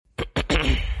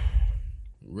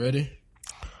Ready?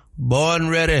 Born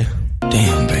ready.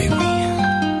 Damn, baby.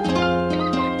 I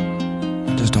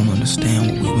just don't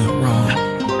understand what we went wrong.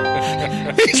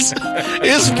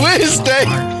 It's Wednesday.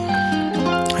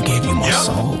 I gave you my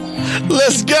soul.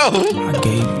 Let's go. I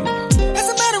gave you. As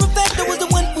a matter of fact, I was the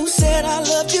one who said I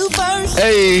loved you first.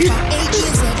 Hey. 8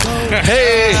 years ago.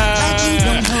 Hey. Like you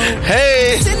don't know.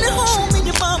 Hey. Sitting at home in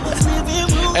your mama's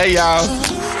living room. Hey, y'all.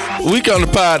 We on the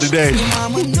pod today.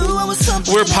 Mama knew I was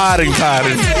something. We're potting.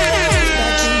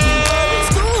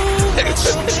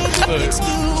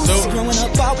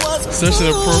 Such an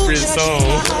appropriate song.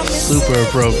 Super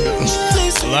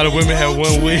appropriate. A lot of women have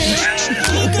one wish.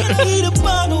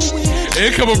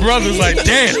 Here come a brother's like,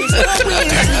 damn.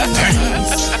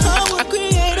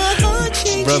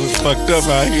 Brothers fucked up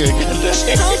out here.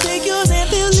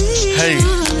 Hey.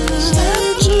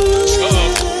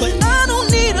 But I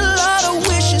don't need a lot of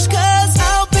wishes, cause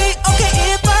I'll be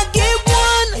okay if I get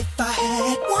one. If I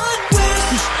had one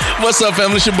wish. What's up,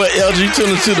 family? It's your boy LG. Tune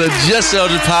into the Just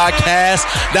LG podcast,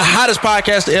 the hottest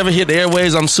podcast to ever hit the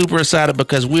airwaves. I'm super excited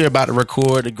because we're about to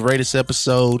record the greatest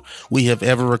episode we have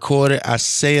ever recorded. I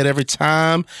say it every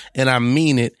time, and I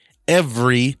mean it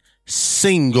every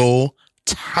single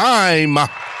time.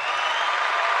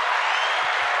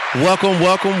 Welcome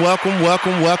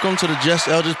to the Just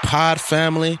LG pod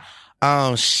family.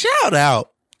 Shout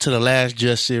out to the last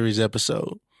Just series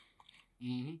episode.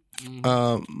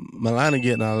 Milana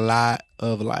getting a lot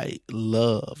of like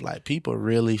love, like people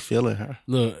really feeling her.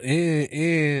 Look,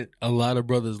 and a lot of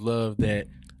brothers love that.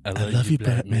 I love you,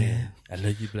 black man. I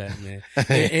love you, black man.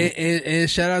 and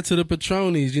shout out to the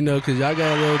Patronis, you know, because y'all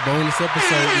got a little bonus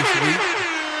episode this week.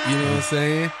 You know what I'm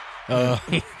saying?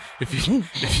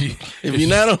 If you're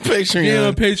not on Patreon, yeah,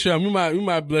 on Patreon, we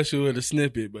might bless you with a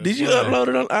snippet. But did you upload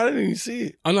it on? I didn't even see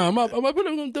it. Oh no, I might put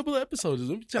it on double episodes.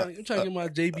 I'm trying to get my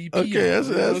JBP. Okay, I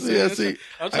see.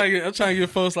 I'm trying to give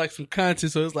folks like some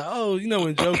content, so it's like, oh, you know,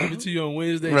 when Joe give it to you on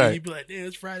Wednesday, right? And you be like, damn,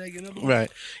 it's Friday, get another one.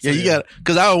 Right? Yeah, so, you got.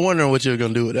 Because I was wondering what you were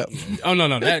gonna do with that. Oh no,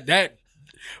 that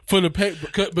for the pay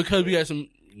because we got some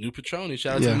new Patronis.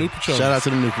 Shout out to the new Patronis. Shout out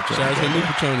to the new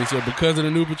Patronis. So because of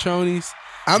the new Patronis.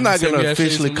 I'm not going to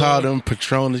officially call them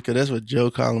Patronis because that's what Joe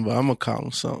called them, but I'm going to call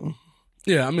them something.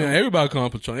 Yeah, I mean, everybody call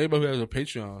them Patronis. Everybody who has a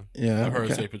Patreon, yeah, I've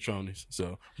heard say Patronis.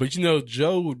 So, but you know,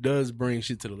 Joe does bring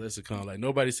shit to the lexicon. Like,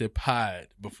 nobody said pod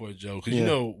before Joe. Because, you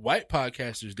know, white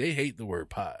podcasters, they hate the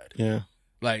word pod. Yeah.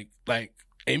 Like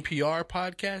NPR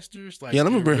podcasters. Like, yeah,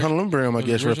 let me bring on my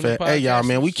guest real fast. Hey, y'all,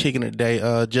 man, we kicking it today.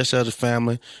 Just Elder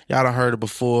Family. Y'all done heard her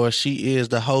before. She is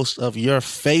the host of your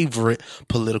favorite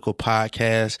political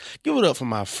podcast. Give it up for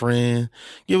my friend.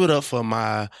 Give it up for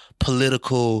my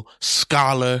political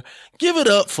scholar. Give it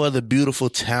up for the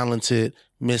beautiful, talented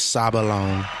Miss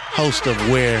Sabalone, host of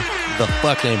Where the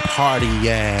Fucking Party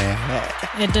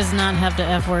at. It does not have the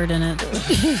F word in it.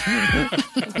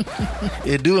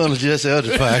 It do on the Just Elder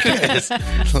podcast.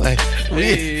 Like,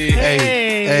 hey,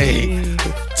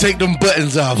 take them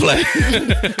buttons off. Like,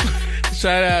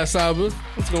 shout out Saba.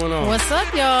 What's going on? What's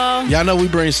up, y'all? Y'all know we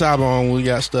bring Saba on. We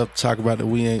got stuff to talk about that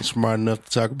we ain't smart enough to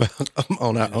talk about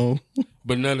on our own.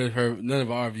 But none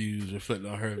of our views reflect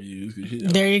on her views. You know.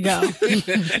 There you go.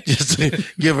 Just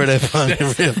give her that fun.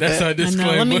 That's our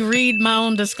disclaimer. Let me read my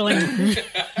own disclaimer.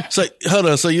 So hold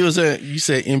on. So you said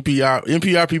NPR.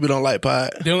 NPR people don't like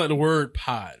pod. They don't like the word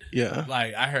pod. Yeah.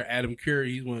 Like I heard Adam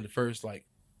Curry. He's one of the first like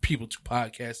people to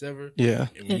podcast ever. Yeah.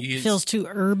 It feels too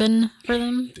urban for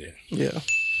them. Yeah.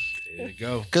 There you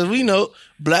go. Because we know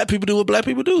black people do what black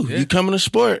people do. Yeah. You come in a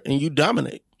sport and you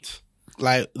dominate.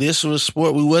 Like, this was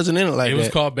sport. We wasn't in it like that. It was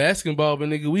called basketball, but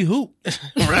nigga, we hoop.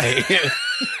 Right.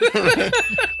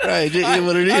 Right. Just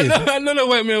what it is. I know that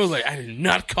white man was like, I did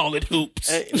not call it hoops.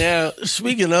 Hey, now,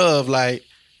 speaking of, like,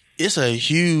 it's a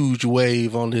huge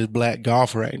wave on this black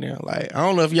golf right now. Like, I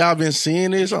don't know if y'all been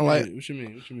seeing this. I'm like, what you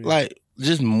mean? Like,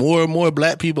 just more and more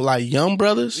black people, like young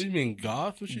brothers. What you mean,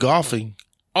 golf? Golfing.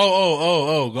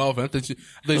 Oh, golfing. I thought you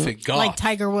said golf. Like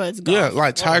Tiger Woods golf. Yeah,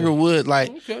 like Tiger Woods. Like,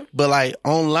 okay. But like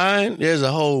online, there's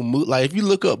a whole like if you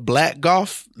look up black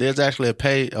golf, there's actually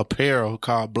apparel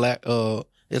called black.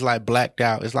 It's like Blacked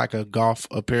Out. It's like a golf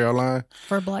apparel line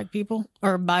for black people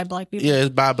or by black people. Yeah, it's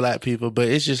by black people, but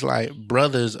it's just like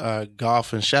brothers are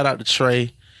golfing. Shout out to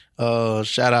Trey.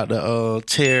 Shout out to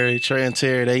Terry. Trey and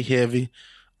Terry, they heavy.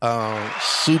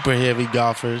 Super heavy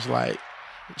golfers. Like,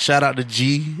 shout out to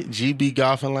G be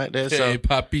golfing like that. Hey, so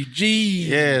Poppy G.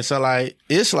 Yeah, so like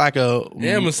it's like a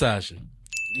massaging.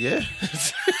 Yeah.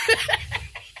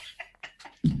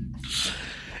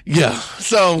 Yeah.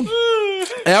 So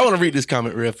hey, I want to read this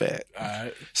comment real fast. All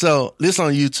right. So this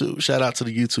on YouTube. Shout out to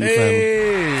the YouTube family.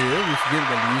 Hey, let me forget about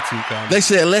the YouTube comment. They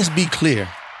said, let's be clear.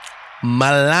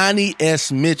 Milani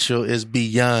S. Mitchell is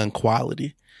beyond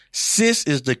quality. Sis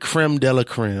is the creme de la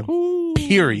creme. Ooh.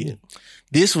 Period.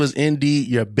 This was indeed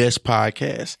your best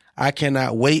podcast. I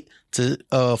cannot wait to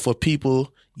for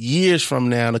people years from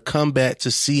now to come back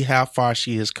to see how far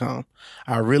she has come.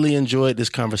 I really enjoyed this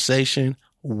conversation.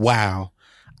 Wow.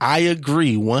 I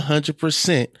agree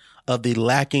 100% of the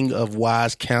lacking of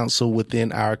wise counsel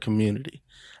within our community.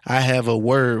 I have a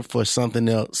word for something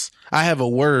else.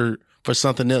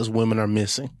 Women are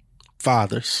missing.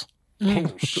 Fathers.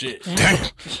 Oh, shit.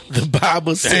 The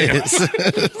Bible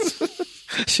says,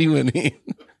 she went in.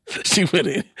 She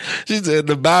said,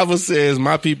 the Bible says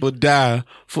my people die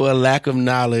for a lack of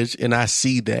knowledge, and I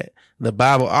see that. The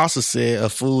Bible also said a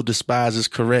fool despises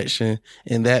correction,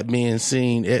 and that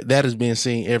is being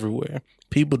seen everywhere.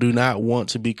 People do not want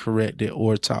to be corrected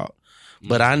or taught.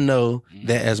 But I know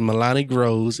that as Milani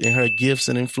grows in her gifts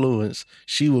and influence,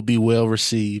 she will be well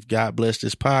received. God bless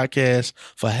this podcast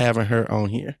for having her on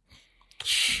here.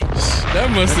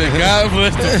 That must say God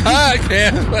bless the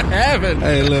podcast for having.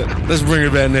 Hey, look, let's bring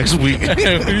her back next week. What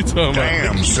you talking about?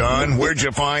 Damn, son, where'd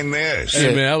you find this?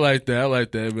 Hey, man, I like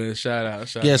that, man. Shout out.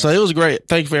 So it was great.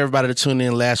 Thank you for everybody that tuned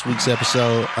in last week's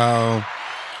episode.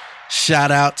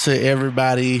 Shout out to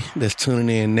everybody that's tuning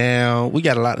in now. We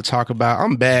got a lot to talk about.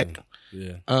 I'm back.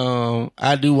 Yeah.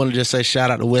 I do want to just say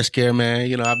shout out to West Care, man.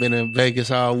 You know, I've been in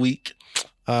Vegas all week.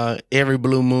 Every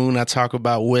blue moon I talk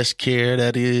about West Care.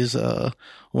 That is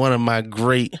one of my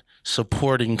great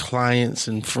supporting clients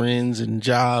and friends and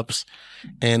jobs.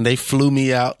 And they flew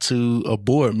me out to a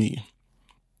board meeting.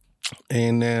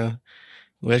 And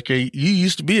West Care, you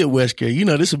used to be at West Care. You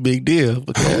know, this is a big deal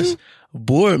because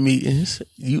board meetings,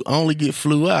 you only get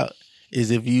flew out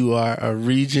is if you are a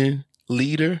region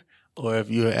leader or if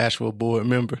you're an actual board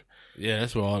member. Yeah,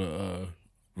 that's where all the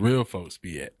real folks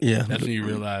be at. Yeah. That's when you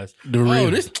realize,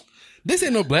 this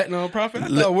ain't no black nonprofit.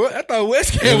 I thought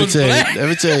West Care was black. Let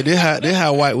me tell you, this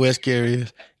how white West Care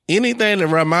is. Anything that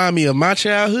remind me of my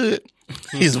childhood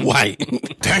is white.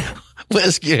 Damn.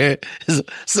 West Care.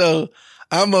 So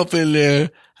I'm up in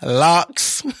there,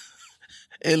 locks,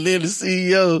 and then the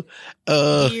CEO,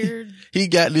 he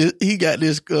got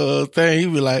this thing. He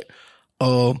be like,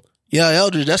 yeah,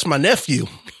 Eldridge, that's my nephew.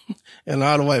 And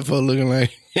all the white folk looking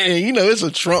like, hey, you know, it's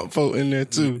a Trump folk in there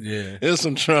too. Yeah. There's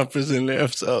some Trumpers in there.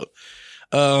 So,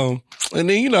 and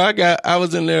then, you know, I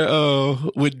was in there,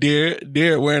 with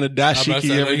Derek wearing a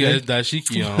dashiki every day. His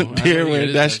dashiki on. Derek wearing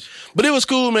a dashiki. But it was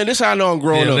cool, man. This is how I know I'm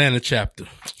growing up. Atlanta chapter.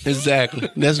 Exactly.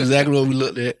 That's exactly what we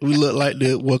looked at. We looked like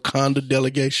the Wakanda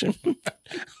delegation.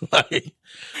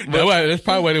 That's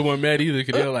probably why they weren't mad either,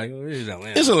 because they were like, oh, it's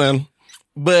Atlanta. It's Atlanta.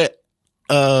 But,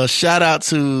 shout out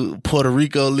to Puerto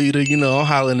Rico leader. You know, I'm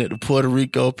hollering at the Puerto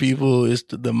Rico people. It's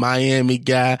the Miami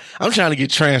guy. I'm trying to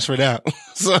get transferred out.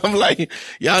 So I'm like,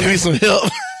 y'all need some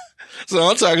help. So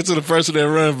I'm talking to the person that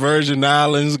runs Virgin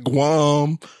Islands,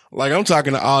 Guam. Like, I'm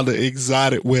talking to all the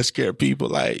exotic West Care people.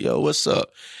 Like, yo, what's up?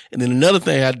 And then another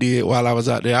thing I did while I was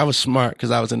out there, I was smart because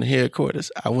I was in the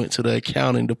headquarters. I went to the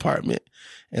accounting department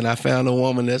and I found a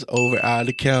woman that's over out of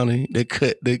the county that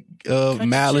cut the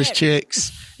mileage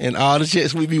checks and all the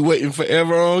checks we be waiting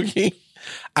forever on.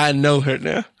 I know her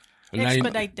now.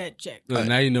 Expedite that check.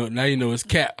 Now you know it's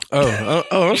cap. Oh,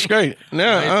 I'm straight.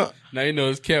 Now you know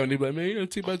it's cap. And they be like, man, you know,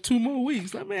 take about 2 more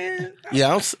weeks. Like, man.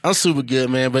 Yeah, I'm super good,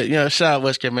 man. But, you know, shout out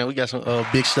West Care, man. We got some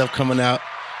big stuff coming out.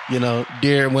 You know,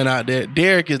 Derek went out there.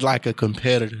 Derek is like a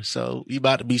competitor. So we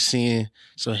about to be seeing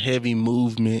some heavy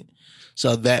movement.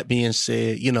 So that being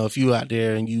said, you know, if you out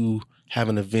there and you have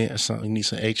an event or something, you need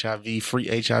some HIV,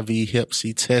 free HIV, Hep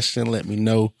C testing, let me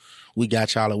know. We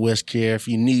got y'all at West Care. If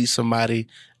you need somebody,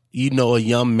 you know, a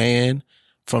young man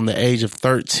from the age of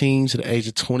 13 to the age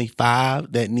of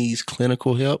 25 that needs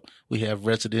clinical help, we have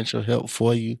residential help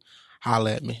for you.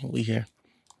 Holla at me. We here.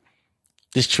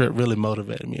 This trip really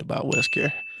motivated me about West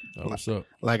Care. Oh, what's up?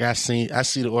 Like I see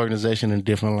the organization in a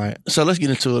different light. So let's get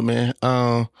into it, man.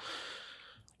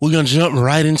 We're going to jump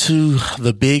right into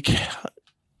the big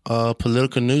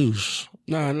political news.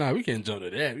 No, we can't jump to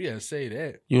that. We got to say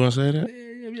that. You want to say that?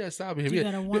 Yeah, we got to stop here. You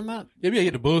got to warm up. Yeah, we got to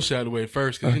get the bullshit out of the way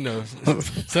first, because, you know.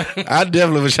 I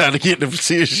definitely was trying to get the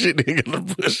serious shit nigga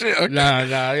the bullshit. Okay. Nah,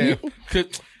 yeah.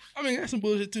 I mean, that's some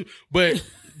bullshit too. But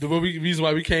the reason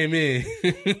why we came in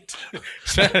to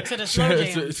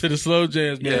the slow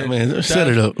jams, man. Yeah, man, set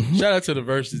it up. Shout out to the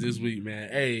verses this week, man.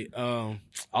 Hey, all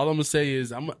I'm gonna say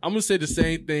is I'm gonna say the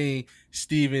same thing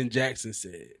Steven Jackson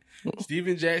said.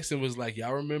 Steven Jackson was like,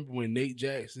 y'all remember when Nate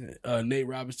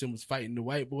Robinson was fighting the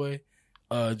white boy,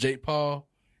 Jake Paul?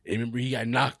 And remember he got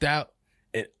knocked out,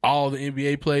 and all the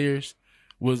NBA players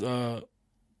was oh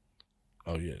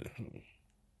yeah.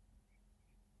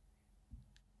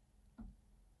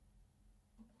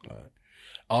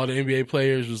 all the NBA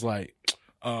players was like,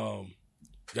 "They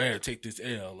gotta take this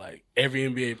L." Like every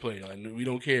NBA player, like we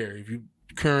don't care if you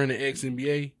current and ex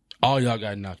NBA, all y'all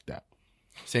got knocked out.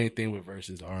 Same thing with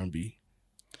versus R&B.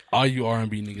 All you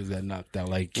R&B niggas got knocked out.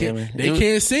 Like they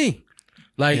can't sing.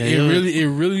 Like it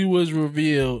really was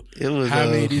revealed how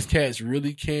many of these cats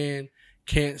really can't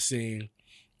sing.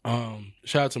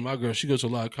 Shout out to my girl. She goes to a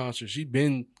lot of concerts. She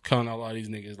been calling out a lot of these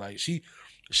niggas. Like she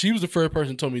was the first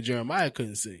person who told me Jeremiah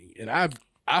couldn't sing, and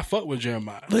I fuck with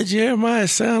Jeremiah. But Jeremiah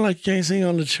sound like he can't sing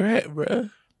on the track, bro.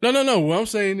 No. What I'm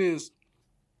saying is,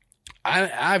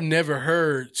 I've never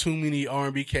heard too many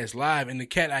R&B cats live, and the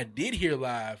cat I did hear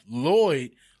live,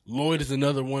 Lloyd is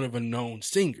another one of a known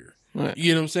singer. Right.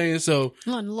 You know what I'm saying? So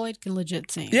Lloyd can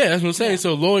legit sing. Yeah, that's what I'm saying. Yeah.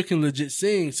 So Lloyd can legit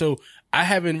sing. So I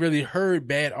haven't really heard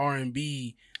bad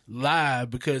R&B live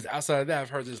because outside of that, I've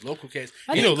heard this local cats.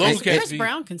 Chris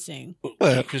Brown can sing.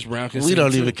 Well, Chris Brown can sing. We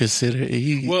don't too. even consider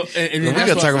it. Well, and we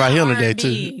gotta talk about him today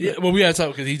too. Yeah, well, we gotta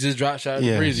talk because he just dropped. Shout out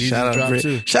to Breezy. Shout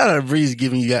out to Breezy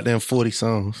giving you goddamn 40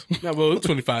 songs. No, well, it was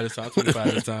 25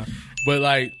 this time. But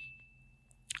like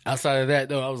outside of that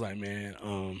though, I was like, man,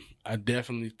 I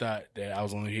definitely thought that I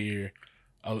was on here.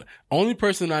 Only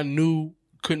person I knew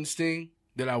couldn't sing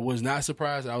that I was not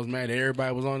surprised. I was mad that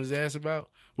everybody was on his ass about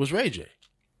was Ray J.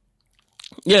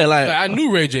 Yeah, like I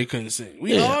knew Ray J couldn't sing.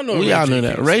 We all know. We all knew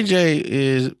that. Ray J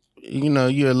is,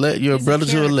 you're a brother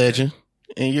to a legend,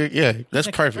 and that's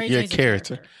perfect. You're a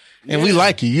character, and we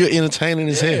like you. You're entertaining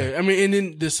as hell. I mean, and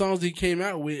then the songs he came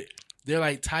out with, they're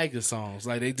like Tiger songs.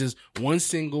 Like they just one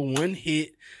single, one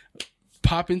hit,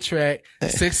 popping track,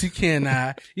 sexy can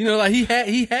I? Like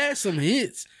he had some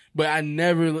hits, but I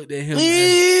never looked at him.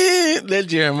 That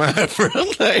Jeremiah, bro.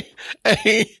 Like,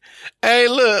 hey,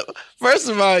 look. First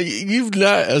of all, you're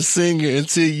not a singer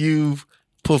until you've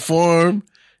performed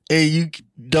and you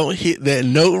don't hit that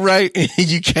note right and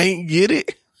you can't get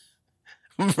it,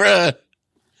 bruh.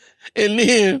 And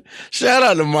then shout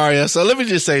out to Mario. So let me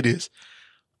just say this: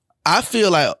 I feel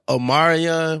like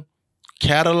Omarion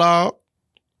catalog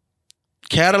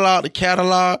to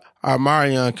catalog,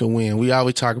 Omarion can win. We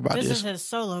always talk about this. This is his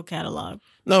solo catalog.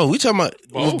 No, we talking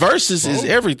about Versus is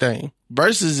everything.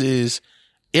 Versus is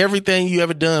everything you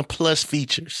ever done plus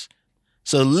features.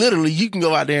 So literally, you can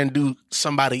go out there and do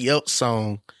somebody else's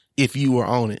song if you were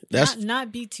on it. That's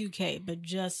not B2K, but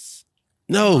just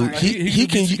no. He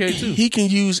can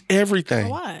use everything.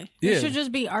 Why? Yeah. It should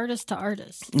just be artist to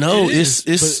artist. No,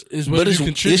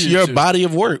 it's your body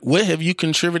of work. What have you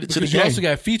contributed to the game? You also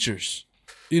got features.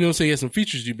 You know what I'm saying? You got some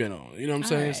features you've been on. You know what I'm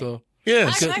saying? Right. So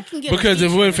yeah, I can get because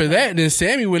if it wasn't for that, then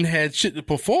Sammy wouldn't have shit to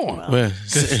perform. Well,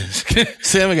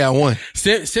 Sammy got one.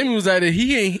 Sammy was out there.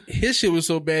 His shit was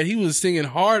so bad. He was singing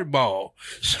Hardball,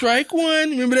 Strike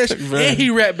One. Remember that? And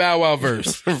he rapped Bow Wow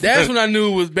verse. That's when I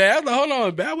knew it was bad. I was like, hold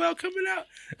on, Bow Wow coming out?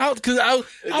 I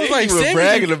was like, Sammy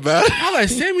bragging about it. I was like,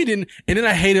 Sammy didn't. And then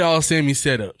I hated all Sammy's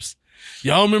setups.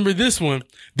 Y'all remember this one?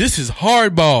 This is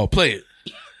Hardball. Play it.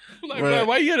 Like, right.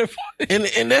 Why you gotta?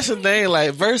 And that's the thing.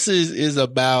 Like Versus is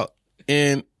about,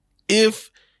 and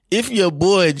if your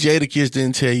boy Jadakiss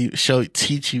didn't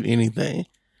teach you anything,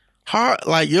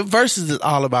 like your Versus is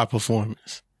all about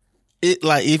performance.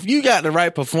 If you got the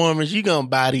right performance, you gonna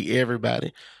body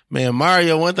everybody. Man,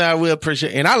 Mario. One thing I will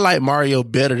appreciate, and I like Mario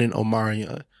better than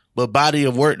Omarion, but the body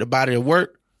of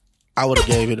work, I would have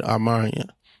gave it to Omarion.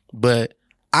 But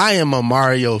I am a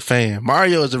Mario fan.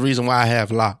 Mario is the reason why I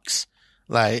have locks.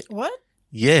 Like what?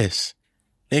 Yes,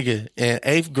 nigga. In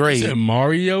 8th grade, is it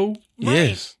Mario?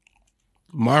 Yes,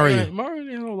 Mario. Mario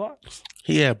didn't have no locks.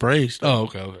 He had braids. Oh,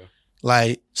 okay.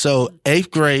 Like so,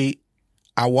 8th grade,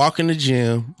 I walk in the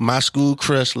gym. My school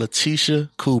crush,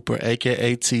 Letitia Cooper,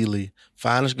 aka T. Lee,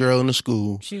 finest girl in the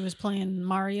school. She was playing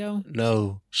Mario?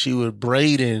 No, she was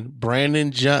braiding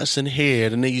Brandon Johnson hair.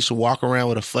 The nigga used to walk around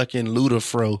with a fucking Luda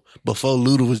fro before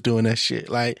Luda was doing that shit.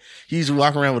 Like, he used to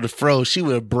walk around with a fro. She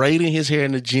was braiding his hair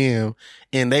in the gym,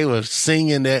 and they were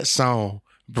singing that song,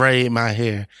 Braid My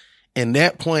Hair. And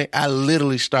that point, I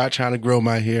literally started trying to grow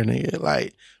my hair, nigga.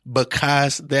 Like,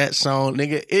 because that song,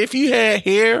 nigga, if you had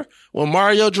hair when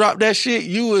Mario dropped that shit,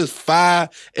 you was fire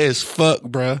as fuck,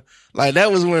 bruh. Like,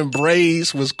 that was when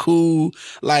braids was cool.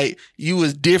 Like, you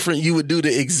was different. You would do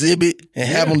the exhibit and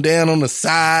have them down on the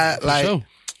side. Like,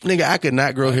 nigga, I could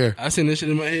not grow hair. I send this shit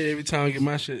in my head every time I get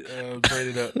my shit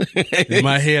braided up. In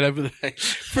my head, I be like,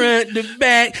 front to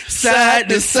back, side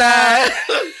to side.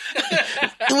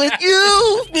 With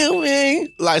you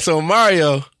doing. Like, so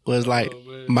Mario was like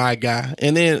my guy.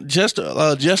 And then just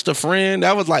a friend,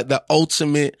 that was like the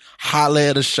ultimate holla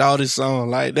at a shawty song.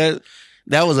 Like, that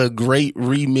was a great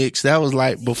remix. That was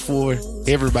like before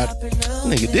everybody.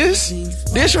 Nigga,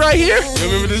 this right here. You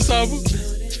remember this song?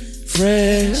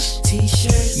 fresh,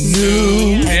 T-shirts,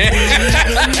 new.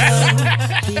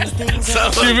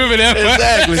 You remember that?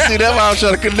 Exactly. See, that's why I'm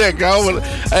trying to connect.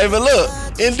 Hey, but look,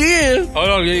 and then Hold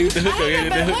on, get the hook up. Get the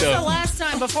When's hook the up. last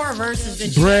time before verses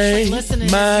did you braid actually listen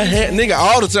to my his hair, music? nigga,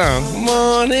 all the time.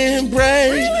 Morning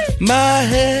braid my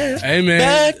hair, Hey, man.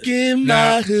 back in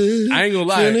my hood. I ain't gonna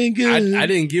lie. feeling good. I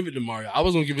didn't give it to Mario. I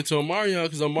was gonna give it to Mario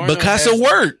because Mario because of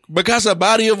work, because of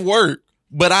body of work.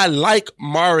 But I like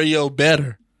Mario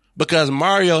better because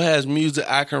Mario has music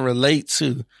I can relate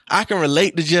to. I can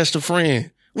relate to Just a Friend.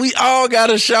 We all got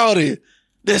a shorty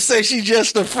that say she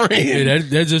just a friend. Yeah,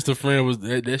 that just a friend was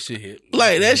that shit hit.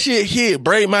 Like that shit hit.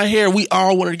 Braid my hair. We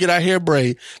all wanted to get our hair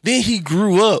braid. Then he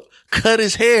grew up, cut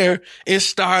his hair, and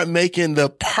started making the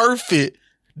perfect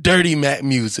Dirty Mac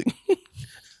music.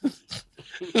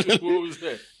 What was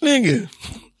that? Nigga.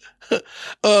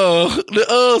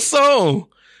 The song.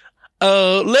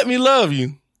 Let Me Love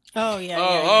You. Oh yeah.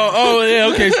 Yeah,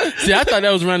 okay. See, I thought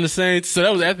that was around the same. So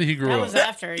that was after he grew That up. was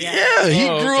after. Yeah. Yeah, he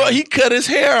grew up. He cut his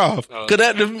hair off. Cause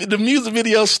the music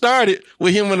video started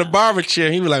with him in a barber chair.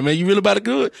 He was like, "Man, you really about to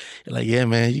do it?" He's like, "Yeah,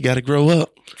 man, you got to grow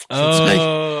up."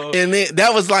 Oh. And then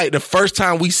that was like the first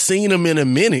time we seen him in a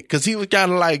minute. Cause he was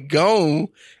kind of like gone.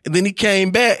 And then he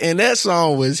came back and that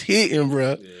song was hitting,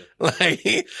 bro. Yeah.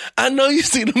 Like, I know you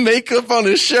see the makeup on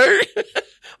his shirt.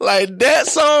 Like that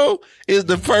song is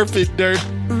the perfect dirt.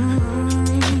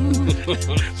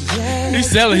 He's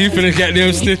selling. He finna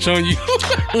goddamn snitch on you.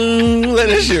 Let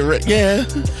that shit rip. Yeah.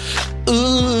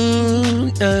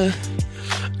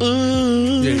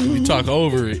 Yeah, we talk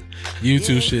over it.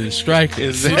 YouTube shit is striking.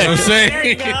 You know what I'm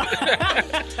saying?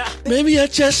 Maybe I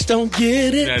just don't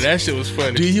get it. Now that shit was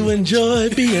funny. Do you enjoy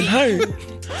being hurt?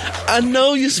 I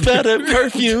know you smell that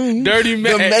perfume. Dirty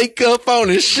Mac. The makeup on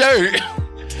his shirt.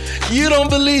 You don't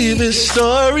believe his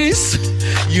stories.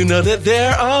 You know that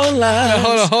they're all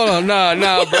lies. Hold on.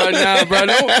 Nah, bro.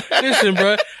 Don't, listen,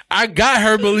 bro. I got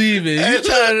her believing. You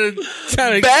trying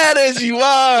to Bad as you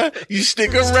are, you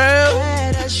stick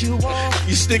around.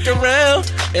 You stick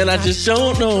around, and I just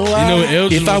don't know why. You know,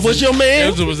 Elgin if I was your man,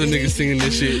 Elgin was a nigga singing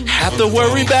this shit. have to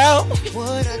worry about.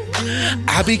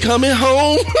 I be coming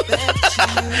home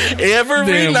every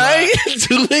Damn night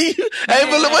to leave. Hey,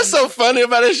 but look, what's so funny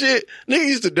about that shit? Nigga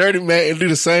used to Dirty Mac and do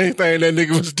the same thing that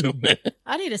nigga was doing.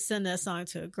 I need to send that song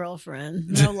to a girlfriend.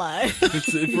 No lie. For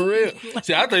real.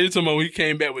 See, I thought you were talking about when he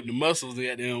came back with the muscles and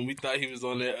goddamn, we thought he was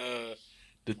on that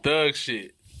the thug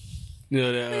shit. You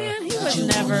know that Man, he was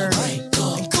never.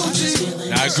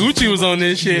 Nah, Gucci was on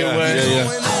this shit.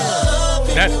 Yeah.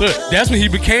 That's when he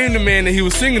became the man that he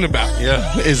was singing about.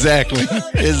 Yeah, exactly.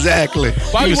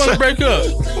 Why you want to break up?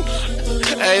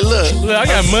 Hey, look, I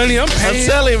got money. I'm I'm paying.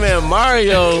 telling you, man,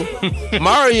 Mario,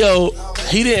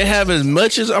 he didn't have as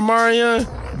much as Omarion,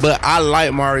 but I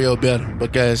like Mario better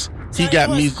because he got it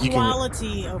was music. You can,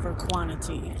 quality over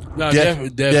quantity. No,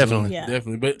 definitely. Yeah.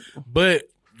 definitely. But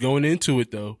going into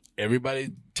it though,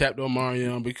 everybody tapped on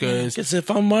Marion because because if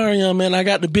I'm Mario, man, I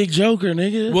got the big Joker,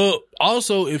 nigga. well,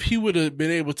 also if he would have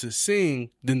been able to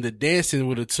sing, then the dancing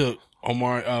would have took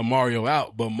Mario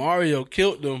out. But Mario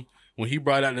killed them when he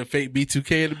brought out the fake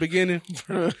B2K at the beginning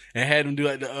and had him do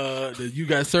like the you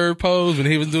got served pose when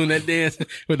he was doing that dance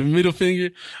with the middle finger.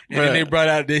 And then they brought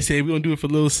out, they said, we're going to do it for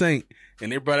Lil Saint.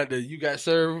 And they brought out the you got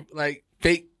served like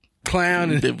fake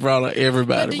clown. And They brought out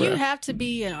everybody, Do you bro. have to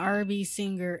be an R&B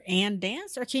singer and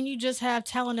dance, or can you just have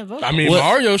talented vocals? I mean, What-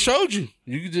 Mario showed you.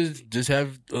 You could just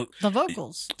have the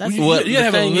vocals. That's What- you the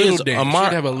have a thing little is, dance. You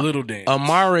should have a little dance.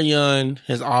 Omarion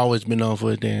has always been known for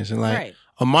his dancing. Like Right.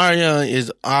 Omarion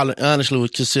is honestly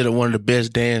was considered one of the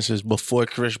best dancers before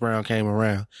Chris Brown came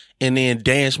around. And then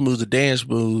dance moves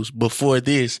before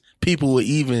this, people would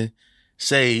even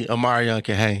say Omarion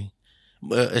can hang.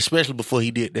 Especially before he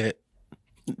did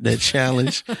that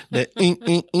challenge, that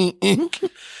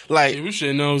like We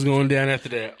should know what's going down after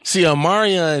that. see,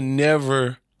 Omarion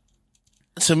never.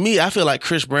 To me, I feel like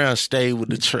Chris Brown stayed with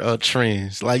the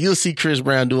trends. Like you'll see Chris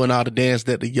Brown doing all the dance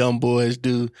that the young boys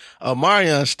do.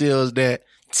 Omarion still is that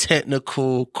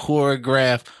technical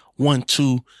choreograph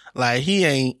 1-2. Like he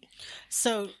ain't.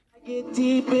 So Get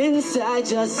deep inside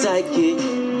your psyche.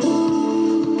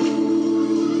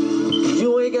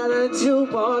 You ain't gotta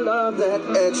do all of that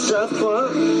extra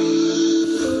fun.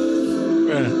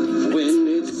 When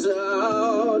it's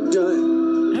all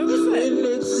done. who was that? When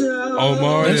it's all Oh,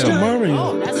 Mario. That's Omarion.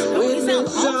 Oh, he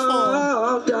sounds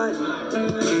awful.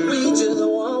 done. We just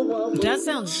want That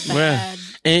sounds Yeah. bad.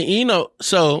 And you know,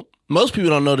 so most people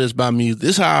don't know this about music.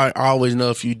 This is how I always know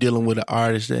if you're dealing with an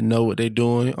artist that know what they're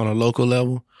doing on a local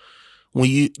level.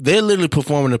 They're literally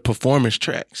performing the performance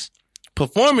tracks.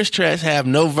 Performance tracks have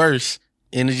no verse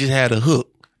and it just had a hook.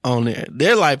 on there.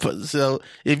 They're like, so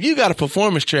if you got a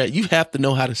performance track, you have to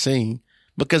know how to sing.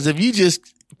 Because if you just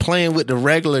playing with the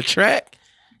regular track,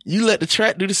 you let the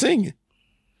track do the singing.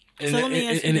 And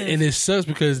it sucks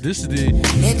because this is the.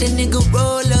 Let the nigga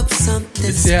roll up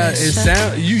something. See how it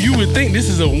sound. You would think this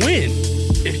is a win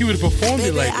if he would have performed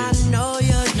it like this. No,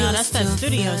 that's that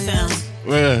studio sound.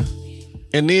 Yeah.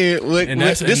 And then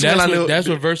that's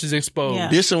what Versus exposed. Yeah.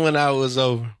 This one when I was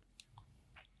over.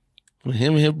 When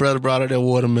him and his brother brought out that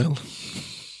watermelon.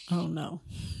 Oh no.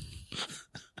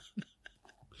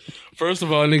 First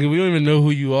of all, nigga, we don't even know who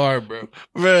you are, bro.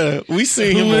 Bruh, we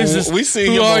seen him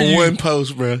on one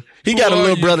post, bruh. He got a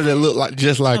little brother that looked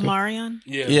just like him. Amarion?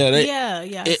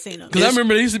 Yeah. I've seen him. Because I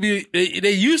remember they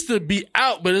used to be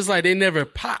out, but it's like they never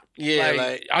popped. Yeah,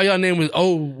 like all y'all name was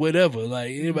whatever.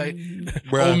 Like anybody,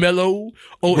 Mello,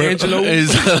 Angelo.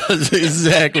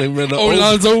 Exactly, man.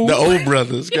 Lonzo. The old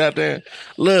brothers. Goddamn.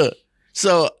 Look,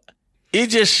 so it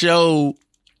just showed,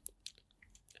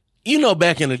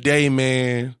 back in the day,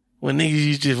 man, when niggas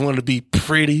used to just want to be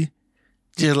pretty,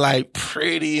 just like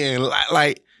pretty and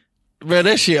like, bro,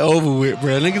 that shit over with,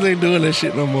 bro. Niggas ain't doing that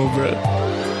shit no more, bro. He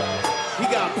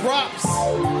got props.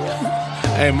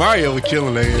 Hey, Mario was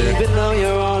killing that year. Even though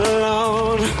you're all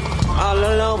alone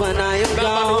when I am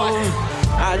gone,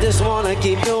 I just want to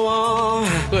keep you warm.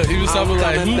 Look, he was talking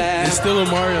like, who is still a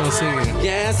Mario singing?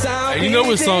 Yes, and you know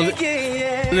what song?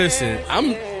 Listen,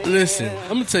 I'm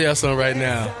gonna tell y'all something right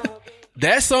now.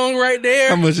 That song right there.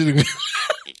 How much is it?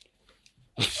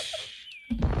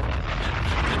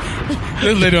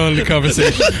 Let's later on in the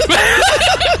conversation.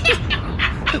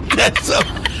 That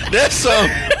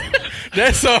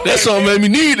song made me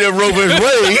need that Roe vs.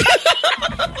 Wade.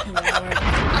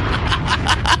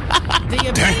 The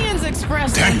opinions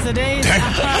expressed on today's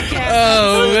podcast.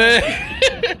 Oh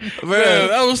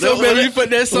man, I was so mad when you put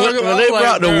that song up. When they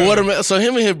brought the watermelon, so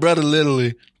him and his brother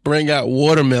literally bring out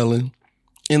watermelon,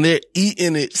 and they're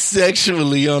eating it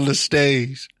sexually on the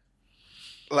stage.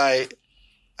 Like,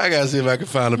 I gotta see if I can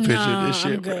find a picture of this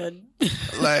shit. I'm good.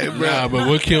 Like, bro. Nah, but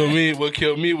what killed me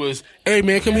was, hey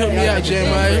man, come help me out,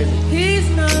 Jeremiah. He's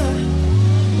not.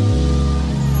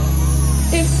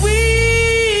 If we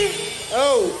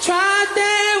tried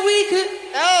that, we could.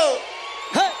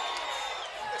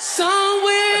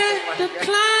 Somewhere to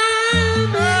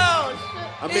climb.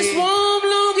 It's warm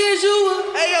long as you were.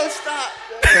 Stop.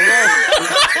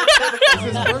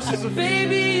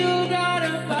 Baby, you got a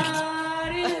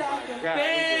body like a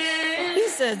fan. He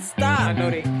said stop. I know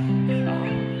they.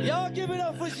 Y'all give it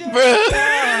up for sure. But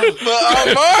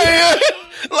Mario,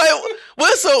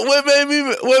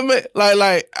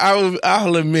 like,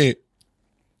 I'll admit,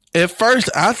 at first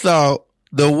I thought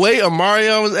the way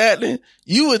Omarion was acting,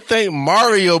 you would think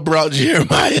Mario brought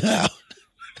Jeremiah out.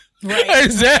 Right.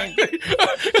 Exactly.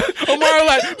 Omarion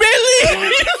like, man,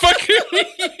 leave. Fucking me.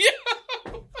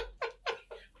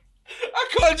 I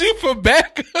called you for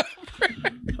backup.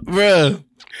 Bruh.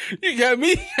 You got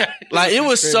me. Like, it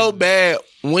was so bad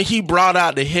when he brought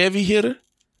out the heavy hitter,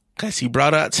 because he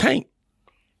brought out Tank.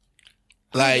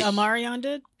 Like, Amarion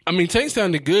did? I mean, Tank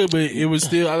sounded good, but it was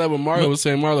still, I like what Mario was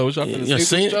saying. Mario, what y'all finna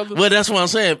sing to each other? Well, that's what I'm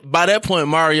saying. By that point,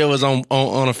 Mario was on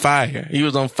a fire. He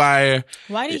was on fire.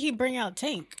 Why did he bring out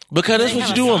Tank? Because that's what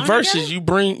you do in verses.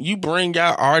 Together? You bring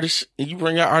out artists, you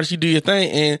do your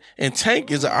thing, and Tank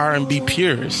is an R&B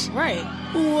purist. Right.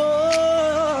 Y'all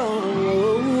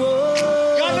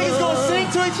niggas gonna sing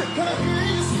to each other.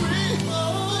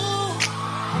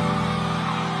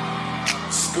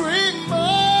 Scream more.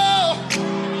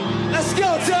 Let's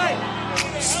go, Tank.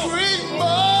 Scream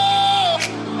more.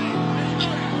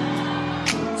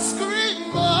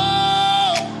 Scream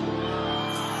more.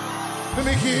 Let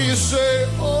me hear you say,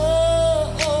 oh.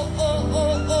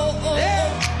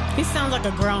 Yeah. He sounds like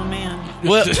a grown man.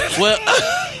 Well.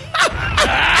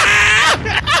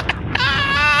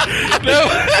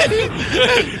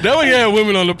 That way you have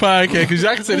women on the podcast because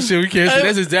y'all can say the shit we can't say.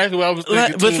 That's exactly what I was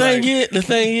thinking. But the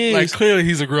thing is, like, clearly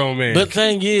he's a grown man. But the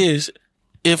thing is,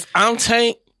 if I'm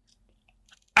Tank,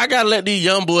 I gotta let these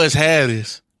young boys have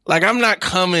this. Like, I'm not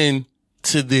coming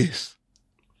to this.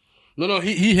 No,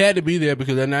 he had to be there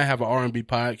because I now have an R&B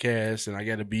podcast and I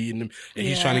got to be in them. And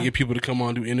he's trying to get people to come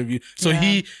on and do interviews. So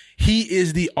he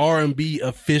is the R&B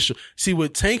official. See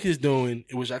what Tank is doing,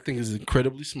 which I think is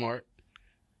incredibly smart.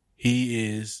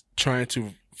 He is trying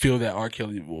to fill that R.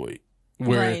 Kelly void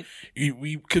where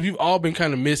because we've all been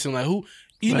kind of missing, like, who,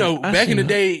 back in the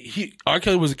day, R.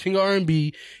 Kelly was a king of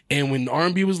R&B, and when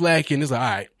R&B was lacking, it's like, all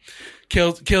right,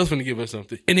 Kel's finna give us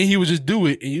something, and then he would just do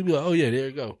it, and you'd be like, oh yeah, there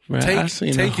you go. Right, Tank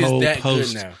is that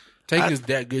good now. Tank is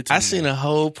that good. I seen a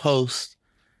whole post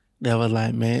that was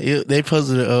like, man, they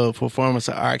posted a performance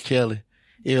of R. Kelly,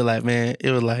 It was like, man,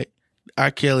 it was like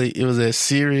R. Kelly. It was at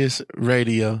Sirius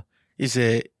Radio. He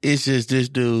said, it's just this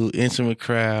dude, intimate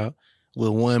crowd with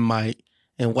one mic,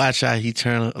 and watch how he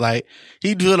turn, like,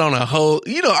 he do it on a whole,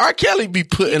 R. Kelly be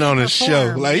putting on a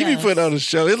show. Like, he be putting on a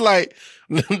show. It's like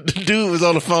the dude was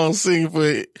on the phone singing for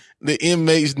the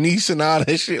inmate's niece and all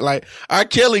that shit. Like, R.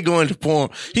 Kelly going to perform.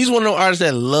 He's one of those artists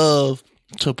that love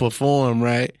to perform,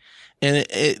 right? And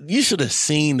you should have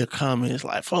seen the comments.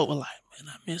 Like, folk were like,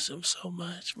 man, I miss him so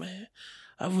much, man.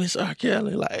 I miss R.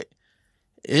 Kelly. Like,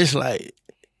 it's like,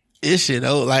 it's shit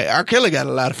old. Like, R. Kelly got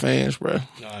a lot of fans, bro.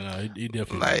 No, he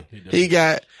definitely. Like, he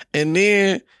got, and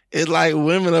then it's like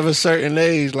women of a certain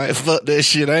age, like, fuck that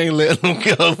shit. I ain't letting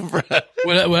them go, bro.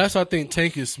 Well, that's why I think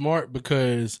Tank is smart,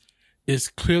 because it's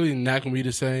clearly not going to be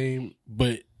the same.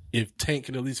 But if Tank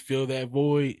can at least fill that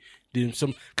void, then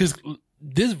because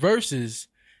this versus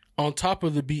on top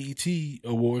of the BET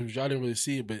Awards, which I didn't really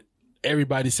see it, but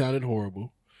everybody sounded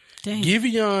horrible. Dang.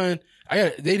 Giveon,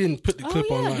 they didn't put the clip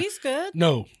online. He's good.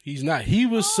 No, he's not. He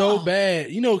was so bad.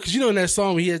 Because in that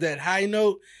song he has that high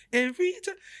note every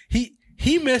time.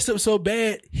 He messed up so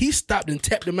bad, he stopped and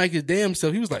tapped the mic his damn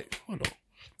self. He was like, hold on.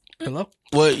 Hello?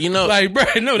 Well, like, bro,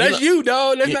 no, that's you,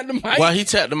 dog. That's not the mic. Well, he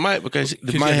tapped the mic because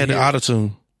the mic had the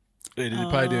auto-tune. It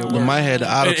probably didn't work. The mic had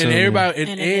the auto-tune. And everybody, and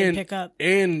it didn't pick up.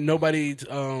 And nobody's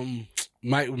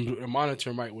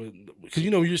monitor mic was, because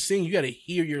when you're singing, you got to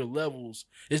hear your levels.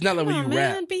 It's not like when you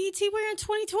rap. BET, we're in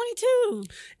 2022.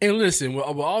 And listen, with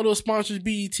all those sponsors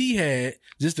BET had,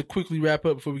 just to quickly wrap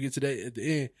up before we get to that at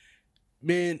the end,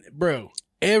 man, bro,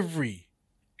 every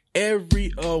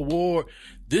award,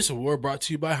 this award brought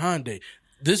to you by Hyundai.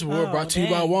 This award brought to you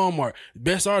by Walmart.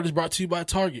 Best artist brought to you by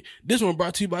Target. This one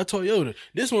brought to you by Toyota.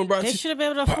 This one brought to you. They should have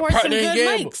been able to afford some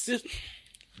good mics.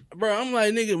 Bro, I'm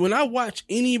like, nigga, when I watch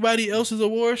anybody else's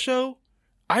award show,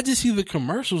 I just see the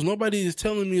commercials. Nobody is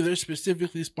telling me they're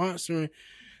specifically sponsoring.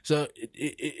 So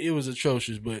it was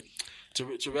atrocious. But to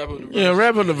wrap up the verses. Yeah,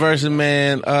 wrap up the verses,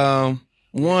 man.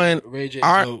 One,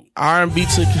 R&B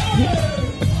took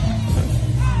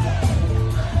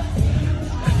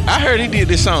I heard he did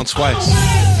this song twice.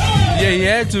 Yeah, he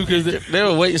had to, because they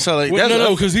were waiting. So like,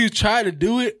 no, because he tried to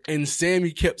do it and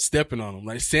Sammy kept stepping on him.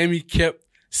 Like, Sammy kept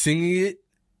singing it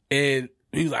and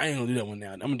he was like, I ain't gonna do that one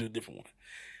now. I'm gonna do a different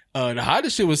one. The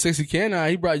hottest shit was Sexy Can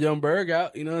I. He brought Young Berg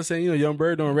out. You know what I'm saying? Young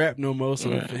Berg don't rap no more,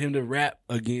 so for him to rap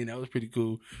again, that was pretty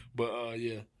cool. But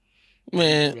yeah.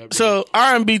 Man, so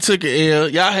R&B took an L.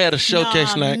 Y'all had a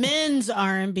showcase night. Men's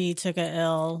R&B took an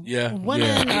L. Yeah.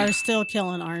 Women are still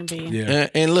killing R&B. Yeah.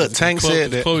 And look, Tank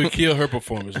said that. Chloe killed her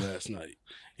performance last night.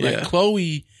 Like,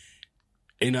 Chloe,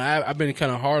 I've been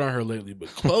kind of hard on her lately, but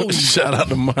Chloe. Shout out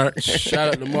to Mark.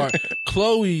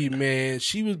 Chloe, man,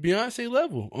 she was Beyonce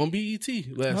level on BET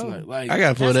last night. Like, I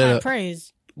gotta pull that up.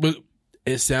 Praise. But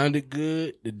it sounded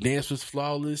good. The dance was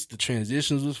flawless. The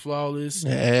transitions was flawless.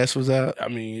 The ass was out. I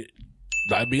mean,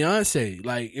 like Beyonce,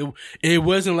 like it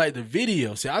wasn't like the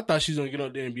video. See, I thought she was gonna get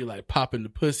up there and be like popping the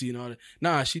pussy and all that.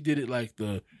 Nah, she did it like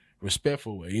the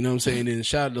respectful way. You know what I'm saying? And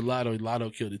shout out to Lotto. Lotto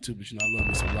killed it too, but I love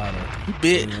me some Lotto.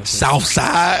 Big South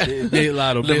Side. Big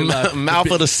Lotto. Big Lotto.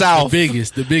 Mouth of the South.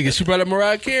 The biggest. She brought up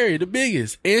Mariah Carey, the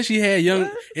biggest. And she had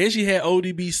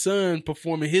ODB's son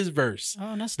performing his verse.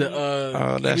 Oh, that's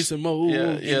give me some more.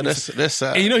 Yeah, that's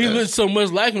and he looked so much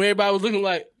like him. Everybody was looking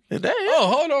like,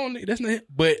 hold on, that's not him.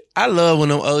 But I love when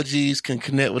them OGs can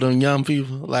connect with them young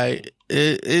people. Like,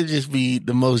 it just be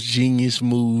the most genius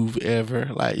move ever.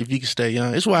 Like, if you can stay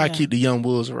young. It's why I keep the young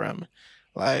bulls around me.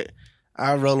 Like,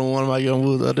 I roll on one of my young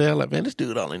bulls out there, like, man, this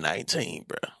dude only 19,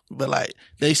 bro. But like,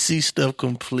 they see stuff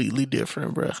completely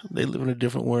different, bro. They live in a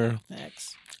different world.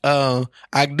 Thanks.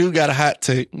 I do got a hot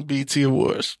take. BT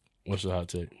Awards. What's the hot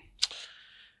take?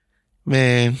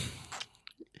 Man,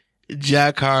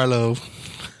 Jack Harlow.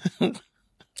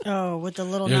 Oh, with the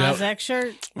little Nas X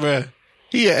shirt? Bruh,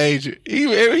 he an agent.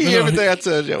 He everything I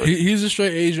tell you. He's a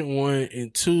straight agent, one.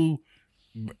 And two,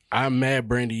 I'm mad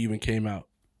Brandy even came out.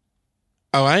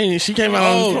 Oh, she came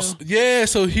out. Yeah,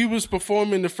 so he was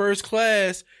performing the First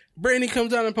Class. Brandy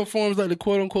comes out and performs like the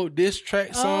quote unquote diss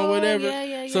track song,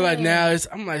 whatever. So like now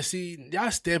I'm like, see,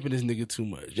 y'all stepping this nigga too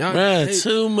much.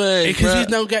 Too much. Because he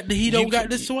don't got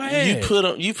the swag.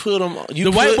 You put him.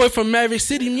 The white boy from Maverick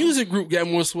City Music Group got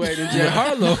more swag than Jack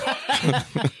Harlow.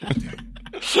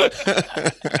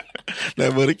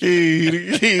 That boy, the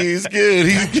kid, he's good.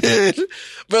 He's good.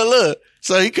 But look,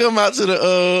 so he come out to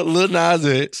the Lil Nas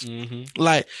X. Mm-hmm.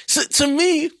 Like, so, to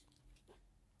me,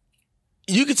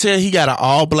 you could tell he got an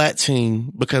all-black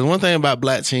team, because one thing about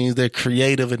black teams, they're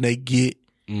creative and they get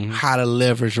how to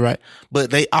leverage, right?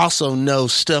 But they also know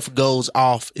stuff goes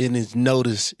off and is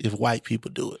noticed if white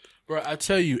people do it. Bro, I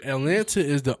tell you, Atlanta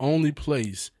is the only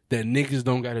place that niggas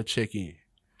don't gotta check in.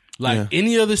 Like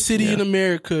any other city in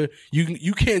America,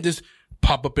 you can't just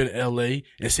pop up in LA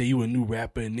and say you a new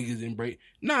rapper and niggas embrace.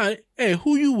 Nah, hey,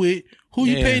 who you with? Who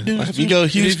you pay dues to? If you go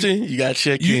Houston, you gotta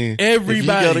check in.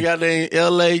 Everybody. If you go to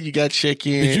goddamn LA, you gotta check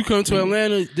in. If you come to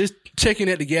Atlanta, just check in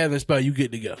at the gathering spot, you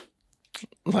get to go.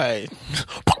 Like,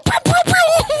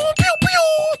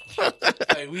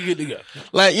 Like, we good to go.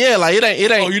 like, yeah, like it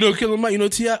ain't. Oh, you know Killer Mike, you know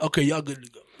T.I.? Okay, y'all good to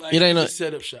go. Like, It ain't no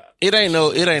set up shop. It ain't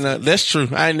no. That's true.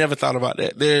 I ain't never thought about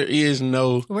that. There is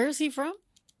no Where is he from?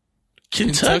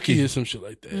 Kentucky or some shit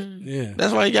like that. Yeah.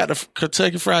 That's why he got the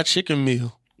Kentucky Fried Chicken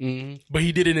meal. Mm-hmm. But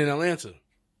he did it in Atlanta.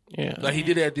 Yeah. Like, he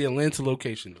did it at the Atlanta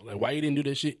location. Like, why you didn't do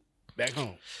that shit back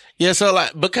home? Yeah, so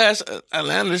like, because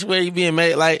Atlanta is where you being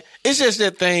made, like, it's just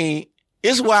that thing.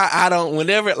 It's why I don't,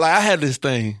 whenever, like, I had this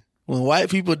thing. When white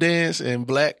people dance in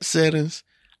black settings,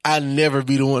 I never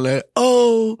be the one like,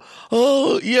 oh,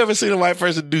 you ever seen a white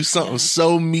person do something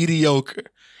so mediocre?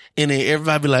 And then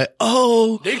everybody be like,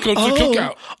 oh. They come to the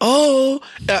cookout. Oh.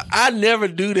 I never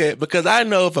do that because I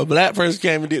know if a black person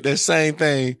came and did that same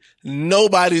thing,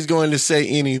 nobody's going to say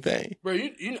anything. Bro,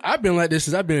 you I've been like this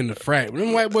since I've been in the frat. When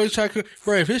them white boys try to,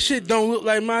 bro, if this shit don't look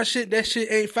like my shit, that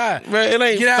shit ain't fire. Bro, it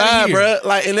ain't Get fire, bro.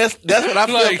 Like, and that's what I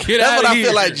feel. Like, That's what I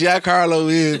feel like Jack Harlow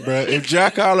is, bro. If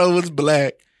Jack Harlow was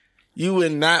black, you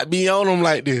would not be on him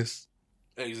like this.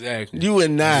 Exactly. You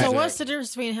would not. So what's the difference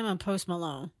between him and Post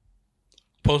Malone?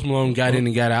 Post Malone got in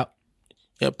and got out.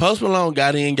 Yeah, Post Malone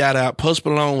got in, got out. Post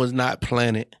Malone was not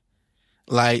planted.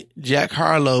 Like, Jack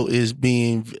Harlow is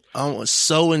being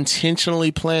so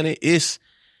intentionally planted. It's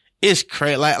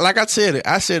crazy. Like I said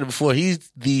it before.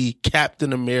 He's the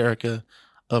Captain America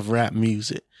of rap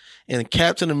music. And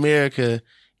Captain America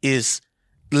is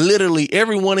literally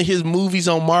every one of his movies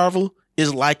on Marvel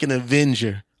is like an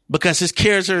Avenger because his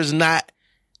character is not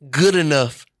good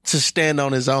enough to stand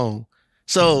on his own.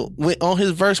 So on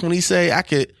his verse, when he say, I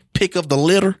could pick up the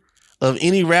litter of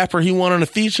any rapper he wanted on a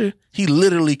feature, he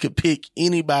literally could pick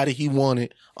anybody he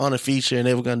wanted on a feature and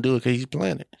they were going to do it because he's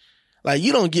playing it. Like,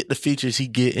 you don't get the features he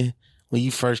getting when you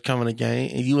first come in the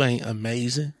game and you ain't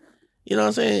amazing. You know what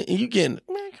I'm saying? And you getting,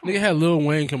 man, Nigga had Lil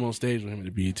Wayne come on stage with him at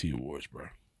the BET Awards, bro.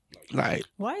 like,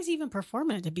 Why is he even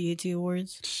performing at the BET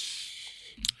Awards?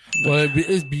 Well,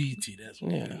 it's BET, that's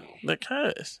what. yeah,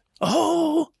 because,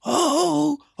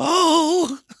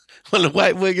 when the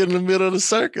white boy get in the middle of the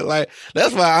circle, like,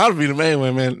 that's why I'll be the main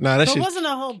one, man. Nah, that But shit, wasn't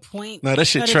the whole point that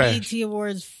shit of the trash. BET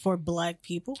Awards for black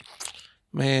people?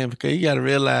 Man, because you got to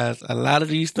realize a lot of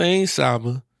these things,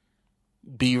 Saba,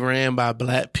 be ran by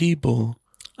black people.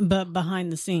 But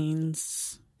behind the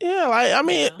scenes. Yeah, like, I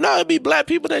mean, no, it'd be black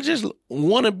people that just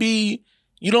want to be,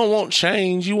 you don't want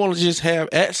change. You want to just have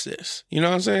access. You know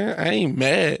what I'm saying? I ain't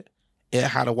mad at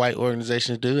how the white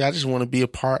organizations do. I just want to be a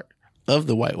part of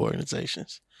the white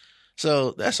organizations.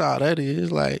 So that's all that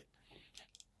is. Like,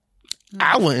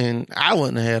 I wouldn't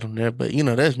have had him there, but you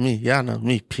know, that's me. Y'all know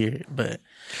me, period. But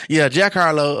yeah, Jack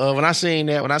Harlow, when I seen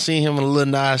him in a Lil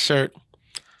Nas shirt,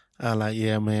 I was like,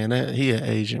 yeah, man, he an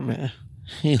agent, man.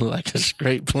 He like a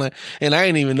straight plan. And I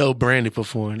didn't even know Brandy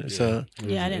performed it. So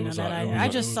Yeah, I didn't know that either. I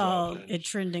just saw it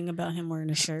trending about him wearing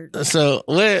a shirt. So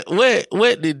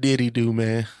what did Diddy do,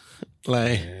 man?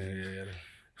 Like,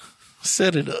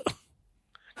 set it up.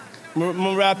 I'm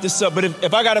gonna wrap this up, but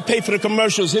if I gotta pay for the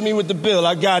commercials, hit me with the bill.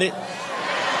 I got it. You know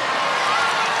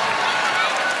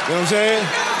what I'm saying?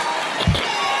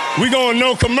 We going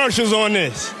no commercials on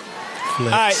this. Flex. All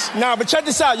right, now, but check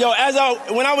this out, yo.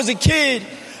 When I was a kid,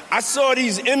 I saw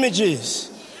these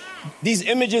images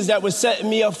that were setting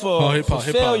me up for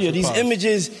failure. These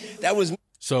images that was.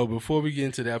 So before we get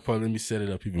into that part, let me set it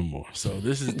up even more. So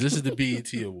this is the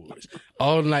BET Awards.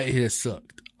 All night here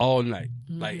sucked. All night.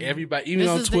 Like, everybody, even This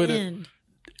on is Twitter. the end.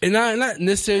 And not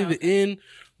necessarily the end,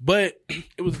 but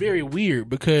it was very weird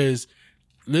because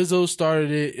Lizzo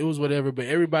started it. It was whatever, but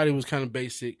everybody was kind of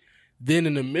basic. Then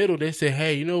in the middle, they said,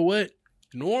 hey, you know what?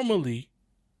 Normally,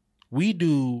 we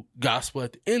do gospel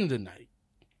at the end of the night.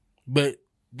 But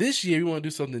this year, we want to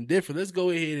do something different. Let's go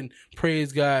ahead and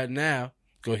praise God now.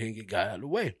 Go ahead and get God out of the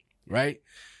way, right?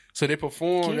 So they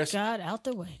performed. Get God out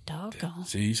the way, doggone.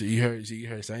 So you heard. So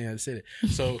I ain't had to say that.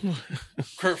 So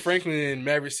Kurt Franklin and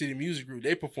Maverick City Music Group,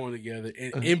 they performed together,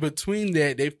 and in between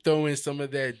that, they throw in some of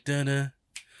that dunna,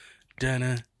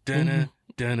 that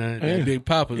Big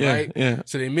Papa, right? Yeah.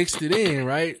 So they mixed it in,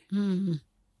 right? Mm-hmm.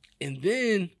 And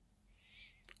then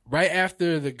right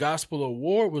after the Gospel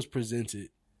Award was presented,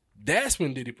 that's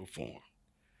when Diddy performed.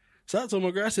 So I told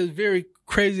my girl, I said, it's very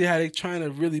crazy how they trying to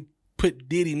really put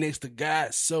Diddy next to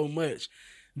God so much.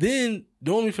 Then,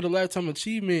 normally for the Lifetime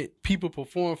Achievement, people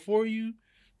perform for you.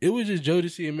 It was just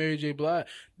Jodeci and Mary J. Blige.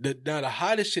 The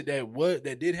hottest shit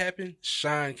that did happen,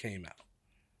 Shine came out.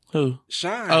 Who?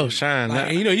 Shine. Oh, Shine. Like,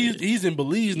 and, you know, he's in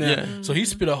Belize now. Yeah. So he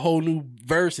spit a whole new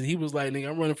verse and he was like, nigga,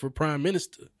 I'm running for prime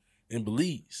minister in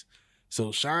Belize.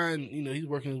 So Shine, you know, he's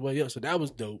working his way up. So that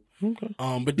was dope. Okay.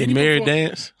 But then Mary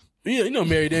dance. Yeah, you know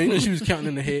Mary Dan. You know she was counting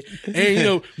in the head, and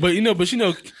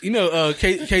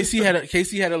KC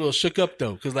had a little shook up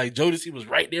though, because like Jodeci was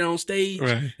right there on stage,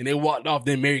 right. And they walked off.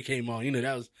 Then Mary came on. You know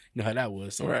that was how that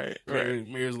was. So right.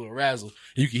 Mary's a little razzle.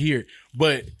 You could hear it,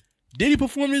 but did he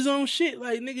perform his own shit?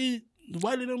 Like nigga,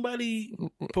 why did nobody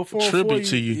perform tribute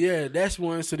for to you? Yeah, that's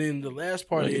one. So then the last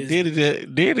part is did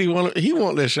he want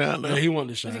that shine? Yeah, he wanted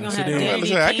to shine. So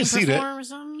then I can see that.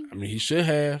 I mean, he should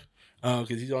have.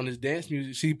 Because he's on his dance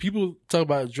music. See, people talk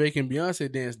about Drake and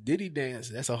Beyonce dance. Diddy dance,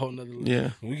 that's a whole nother level. Yeah.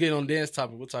 When we get on dance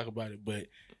topic, we'll talk about it. But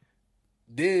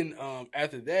then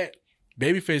after that,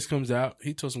 Babyface comes out.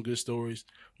 He told some good stories.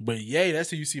 But Ye, that's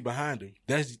who you see behind him.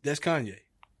 That's Kanye.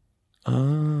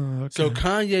 Oh, okay. So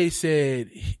Kanye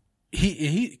said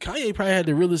Kanye probably had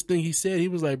the realest thing he said. He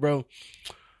was like, bro,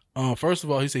 first of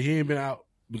all, he said he ain't been out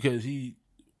because he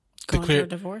declared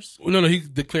divorce. No, he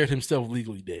declared himself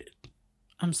legally dead.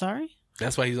 I'm sorry?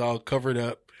 That's why he's all covered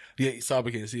up. Yeah, Saba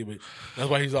can't see it, but that's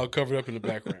why he's all covered up in the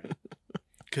background.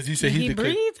 Because he said he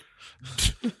breathed?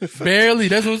 Barely.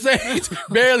 That's what I'm saying.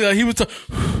 Barely. Like he was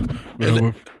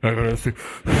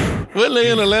Wasn't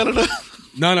they in Atlanta though?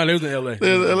 No, they was in LA.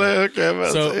 Okay,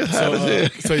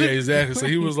 so yeah, exactly. So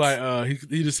he was like,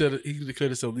 he just said he declared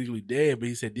himself legally dead, but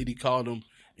he said Diddy called him,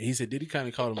 and he said Diddy kind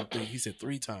of called him, I think he said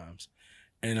 3 times,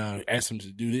 and asked him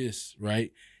to do this,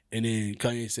 right? And then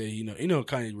Kanye said, you know,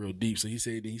 Kanye's real deep. So he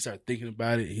said, then he started thinking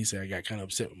about it. And he said, I got kind of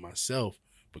upset with myself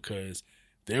because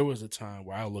there was a time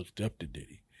where I looked up to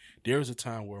Diddy. There was a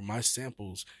time where my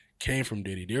samples came from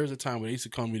Diddy. There was a time where they used to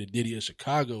call me the Diddy of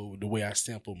Chicago, the way I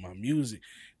sampled my music.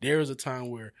 There was a time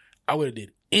where I would have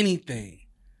did anything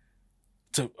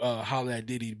to holler at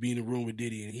Diddy, be in the room with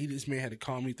Diddy. And this man had to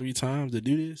call me 3 times to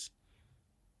do this.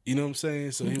 You know what I'm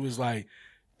saying? So he was like,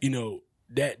 you know,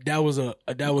 that was a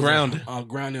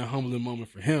grounding, humbling moment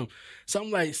for him. So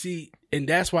I'm like, see, and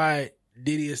that's why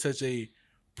Diddy is such a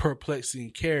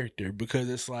perplexing character, because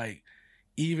it's like,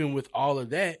 even with all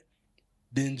of that,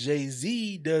 then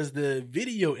Jay-Z does the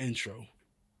video intro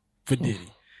for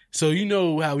Diddy. So you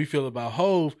know how we feel about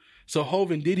Hov. So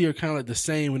Hov and Diddy are kind of like the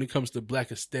same when it comes to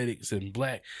black aesthetics and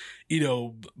black,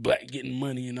 black getting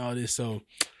money and all this. So,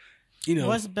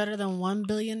 what's better than 1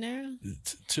 billionaire?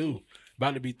 2.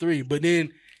 About to be 3. But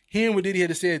then hearing what Diddy had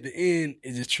to say at the end,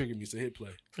 it just triggered me. So hit play.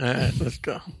 All right, let's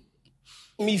go.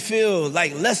 Me feel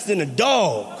like less than a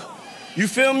dog. You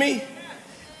feel me?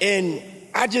 And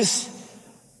I just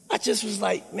was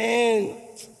like, man,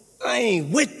 I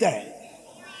ain't with that.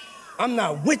 I'm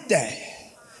not with that.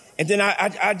 And then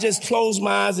I just closed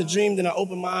my eyes and dreamed, and I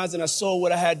opened my eyes and I saw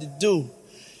what I had to do.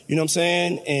 You know what I'm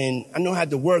saying? And I know I had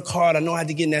to work hard. I know I had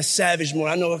to get in that savage mode.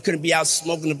 I know I couldn't be out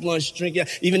smoking the blunts, drinking,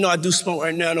 even though I do smoke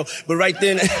right now. No, but right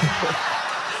then, but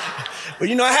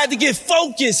I had to get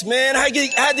focused, man. I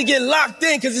had to get locked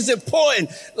in because it's important.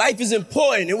 Life is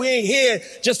important. And we ain't here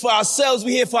just for ourselves.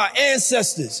 We're here for our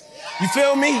ancestors. You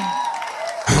feel me?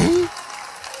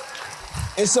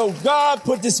 And so God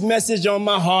put this message on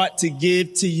my heart to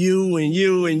give to you and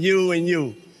you and you and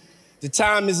you. The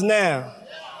time is now.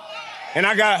 And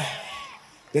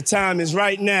the time is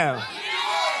right now.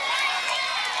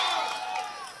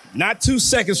 Not 2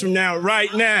 seconds from now,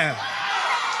 right now.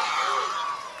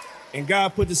 And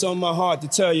God put this on my heart to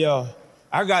tell y'all,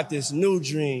 I got this new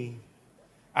dream.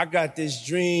 I got this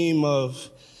dream of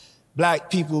black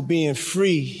people being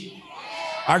free.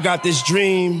 I got this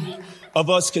dream of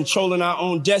us controlling our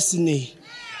own destiny.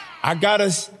 I got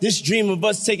this dream of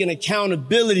us taking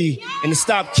accountability and to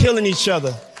stop killing each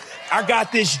other. I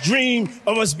got this dream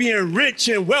of us being rich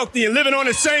and wealthy and living on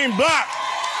the same block.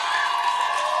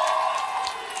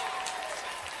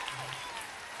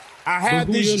 I have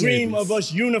this dream of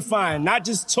us unifying, not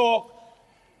just talk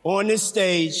on this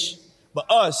stage, but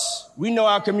us. We know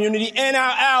our community and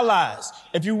our allies.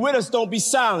 If you're with us, don't be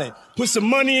silent. Put some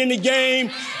money in the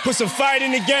game, put some fight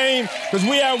in the game, because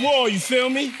we at war, you feel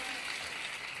me?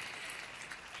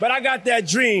 But I got that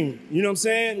dream, you know what I'm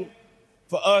saying?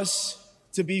 For us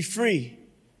to be free.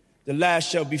 The last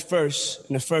shall be first,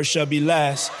 and the first shall be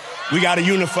last. We got to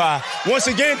unify. Once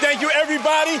again, thank you,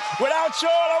 everybody. Without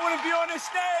y'all, I wouldn't be on this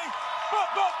stage.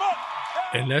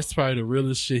 And that's probably the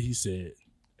realest shit he said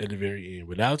at the very end.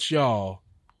 Without y'all,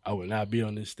 I would not be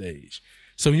on this stage.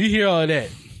 So when you hear all of that,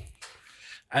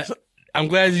 I'm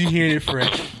glad you're hearing it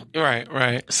fresh.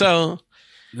 Right. So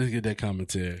let's get that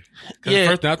commentary. The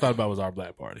first thing I thought about was our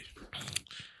Black Party.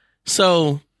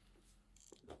 So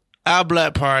our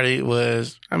black party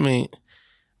was, I mean,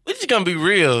 we're just gonna be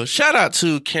real. Shout out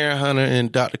to Karen Hunter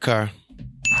and Dr. Carr.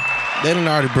 They done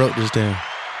already broke this down.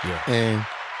 Yeah. And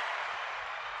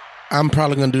I'm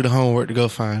probably gonna do the homework to go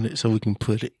find it so we can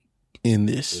put it in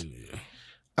this.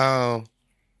 Yeah.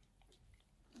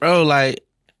 Bro, like,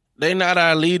 they not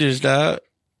our leaders, dog.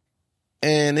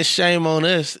 And it's shame on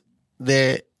us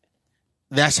that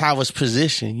that's how it's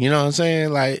positioned. You know what I'm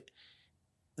saying? Like,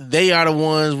 they are the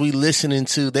ones we listening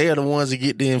to. They are the ones that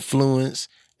get the influence.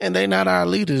 And they not our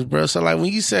leaders, bro. So, like,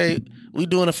 when you say we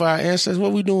doing it for our ancestors,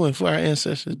 what we doing for our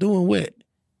ancestors? Doing what?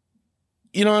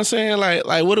 You know what I'm saying? Like,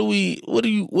 what are we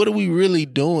really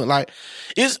doing? Like,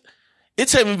 it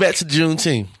take me back to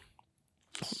Juneteenth.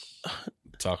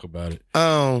 Talk about it.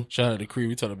 Shout out to Cree.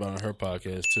 We talked about it on her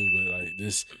podcast too. But like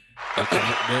this,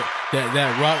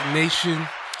 that Rock Nation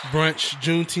brunch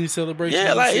Juneteenth celebration.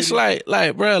 Yeah, like it's like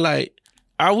bro, like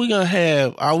are we gonna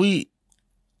have?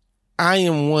 I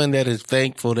am one that is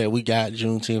thankful that we got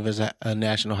Juneteenth as a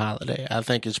national holiday. I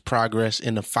think it's progress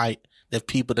in the fight that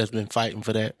people that's been fighting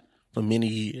for that for many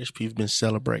years. People been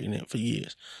celebrating it for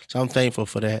years. So I'm thankful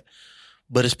for that.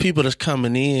 But it's people that's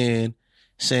coming in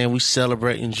saying we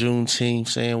celebrating Juneteenth,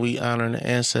 saying we honoring the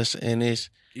ancestors, and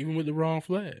it's even with the wrong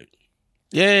flag.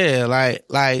 Yeah,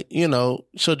 like you know.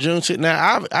 So Juneteenth.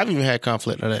 Now I've even had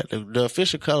conflict on that. The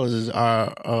official colors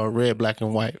are red, black,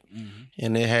 and white,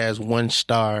 and it has one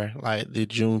star like the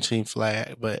Juneteenth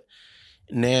flag. But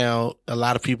now a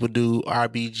lot of people do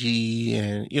RBG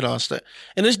and you know stuff,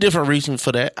 and there's different reasons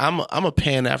for that. I'm a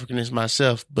Pan-Africanist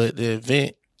myself, but the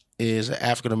event is an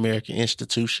African American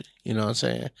institution. You know what I'm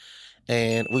saying?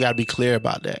 And we got to be clear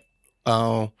about that.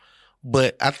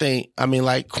 But I mean,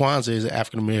 like Kwanzaa is an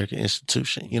African American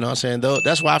institution. You know what I'm saying? Though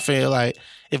that's why I feel like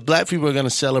if black people are going to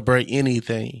celebrate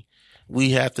anything, we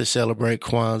have to celebrate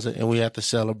Kwanzaa and we have to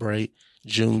celebrate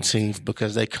Juneteenth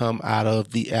because they come out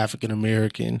of the African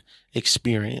American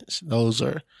experience. Those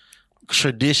are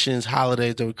traditions,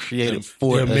 holidays that were created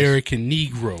for the us. American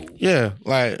Negro. Yeah,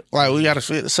 like we got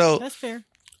to. So that's fair.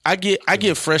 I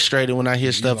get frustrated when I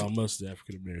hear stuff. Most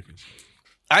African Americans.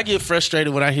 I get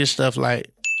frustrated when I hear stuff like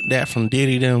that from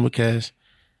Diddy them because,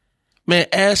 man,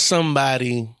 as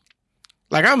somebody,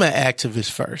 like I'm an activist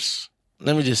first.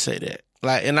 Let me just say that.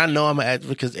 Like, and I know I'm an activist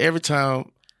because every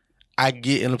time I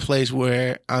get in a place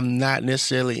where I'm not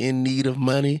necessarily in need of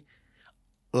money,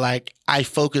 like I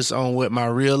focus on what my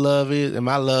real love is, and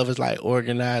my love is like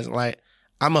organized. Like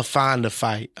I'm gonna find a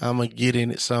fight. I'm gonna get in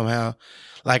it somehow.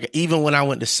 Like, even when I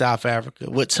went to South Africa,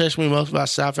 what touched me most about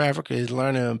South Africa is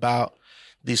learning about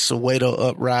the Soweto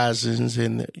uprisings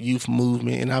and the youth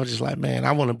movement. And I was just like, man,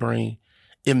 I want to bring,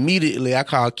 immediately I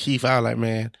called Keith. I was like,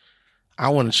 man, I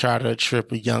want to charter a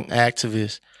trip with young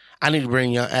activists. I need to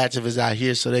bring young activists out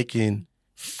here so they can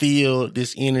feel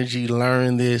this energy,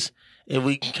 learn this, and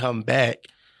we can come back.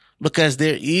 Because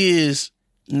there is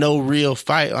no real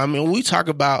fight. I mean, when we talk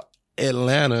about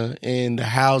Atlanta and the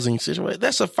housing situation,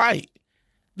 that's a fight.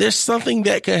 There's something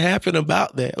that could happen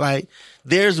about that. Like,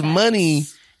 there's money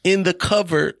in the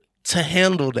cupboard to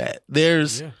handle that.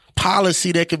 There's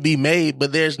policy that could be made,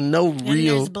 but there's no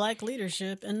real. There's black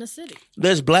leadership in the city.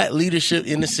 There's black leadership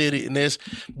in the city, and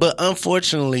but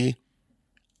unfortunately,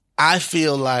 I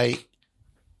feel like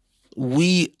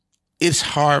it's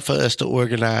hard for us to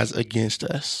organize against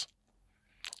us.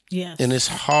 Yes. And it's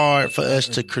hard for us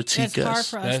to critique us. It's hard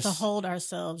for us to hold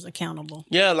ourselves accountable.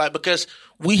 Yeah, like, because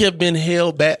we have been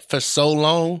held back for so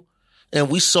long, and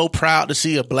we so proud to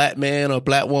see a black man or a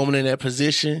black woman in that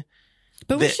position.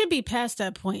 But we should be past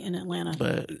that point in Atlanta.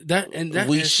 But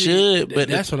we should. But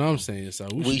that's what I'm saying. So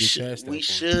we should be past that point.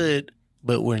 Should,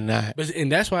 but we're not. And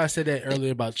that's why I said that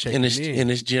earlier about checking in. And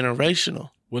it's generational.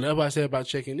 Whatever I said about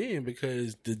checking in,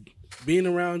 because being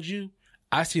around you,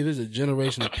 I see there's a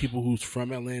generation of people who's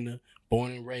from Atlanta,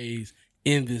 born and raised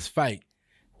in this fight.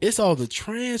 It's all the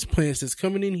transplants that's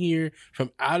coming in here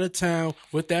from out of town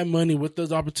with that money, with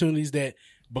those opportunities that,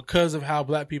 because of how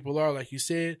black people are, like you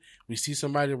said, we see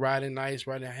somebody riding nice,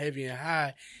 riding heavy and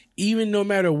high, even no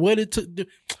matter what it took.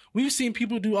 We've seen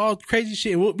people do all crazy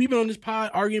shit. We've been on this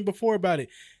pod arguing before about it.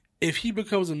 If he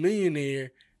becomes a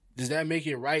millionaire, does that make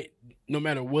it right? No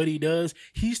matter what he does,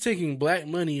 he's taking black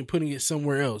money and putting it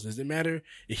somewhere else. Does it matter?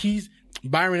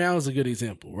 Byron Allen's a good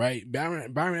example, right?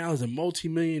 Byron Allen's a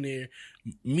multimillionaire,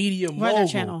 media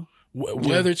mogul.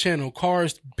 Weather Channel,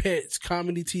 Cars, Pets,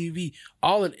 Comedy TV,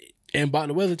 all of it, and bought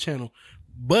the Weather Channel.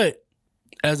 But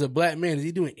as a black man, is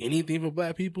he doing anything for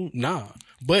black people? Nah.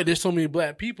 But there's so many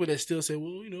black people that still say,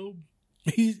 well, you know,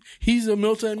 he's a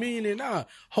multi-millionaire. Nah,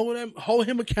 hold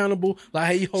him accountable like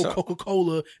how you hold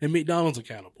Coca-Cola and McDonald's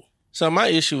accountable. So my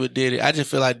issue with Diddy, I just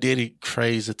feel like Diddy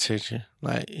craves attention.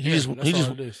 Like he just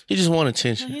want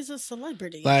attention. No, he's a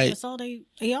celebrity. Like that's all they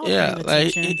like all crave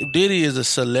attention. Diddy is a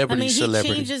celebrity. He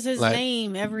changes his like,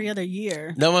 name every other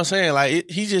year. Know what I'm saying? Like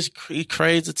he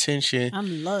craves attention.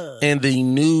 I'm loved. And the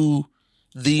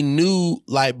new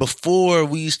like before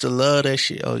we used to love that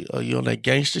shit. Oh, you on that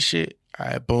gangster shit? All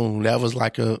right, boom. That was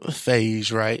like a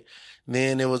phase, right?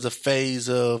 Then there was a phase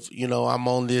of, I'm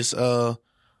on this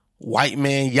white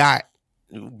man yacht,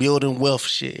 building wealth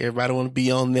shit. Everybody want to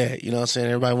be on that. You know what I'm saying?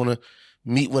 Everybody want to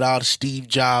meet with all the Steve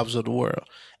Jobs of the world.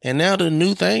 And now the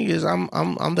new thing is I'm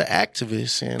the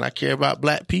activist and I care about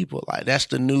black people. Like that's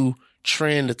the new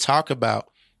trend to talk about.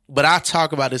 But I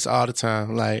talk about this all the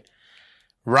time. Like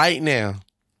right now,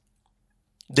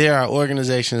 there are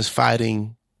organizations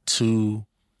fighting to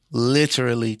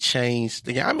literally change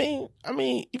the game. I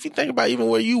mean, if you think about even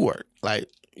where you work, like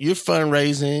you're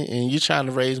fundraising and you're trying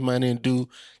to raise money and do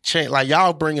change. Like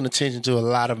y'all bringing attention to a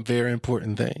lot of very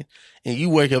important things. And you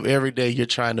wake up every day, you're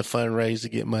trying to fundraise to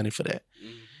get money for that.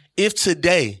 Mm-hmm. If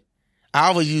today, I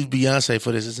always use Beyonce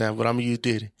for this example, but I'm going to use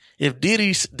Diddy. If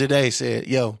Diddy today said,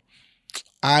 yo,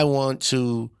 I want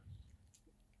to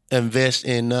invest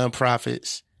in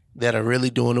nonprofits that are really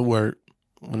doing the work.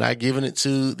 We're not giving it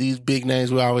to these big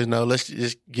names we always know. Let's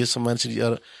just give some money to the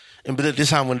other. But this is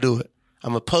how I'm going to do it.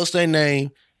 I'm going to post their name,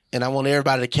 and I want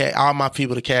everybody all my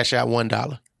people to cash out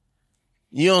 $1.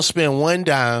 You don't spend one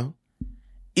dime.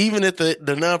 Even if the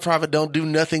nonprofit don't do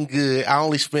nothing good, I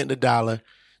only spent $1.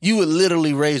 You would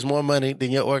literally raise more money than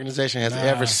your organization has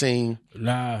ever seen.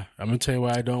 I'm going to tell you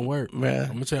why it don't work. Man,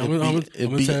 I'm going to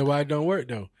tell you why it don't work,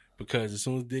 though. Because as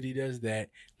soon as Diddy does that,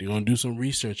 they're going to do some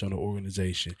research on the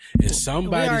organization. And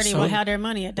somebody... We already would have their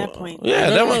money at that point. Yeah,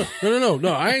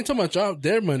 No. I ain't talking about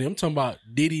their money. I'm talking about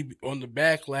Diddy on the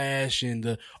backlash and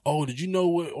did you know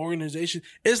what organization?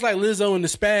 It's like Lizzo and the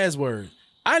Spaz word.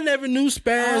 I never knew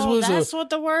Spaz was that's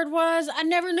what the word was? I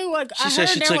never knew what... She said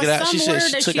she took it out. She said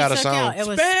she took out a song. It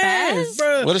was Spaz?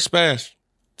 Bro. What is Spaz?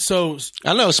 So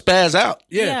I know Spaz out.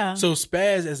 Yeah. So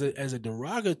Spaz as a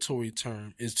derogatory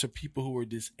term is to people who are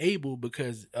disabled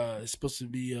because it's supposed to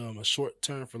be a short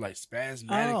term for like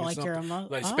spasmodic or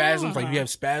something. Spasms, like you have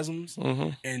spasms,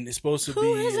 and it's supposed to be.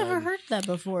 Who has ever heard that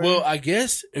before? Well, I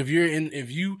guess if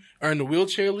you are in the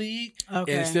wheelchair league, and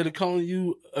instead of calling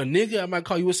you a nigga, I might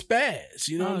call you a spaz.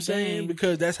 You know what I'm saying?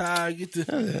 Because that's how I get to.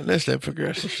 That's that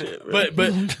progressive shit. Bro.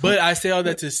 But I say all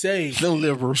that to say no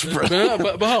liberals, bro.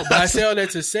 But I say all that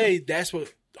to say that's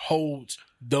what holds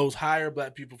those higher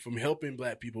black people from helping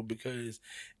black people because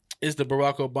it's the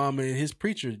Barack Obama and his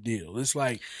preacher deal. It's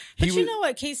like you know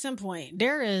what? Case in point,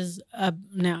 there is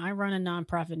now I run a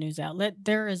nonprofit news outlet.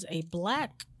 There is a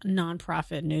black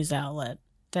nonprofit news outlet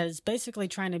that is basically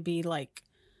trying to be like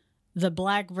the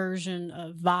black version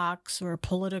of Vox or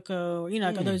Politico,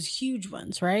 those huge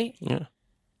ones, right? Yeah.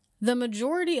 The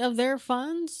majority of their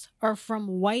funds are from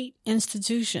white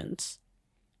institutions.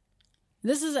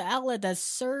 This is an outlet that's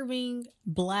serving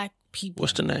black people.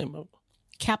 What's the name of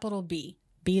it? Capital B.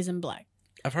 B is in black.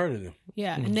 I've heard of them.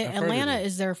 Yeah, and Atlanta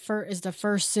is the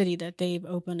first city that they've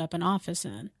opened up an office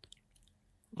in.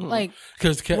 Like,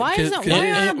 why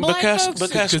are black folks?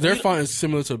 Because their font is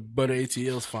similar to Butter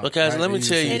ATL's font. Because let me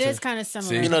tell you, it is kind of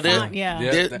similar.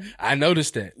 I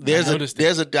noticed that.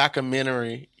 There's a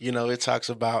documentary. It talks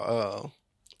about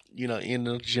in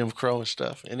the Jim Crow and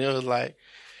stuff, and it was like,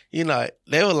 they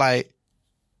were like,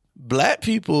 white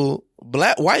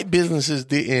businesses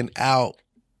didn't outbeat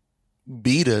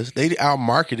us. They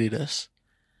outmarketed us.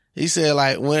 He said,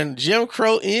 like, when Jim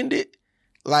Crow ended,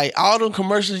 like, all them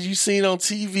commercials you seen on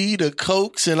TV, the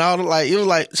Cokes and all the, like, it was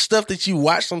like stuff that you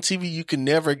watched on TV you could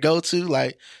never go to,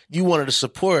 like, you wanted to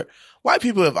support. White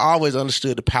people have always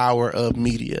understood the power of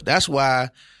media. That's why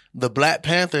the Black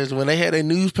Panthers, when they had a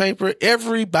newspaper,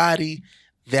 everybody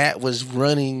that was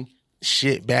running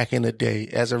shit back in the day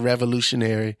as a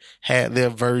revolutionary had their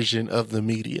version of the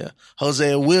media.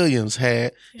 Hosea Williams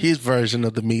had his version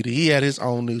of the media. He had his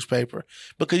own newspaper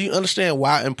because you understand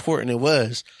why important it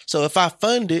was. So if I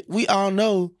fund it, we all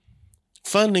know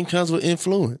funding comes with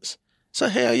influence. So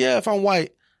hell yeah, if I'm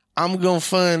white, I'm going to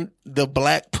fund the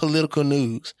black political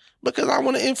news because I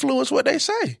want to influence what they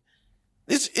say.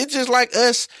 It's just like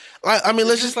us. Like, I mean,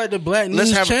 let's just like the Black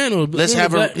News Channel. Let's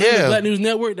have the Black News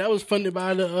Network that was funded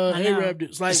by the Arab.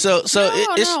 It's like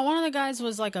one of the guys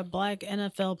was like a black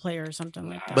NFL player or something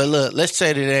like that. But look, let's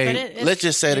say today. Let's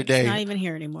just say today. It's not even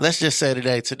here anymore. Let's just say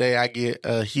today. Today, I get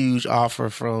a huge offer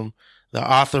from the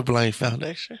Arthur Blank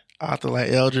Foundation. Arthur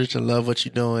like Eldridge, I love what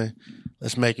you're doing.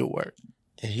 Let's make it work,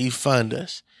 and he fund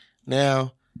us.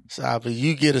 Now, Saba,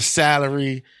 you get a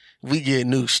salary. We get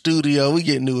new studio. We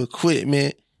get new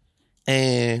equipment.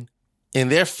 and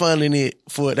they're funding it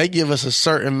they give us a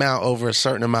certain amount over a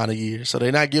certain amount of years. So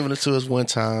they're not giving it to us one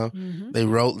time.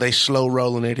 Mm-hmm. They slow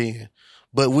rolling it in.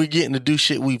 But we're getting to do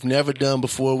shit we've never done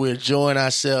before. We're enjoying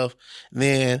ourselves.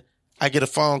 Then I get a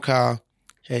phone call.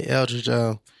 Hey, Eldridge,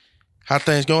 how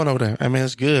things going over there? Hey, man,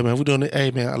 it's good, man. We're doing it.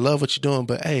 Hey, man, I love what you're doing.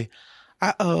 But, hey,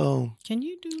 can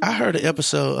you do I heard an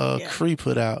episode Cree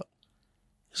put out.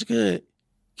 It's good.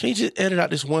 Can you just edit out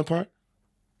this one part?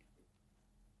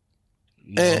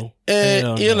 No.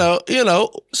 And you know,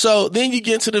 so then you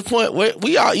get to the point where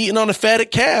we all eating on a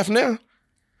fatted calf now.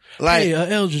 Like, hey,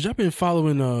 Eldridge, I've been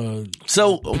following.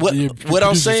 So what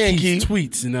I'm saying, Keith,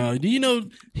 tweets, and do you know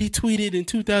he tweeted in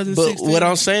 2016? But what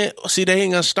I'm saying, see, they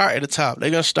ain't gonna start at the top.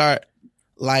 They're gonna start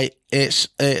like at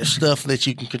stuff that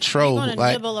you can control. They're gonna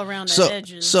like nibble around the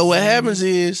edges. So what happens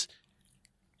is,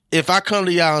 if I come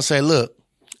to y'all and say, "Look,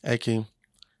 hey, Keith,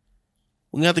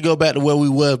 we have to go back to where we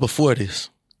was before this.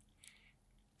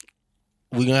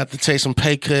 We're gonna have to take some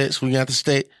pay cuts. We're gonna have to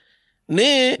stay."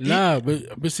 But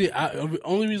see, the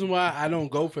only reason why I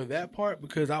don't go for that part,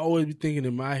 because I always be thinking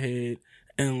in my head,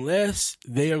 unless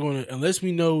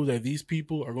we know that these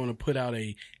people are gonna put out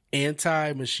a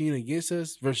anti-machine against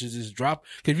us versus just drop.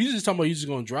 Because if you're just talking about you just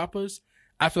gonna drop us,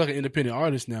 I feel like an independent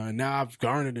artist now, and now I've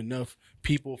garnered enough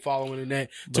people following in that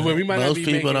to where we might not be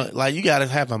people don't, like, you gotta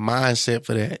have a mindset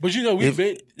for that. But we've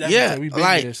been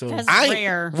like there, so that's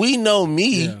rare. We know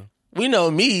me. Yeah. We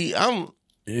know me.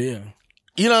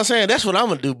 You know what I'm saying? That's what I'm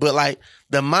going to do. But like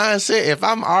the mindset, if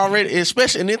I'm already,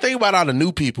 especially, and then think about all the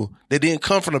new people that didn't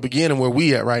come from the beginning where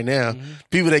we at right now. Mm-hmm.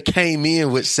 People that came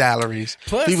in with salaries.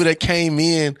 Plus, people that came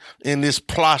in this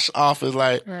plush office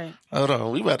like, right. Hold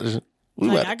on,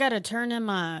 I got to turn in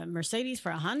my Mercedes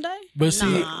for a Hyundai? But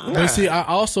see, I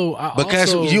also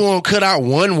because you won't cut out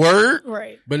one word.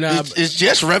 Right. But now it's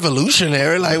just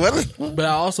revolutionary. Like what? But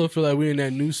I also feel like we're in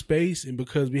that new space, and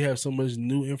because we have so much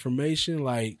new information,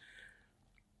 like,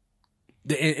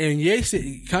 and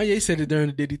Kanye said it during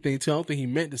the Diddy thing too. I don't think he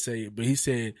meant to say it, but he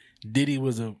said Diddy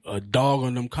was a dog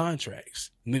on them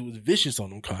contracts, and it was vicious on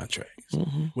them contracts.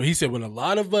 Mm-hmm. When he said when a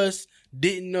lot of us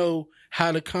didn't know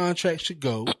how the contract should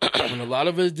go, when a lot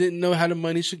of us didn't know how the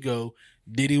money should go,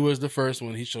 Diddy was the first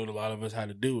one. He showed a lot of us how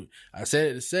to do it. I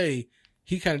said it to say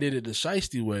he kind of did it the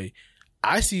shiesty way.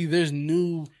 I see there's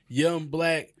new young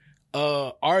black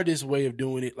artist way of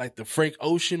doing it, like the Frank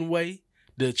Ocean way,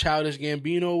 the Childish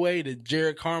Gambino way, the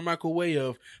Jared Carmichael way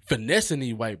of finessing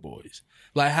these white boys.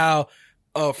 Like how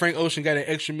Frank Ocean got an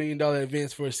extra $1 million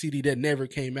advance for a CD that never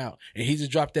came out, and he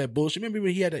just dropped that bullshit. Remember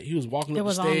when he was walking up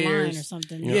the stairs? It was online or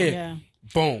something. Yeah.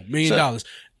 Boom, $1 million.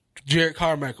 Jared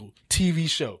Carmichael, TV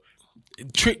show.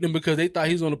 Tricked them because they thought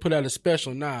he was going to put out a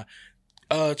special. Nah.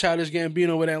 Childish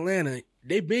Gambino with Atlanta,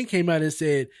 they been came out and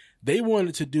said they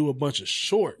wanted to do a bunch of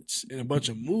shorts and a bunch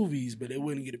of movies, but they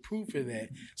wouldn't get approved for that.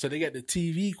 So they got the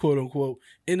TV, quote unquote.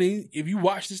 And then if you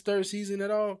watch this third season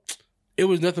at all, it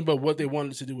was nothing but what they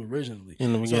wanted to do originally.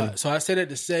 So I said that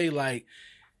to say, like,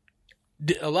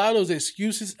 a lot of those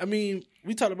excuses, I mean,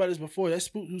 we talked about this before. That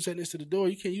spook who sat next to the door,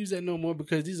 you can't use that no more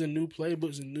because these are new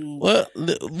playbooks and new. Well,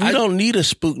 we don't need a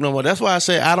spook no more. That's why I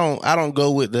say I don't go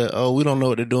with we don't know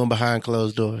what they're doing behind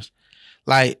closed doors.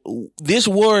 Like, this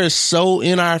war is so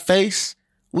in our face,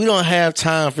 we don't have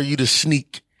time for you to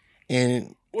sneak.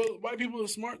 And well, white people are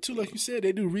smart too. Like you said,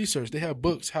 they do research. They have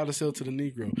books, How to Sell to the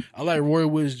Negro. I like Roy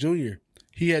Woods Jr.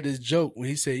 He had this joke when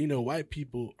he said, white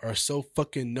people are so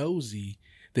fucking nosy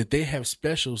that they have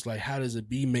specials like How Does a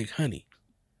Bee Make Honey?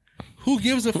 Who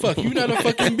gives a fuck? You're not a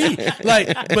fucking bee. Like,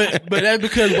 but that's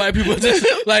because white people just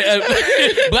like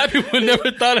black people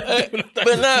never thought of it.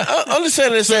 But nah, I'm just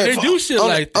saying this. So they do shit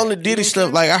like on the Diddy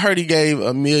stuff. Like I heard he gave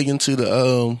 $1 million to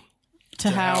the to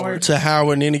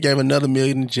Howard, and then he gave another $1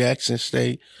 million to Jackson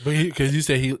State. But because you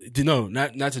said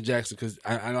not to Jackson, because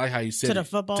I like how you said to the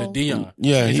football to Dion.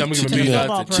 Yeah, to the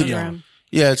football program.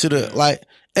 Yeah, to the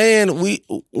and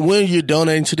when you're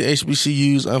donating to the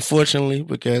HBCUs, unfortunately,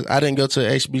 because I didn't go to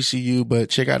HBCU, but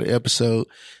check out the episode,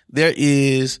 there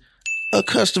is a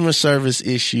customer service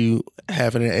issue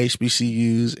happening at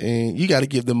HBCUs, and you got to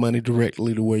give the money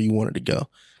directly to where you want it to go.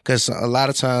 Because a lot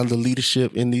of times the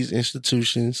leadership in these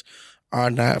institutions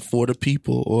are not for the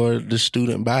people or the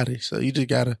student body. So you just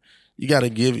gotta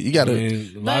give it. You gotta.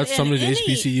 A lot of some of the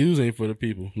HBCUs ain't for the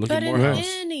people. Look at Morehouse. But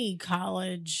in any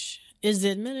college, is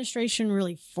the administration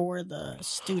really for the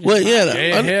student? Well,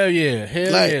 hell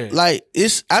yeah. Like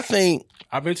it's. I think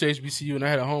I've been to HBCU and I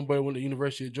had a homeboy that went to the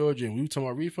University of Georgia, and we were talking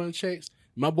about refund checks.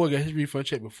 My boy got his refund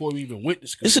check before we even went to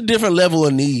school. It's a different level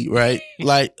of need, right?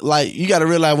 like you got to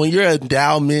realize when you're an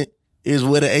endowment is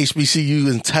what an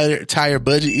HBCU entire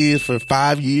budget is for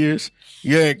 5 years.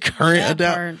 You're in current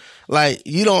adult. Like,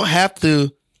 you don't have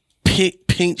to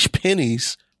pinch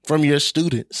pennies from your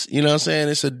students. You know what I'm saying?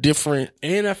 It's a different,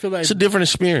 and I feel like it's a different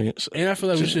experience. And I feel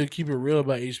like we should keep it real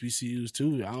about HBCUs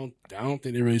too. I don't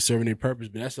think they're really serving their purpose,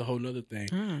 but that's a whole nother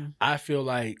thing. I feel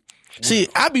like, see,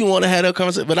 I be wanting to have that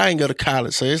conversation, but I ain't go to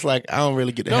college, so it's like I don't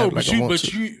really get to have it like I want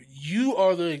to. You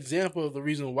are the example of the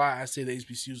reason why I say the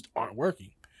HBCUs aren't working,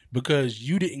 because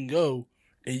you didn't go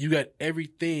and you got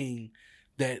everything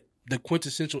that the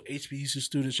quintessential HBCU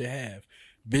student should have: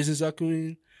 business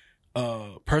acumen,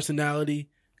 personality,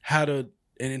 how to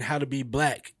be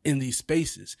black in these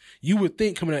spaces. You would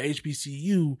think coming out of HBCU,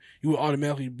 you would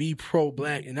automatically be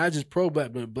pro-black, and not just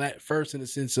pro-black, but black first in the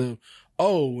sense of,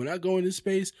 oh, when I go in this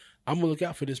space, I'm going to look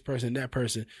out for this person, that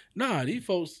person. Nah, these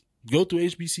folks go through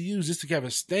HBCUs just to have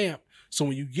a stamp. So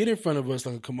when you get in front of us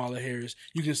like a Kamala Harris,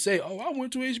 you can say, oh, I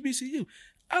went to HBCU.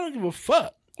 I don't give a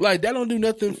fuck. Like, that don't do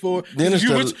nothing for, because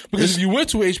if you went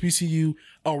to HBCU,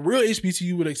 a real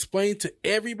HBCU would explain to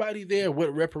everybody there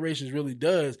what reparations really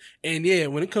does. And yeah,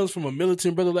 when it comes from a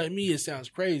militant brother like me, it sounds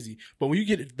crazy. But when you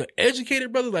get the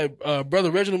educated brother like Brother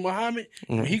Reginald Muhammad,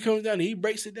 when he comes down and he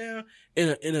breaks it down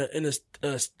in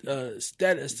a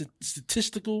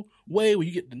statistical way, where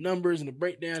you get the numbers and the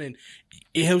breakdown, and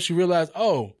it helps you realize,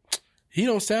 oh, he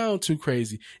don't sound too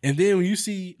crazy. And then when you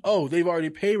see, oh, they've already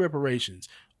paid reparations.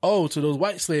 Oh, to those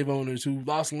white slave owners who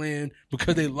lost land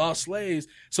because they lost slaves.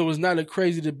 So it's not a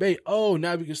crazy debate. Oh,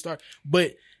 now we can start.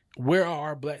 But where are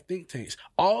our black think tanks?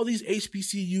 All these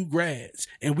HBCU grads,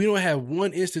 and we don't have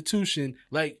one institution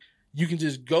like you can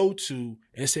just go to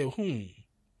and say,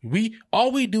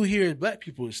 all we do here as black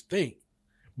people is think.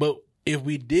 But if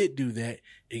we did do that,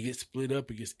 it gets split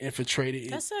up, it gets infiltrated.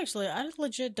 That's actually, I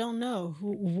legit don't know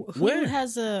who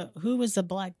is the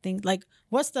black thing. Like,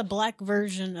 what's the black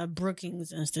version of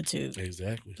Brookings Institute?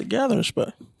 Exactly. The gathering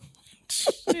spot.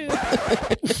 Hey,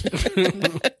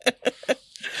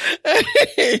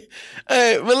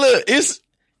 but look, it's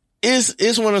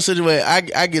one of those situations.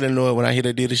 I get annoyed when I hear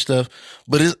they do this stuff,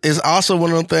 but it's also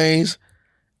one of them things.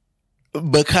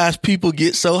 Because people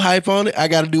get so hype on it, I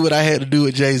got to do what I had to do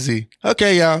with Jay-Z.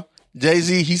 Okay, y'all.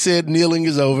 Jay-Z, he said kneeling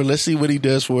is over. Let's see what he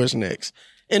does for us next.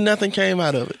 And nothing came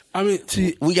out of it. I mean,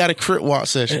 we got a crit walk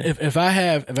session. If I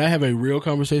have a real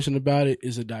conversation about it,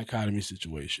 it's a dichotomy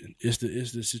situation. It's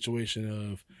the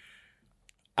situation of,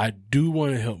 I do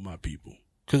want to help my people,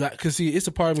 because see, it's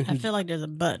a part of me. I feel like there's a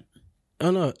but.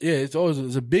 Oh no, yeah, it's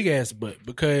a big ass but,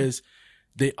 because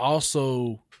they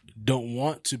also don't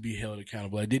want to be held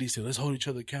accountable. Like Diddy said, let's hold each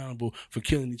other accountable for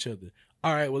killing each other.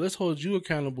 All right, well, let's hold you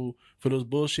accountable for those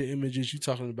bullshit images you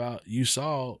talking about. You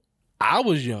saw, I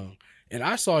was young, and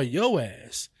I saw your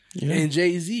ass and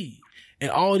Jay-Z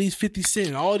and all these 50 Cent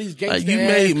and all these gangsters. Like, you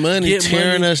made money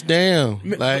tearing us down.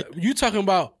 Like, you talking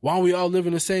about why we all live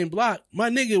in the same block. My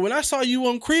nigga, when I saw you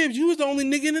on Cribs, you was the only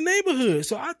nigga in the neighborhood.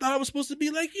 So I thought I was supposed to be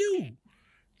like you.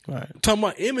 Right. Talking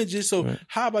about images. So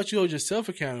how about you hold yourself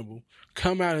accountable?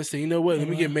 Come out and say, you know what? Let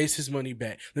me get Mace his money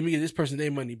back. Let me get this person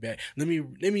their money back. Let me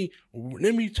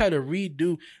try to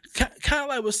redo, kind of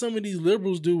like what some of these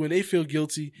liberals do when they feel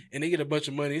guilty and they get a bunch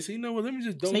of money. They say, you know what? Let me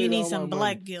just donate. So you need all some my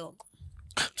black money. guilt.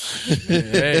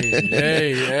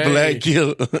 Hey. Black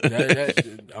guilt.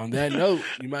 On that note,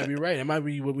 you might be right. That might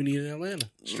be what we need in Atlanta.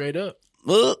 Straight up.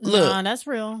 Look. Nah, that's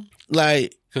real.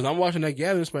 Like, because I'm watching that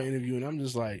Gathering Spot interview and I'm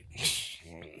just like,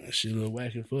 that shit a little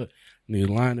whack and foot. Nigga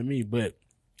lying to me, but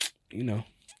you know.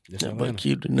 But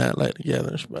Q did not like the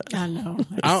Gathering Spot. I know.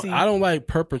 I don't like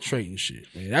perpetrating shit,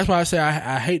 man. That's why I say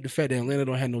I hate the fact that Atlanta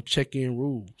don't have no check-in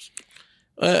rules.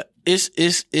 It's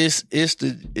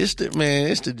the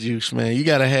juice, man. You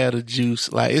gotta have the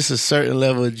juice. Like, it's a certain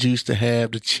level of juice to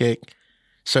have to check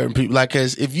certain people. Like,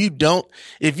 cause if you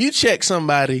check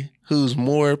somebody who's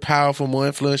more powerful, more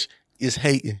influential, it's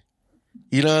hating.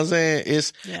 You know what I'm saying?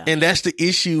 And that's the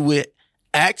issue with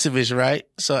activists, right?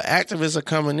 So activists are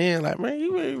coming in like, man,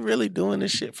 you ain't really doing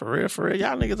this shit for real, for real.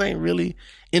 Y'all niggas ain't really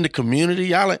in the community.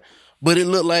 Y'all like, but it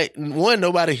look like, one,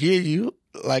 nobody hear you,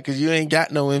 like, cause you ain't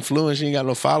got no influence, you ain't got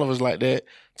no followers like that.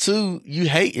 Two, you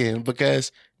hating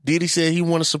because Diddy said he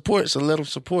want to support, so let him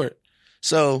support.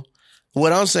 So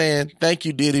what I'm saying, thank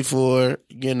you, Diddy, for,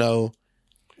 you know,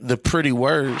 the pretty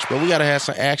words, but we got to have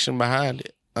some action behind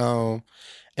it.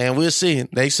 And we'll see.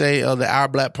 They say the Our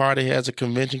Black Party has a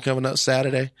convention coming up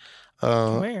Saturday.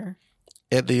 Where?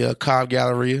 At the Cobb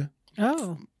Galleria.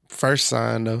 Oh. First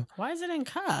sign, though. Why is it in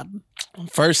Cobb?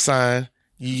 First sign,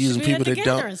 you using people that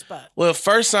don't. Spot. Well,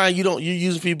 first sign, you're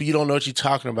using people you don't know what you're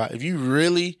talking about. If you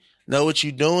really know what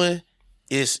you're doing,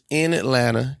 it's in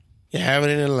Atlanta. You're having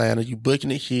it in Atlanta. You're booking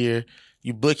it here.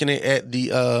 You booking it at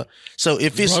the so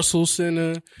if it's Russell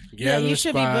Center, you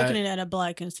should spot. be booking it at a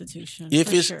black institution.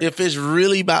 if it's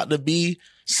really about to be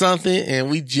something and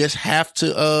we just have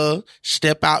to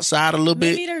step outside a little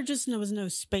maybe bit. there was no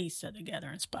space at the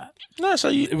gathering spot. No, so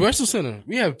you Russell Center,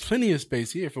 we have plenty of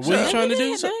space here for what you trying to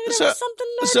do.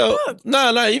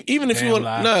 No, even if you want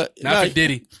not for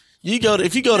Diddy.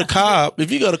 if you go to Cobb,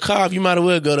 you might as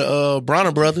well go to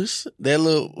Bronner Brothers. That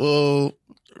little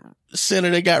center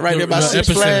they got right there by Six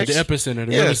Flags. The Epicenter,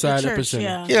 the Riverside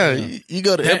Epicenter. Yeah, you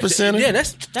go to Epicenter. Yeah,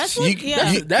 that's what, you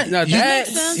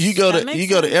go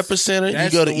to Epicenter.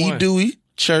 You go to E. Dewey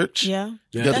Church. Yeah,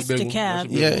 that's the cab.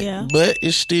 Yeah, but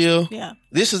it's still. Yeah,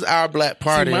 this is our black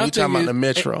party. We talking about the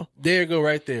Metro. There you go,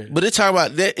 right there. But it talking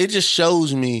about that. It just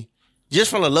shows me,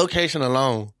 just from the location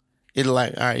alone, it's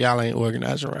like, all right, y'all ain't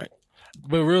organizing right.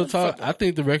 But real talk, I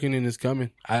think the reckoning is coming.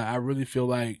 I really feel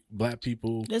like black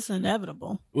people. It's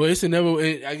inevitable. Well, it's inevitable.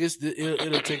 I guess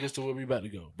it'll take us to where we about to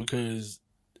go because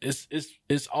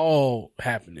it's all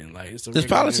happening. Like it's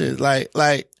politics.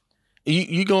 Like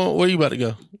you going? Where you about to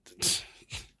go?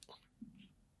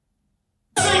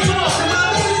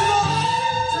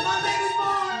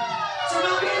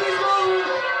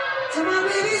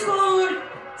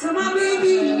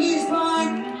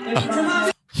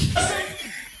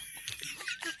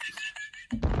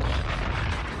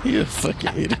 You a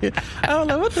fucking idiot. I don't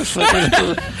know what the fuck.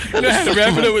 Wrap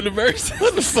it up with the verse.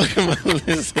 What the fuck am I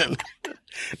listening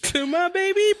to my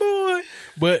baby boy?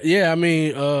 But yeah, I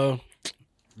mean,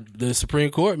 the Supreme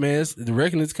Court, man, the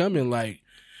reckoning's coming. Like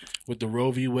with the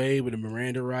Roe v. Wade, with the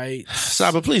Miranda rights.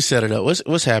 Saba, please set it up.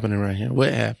 What's happening right here?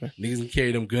 What happened? Niggas can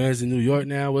carry them guns in New York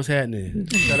now. What's happening?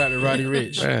 Shout out to Roddy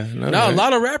Ricch. Man, now a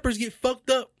lot of rappers get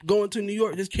fucked up going to New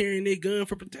York just carrying their gun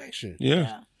for protection.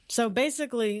 Yeah. So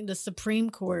basically, the Supreme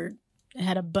Court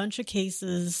had a bunch of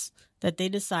cases that they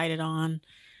decided on.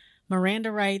 Miranda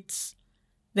rights,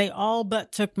 they all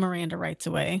but took Miranda rights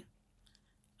away.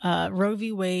 Roe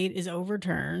v. Wade is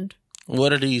overturned.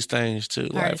 What are these things too?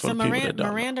 All right, so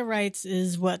Miranda rights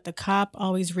is what the cop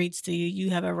always reads to you. You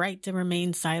have a right to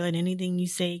remain silent. Anything you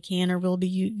say can or will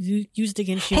be used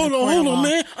against you. Hold on,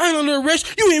 man. I ain't under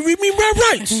arrest. You ain't read me my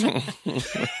rights.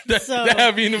 That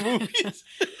have in the movies.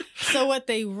 So what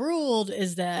they ruled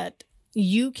is that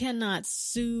you cannot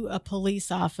sue a police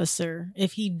officer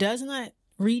if he does not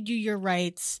read you your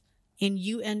rights and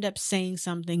you end up saying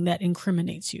something that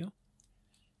incriminates you.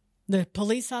 The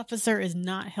police officer is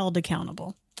not held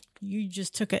accountable. You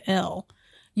just took a L.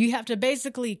 You have to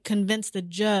basically convince the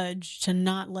judge to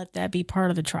not let that be part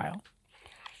of the trial.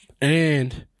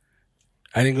 And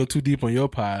I didn't go too deep on your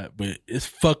pod, but it's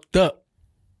fucked up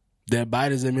that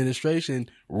Biden's administration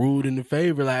ruled in the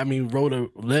favor. Like, I mean, wrote a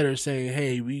letter saying,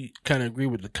 hey, we kind of agree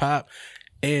with the cop.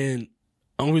 And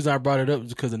the only reason I brought it up is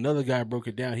because another guy broke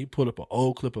it down. He pulled up an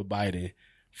old clip of Biden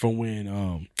from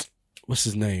when, what's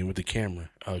his name with the camera?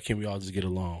 Can we all just get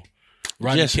along?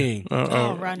 Rodney King.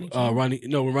 Rodney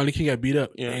King. When Rodney King got beat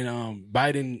up. Yeah. And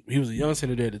Biden, he was a young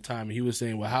senator at the time, and he was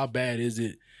saying, well, how bad is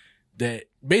it that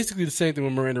basically the same thing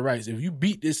with Miranda rights. If you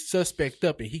beat this suspect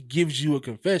up and he gives you a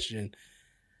confession,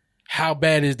 how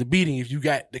bad is the beating if you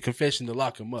got the confession to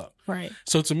lock him up? Right.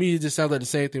 So to me, it just sounds like the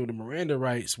same thing with the Miranda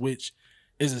rights, which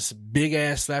is a big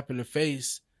ass slap in the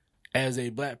face as a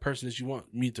black person that you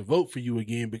want me to vote for you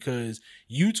again because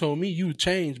you told me you would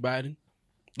change, Biden.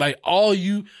 Like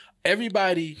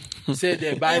everybody said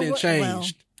that Biden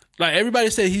changed. Like everybody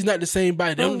said he's not the same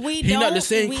Biden. He's not the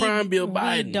same crime bill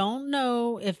Biden. We don't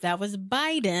know if that was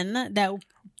Biden.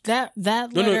 That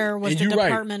letter was the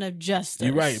Department of Justice.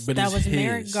 You're right, but that was his.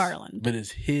 Merrick Garland. But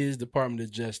it's his Department of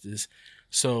Justice.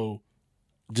 So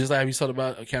just like we talked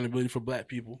about accountability for black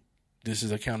people, this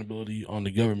is accountability on the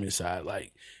government side.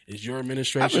 Like, it's your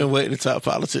administration. I've been waiting to talk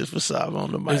politics for Saba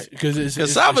on the mic.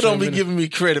 Because Saba don't be giving me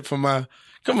credit for my.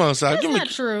 Come on, Saba. That's not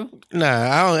true. Nah,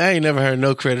 I ain't never heard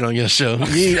no credit on your show. I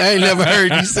ain't never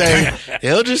heard you say,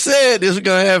 Eldridge said this was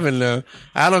going to happen now.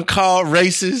 I done called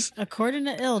racist. According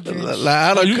to Eldridge.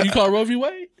 You call Roe v.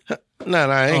 Wade? No,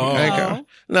 I ain't call.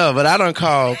 No, but I done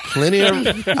called plenty of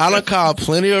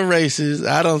racists.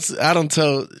 I done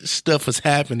told stuff was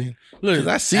happening. Look,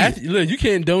 I see it. Look, you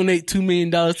can't donate $2 million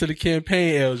to the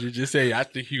campaign, Eldridge. Just say, I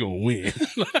think you're going to win.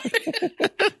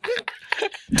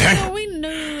 So we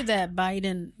knew that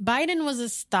Biden was a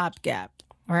stopgap,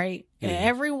 right? Yeah.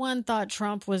 Everyone thought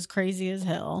Trump was crazy as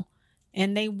hell,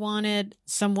 and they wanted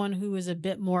someone who was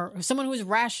someone who was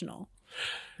rational.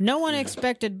 No one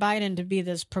expected Biden to be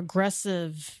this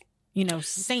progressive,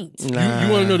 saint. Nah.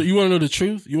 You want to know the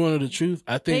truth?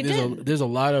 I think there's a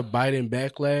lot of Biden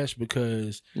backlash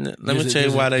because let me tell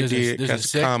you why they did.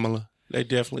 Because Kamala. They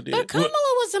definitely did. But Kamala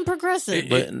was wasn't progressive.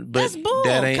 But that's bull.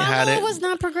 that ain't Kamala how that was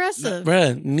not progressive.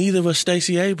 Bruh, neither was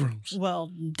Stacey Abrams.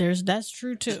 Well, that's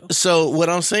true too. So what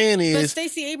I'm saying But is,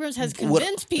 Stacey Abrams has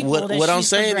convinced people that what she's I'm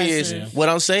saying progressive. what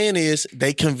I'm saying is,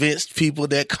 they convinced people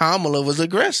that Kamala was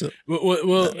aggressive.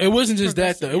 Well, it wasn't just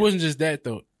that though. It wasn't just that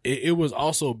though. It was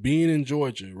also being in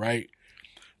Georgia, right?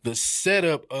 The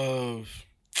setup of,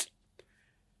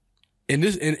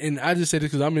 and I just say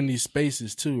this because I'm in these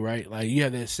spaces too, right? Like you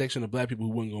have that section of black people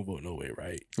who wasn't gonna vote no way,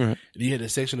 right? Right. You had that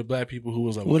section of black people who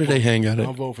was like, Where did they hang out at?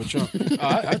 I'm voting for Trump.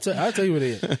 I'll tell you what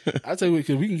they at. I'll tell you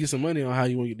because we can get some money on how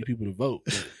you want to get the people to vote.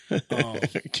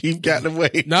 But, Keith got the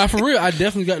way. nah, for real, I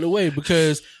definitely got the way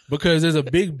because there's a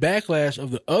big backlash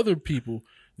of the other people.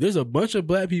 There's a bunch of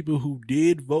black people who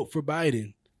did vote for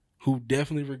Biden who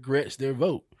definitely regrets their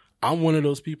vote. I'm one of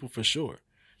those people for sure.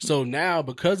 So now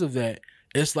because of that,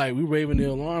 it's like we waving the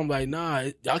alarm like, nah,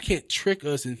 y'all can't trick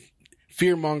us and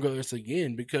fearmonger us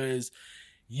again because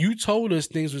you told us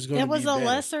things was going to be It was a better.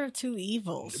 lesser of two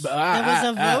evils. But it was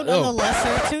a vote on the lesser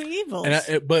of two evils.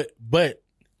 And but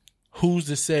who's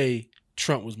to say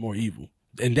Trump was more evil?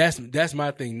 And that's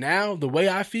my thing. Now, the way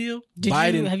I feel,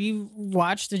 Biden. Have you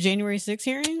watched the January 6th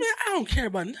hearings? Man, I don't care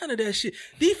about none of that shit.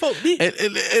 These folks. And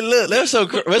look, that's so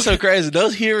crazy.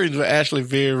 Those hearings were actually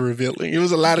very revealing. It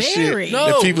was a lot of shit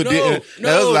that people didn't.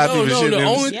 There was a lot of people shit. The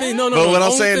only thing, But what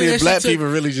I'm saying is, black people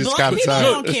really just Black got people tired.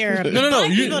 don't care. No.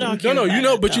 People don't care. You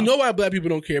know, but you know why black people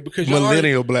don't care because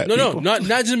Millennial black people. not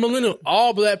just millennial,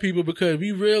 all black people because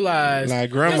we realize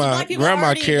Like Because black people grandma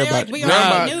already- care they're about like, we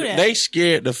grandma. already knew that. They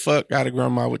scared the fuck out of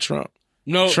grandma with Trump.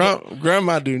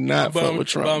 Grandma do not fuck with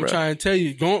Trump. But I'm bro. trying to tell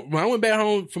you, when I went back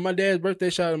home for my dad's birthday,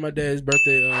 shout out to my dad's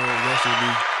birthday last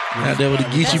year. Out there with the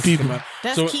Geechee people.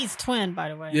 That's Keith's twin, by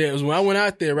the way. Yeah, it was when I went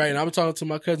out there, right? And I was talking to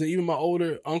my cousin, even my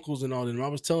older uncles and all them. I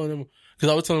was telling them, because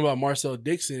I was telling them about Marcel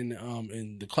Dixon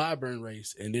in the Clyburn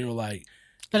race, and they were like,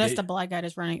 But that's the black guy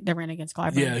that ran against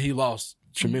Clyburn. yeah, he lost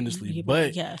tremendously.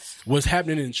 But what's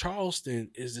happening in Charleston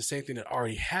is the same thing that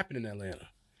already happened in Atlanta.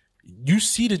 You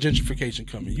see the gentrification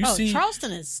coming. You see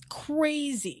Charleston is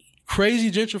crazy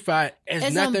gentrified.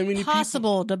 It's not that many people. It's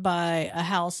impossible to buy a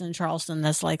house in Charleston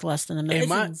that's like less than $1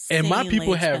 million. And my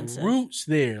people have roots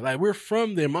there. Like we're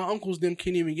from there. My uncles them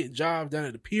can't even get jobs down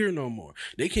at the pier no more.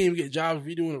 They can't even get jobs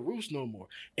redoing the roofs no more.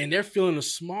 And they're feeling a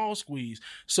small squeeze.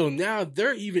 So now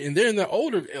they're in their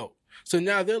older ilk. So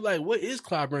now they're like, what is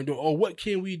Clyburn doing? Or what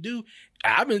can we do?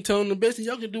 I've been telling them the best thing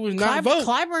y'all can do is not vote.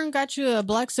 Clyburn got you a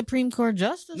black Supreme Court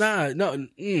justice?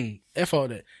 F all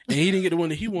that. And he didn't get the one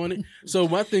that he wanted. So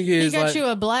my thing is, he got you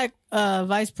a black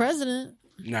vice president.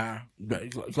 Nah.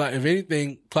 If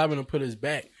anything, Clyburn will put us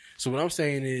back. So what I'm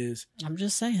saying is, I'm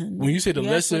just saying. When you say the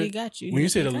lesser, when you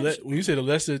say the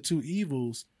lesser of two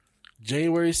evils,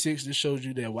 January 6th just shows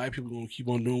you that white people are going to keep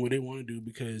on doing what they want to do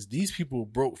because these people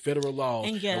broke federal laws.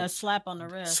 And get a slap on the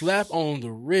wrist. Slap on the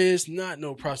wrist, not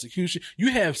no prosecution. You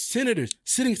have sitting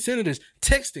senators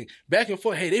texting back and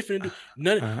forth. Hey, they finna do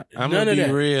none of that. I'm going to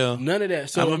be real. None of that.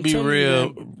 So I'm going to be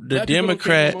real. The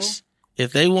Democrats,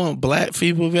 if they want black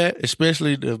people back,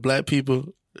 especially the black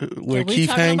people where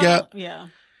Keith hang out,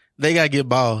 they got to get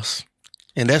balls.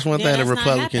 And that's one thing the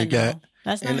Republicans got.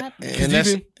 That's not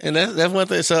happening. And that's one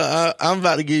thing. So I'm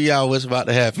about to give y'all what's about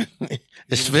to happen,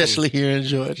 especially here in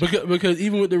Georgia. Because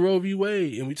even with the Roe v.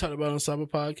 Wade, and we talked about it on Cyber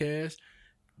Podcast,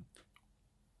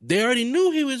 they already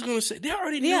knew he was going to say. They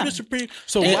already knew the Supreme.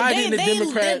 So why didn't the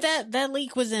Democrats? That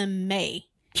leak was in May.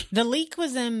 The leak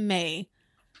was in May.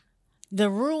 The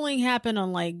ruling happened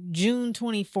on like June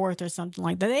 24th or something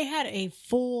like that. They had a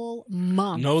full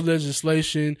month. No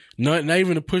legislation. Not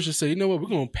even a push to say, you know what, we're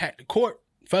going to pack the court.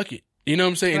 Fuck it. You know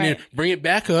what I'm saying? Right. And then bring it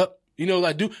back up. You know,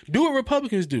 like do what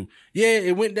Republicans do. Yeah,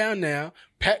 it went down now.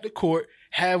 Pack the court.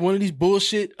 Have one of these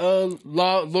bullshit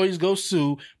lawyers go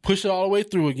sue. Push it all the way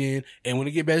through again. And when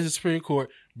it get back to the Supreme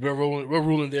Court, we're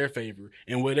ruling their favor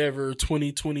in whatever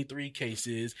 2023 case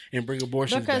is and bring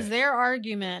abortions because back. Their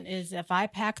argument is if I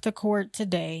pack the court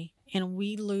today and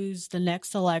we lose the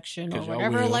next election or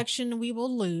whatever election we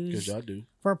will lose, because y'all do,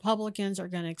 Republicans are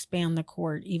going to expand the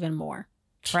court even more.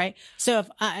 Right. So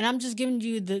and I'm just giving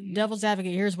you the devil's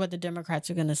advocate. Here's what the Democrats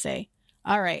are going to say.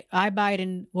 All right.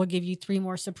 Biden will give you 3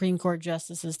 more Supreme Court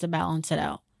justices to balance it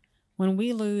out. When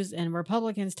we lose and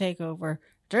Republicans take over,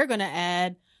 they're going to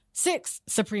add 6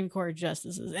 Supreme Court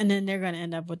justices, and then they're going to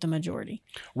end up with the majority.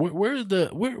 Where's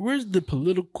the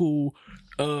political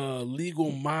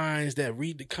legal minds that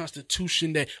read the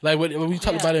Constitution that like when we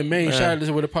talked about in Maine, shout out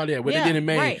to where the party at, what they did in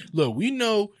Maine. Right. Look, we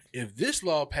know if this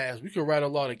law passed, we could write a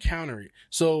law to counter it.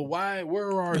 So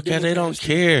where are because they don't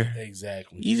care.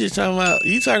 Exactly. You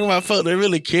talking about folks that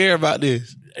really care about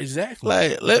this. Exactly.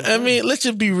 Like let's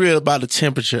just be real about the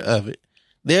temperature of it.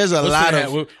 there's a lot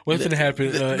of what's gonna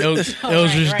happen.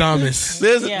 Eldridge Damas.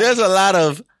 There's a lot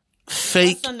of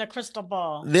fake. What's in the crystal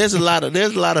ball? There's a lot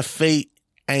of fake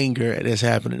anger that's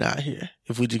happening out here.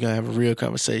 If we just gonna have a real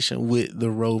conversation with the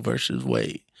Roe versus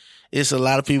Wade, it's a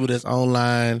lot of people that's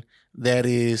online that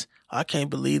is, I can't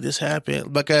believe this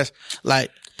happened, because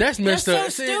like that's messed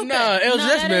up. So See, nah, Eldridge,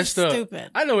 that's messed up.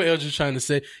 Stupid. I know what Eldridge is trying to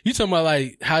say. You talking about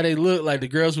like how they look, like the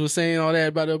girls were saying all that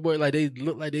about their boy, like they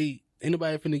look like they ain't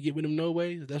nobody finna get with them no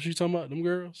way. That's what you talking about, them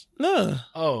girls? no.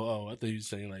 Oh, I thought you were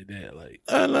saying like that, like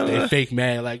No. they fake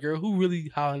mad, like girl, who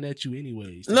really hollering at you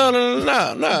anyways? No.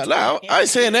 I ain't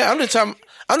saying that.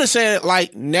 I'm just saying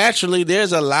like naturally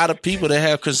there's a lot of people that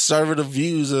have conservative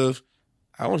views of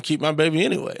I want to keep my baby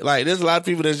anyway. Like there's a lot of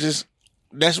people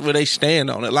that's where they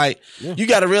stand on it. Like you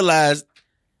got to realize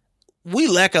we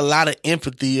lack a lot of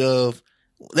empathy of.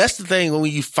 That's the thing when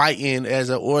you fighting as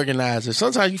an organizer.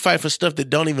 Sometimes you fight for stuff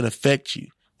that don't even affect you.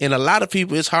 And a lot of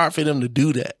people, it's hard for them to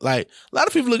do that. Like, a lot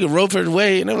of people look at Roe versus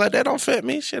Wade and they're like, that don't affect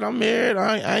me. Shit, I'm married.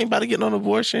 I ain't about to get on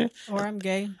abortion. Or I'm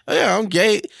gay. Yeah, I'm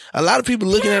gay. A lot of people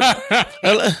looking at... That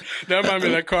reminds me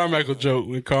of that Carmichael joke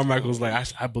when Carmichael's like,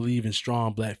 I believe in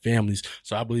strong black families,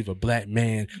 so I believe a black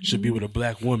man should be with a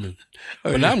black woman.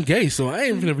 But I'm gay, so I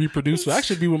ain't going to reproduce, so I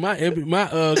should be with my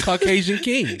Caucasian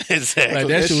king. Exactly. Like,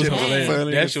 that shit was hilarious.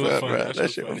 funny. That shit was funny. That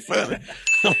shit was funny.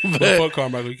 But fuck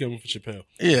Carmichael, he came for Chappelle.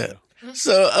 Yeah.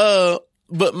 So,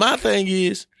 but my thing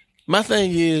is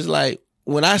like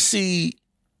when I'm seeing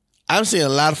a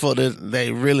lot of folks that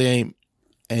they really ain't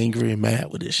angry and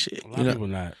mad with this shit. A lot of people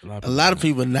not. A lot of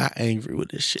people not angry with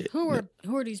this shit. Who are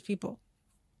these people?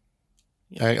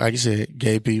 Like you said,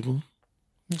 gay people.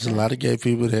 There's a lot of gay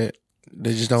people that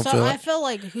they just don't feel. I feel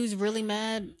like who's really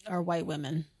mad are white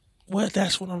women. Well,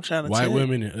 that's what I'm trying to tell you. White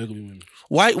women and ugly women.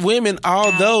 White women,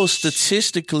 although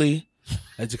statistically.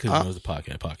 That's because it was the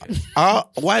podcast.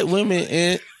 All white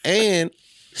women and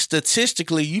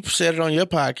statistically, you said it on your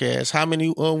podcast. How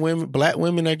many black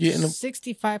women are getting them?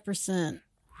 65%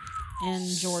 in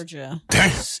Georgia.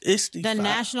 Damn. 65. The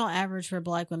national average for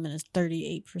black women is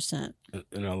 38%.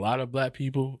 And a lot of black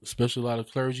people, especially a lot of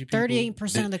clergy people.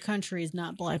 38% of the country is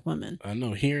not black women. I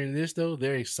know. Hearing this though,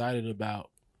 they're excited about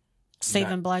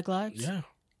saving black lives. Yeah.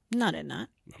 No, they're not.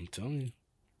 I'm telling you.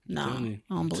 No, I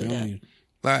don't believe that.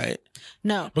 Right.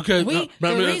 No, because the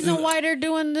reason why they're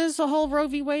doing this whole Roe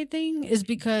v. Wade thing is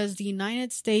because the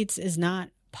United States is not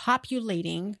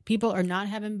populating. People are not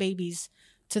having babies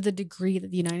to the degree that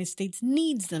the United States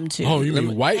needs them to. Oh, you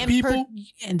mean white people?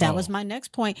 And that was my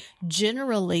next point.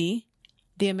 Generally,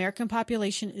 the American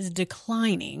population is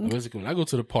declining. When I go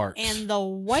to the parks, and the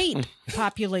white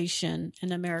population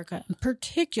in America, in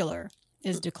particular,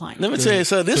 is declining. Let me tell you,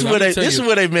 so this is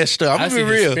where they messed up. I'm gonna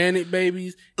be real. Hispanic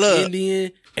babies,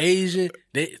 Indian, Asian,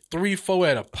 3-4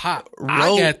 at a pop.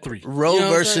 I got 3. Roe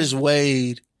versus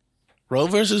Wade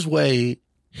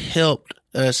helped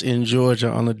us in Georgia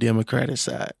on the Democratic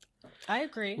side. I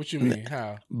agree. What you mean?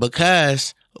 How?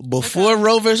 Because before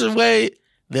Roe versus Wade,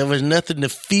 there was nothing to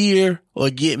fear or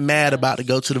get mad about to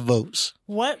go to the votes.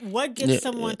 What gets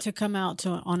someone to come out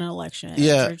on an election?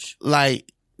 Yeah, Andrew?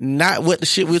 like. Not what the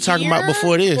shit we were talking about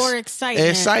before this. Or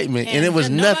excitement. And it was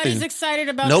nothing. Nobody's excited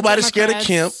about Nobody's scared of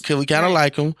Kemp because we kind of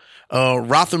like him.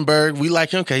 Rothenberg, we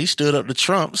like him because he stood up to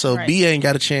Trump. So B ain't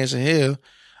got a chance in hell.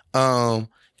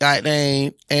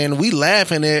 Goddamn. And we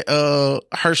laughing at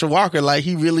Herschel Walker like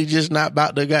he really just not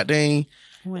about to goddamn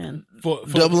win.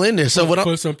 Double in there. So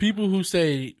for some people who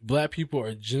say black people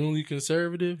are generally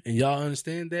conservative, and y'all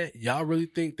understand that, y'all really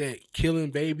think that killing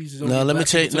babies is let me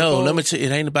tell you,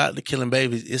 it ain't about the killing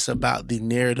babies. It's about the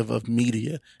narrative of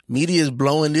media. Media is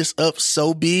blowing this up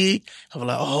so big. I'm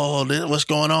like, what's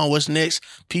going on? What's next?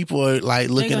 People are like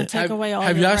looking at. Take away all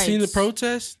have y'all rights. seen the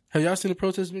protests? Have y'all seen the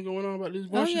protests been going on about this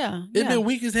abortion? Oh yeah, it's been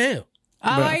weak as hell.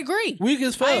 I agree. Weak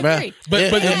as fuck. I agree. But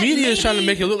the media is trying to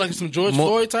make it look like some George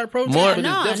Floyd type protest.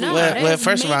 Well,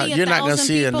 first of all, you're not going to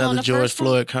see another George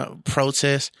Floyd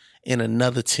protest in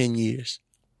another 10 years.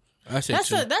 I say that's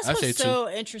two. That's what's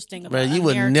so interesting about you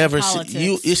would American never politics.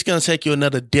 see. It's going to take you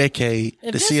another decade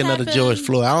to see another George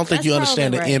Floyd. I don't think you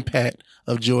understand the impact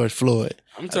of George Floyd.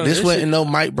 This wasn't no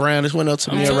Mike Brown. This wasn't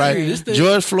no Tamir Wright.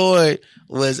 George Floyd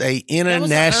was a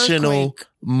international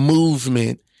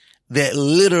movement that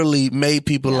literally made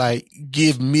people like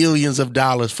give millions of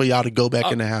dollars for y'all to go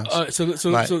back in the house. So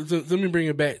let me bring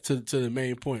it back to the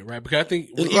main point, right? Because I think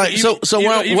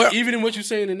even in what you're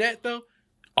saying in that though,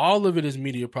 all of it is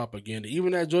media propaganda.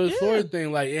 Even that George Floyd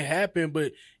thing, like it happened,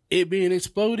 but it being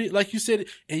exploded, like you said,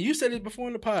 and you said it before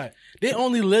in the pod. They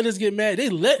only let us get mad. They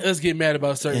let us get mad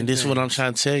about certain. And this is what I'm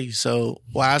trying to tell you. So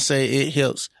why I say it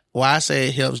helps why I say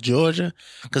it helps Georgia,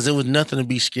 because there was nothing to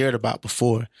be scared about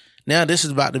before. Now this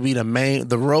is about to be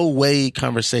the Roe Wade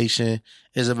conversation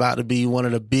is about to be one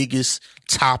of the biggest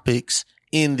topics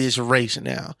in this race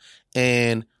now.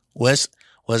 And what's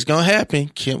going to happen?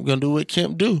 Kemp going to do what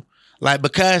Kemp do. Like,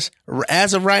 because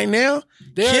as of right now,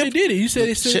 they already did it. You said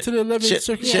they sent it to the 11th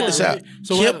Circuit. Check this out.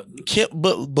 So Kemp,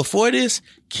 but before this,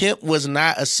 Kemp was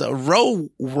not Roe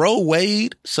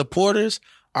Wade supporters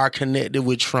are connected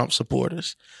with Trump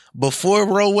supporters. Before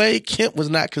Roe Wade, Kemp was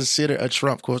not considered a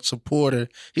Trump supporter.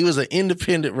 He was an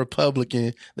independent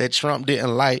Republican that Trump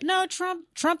didn't like. No,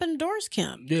 Trump endorsed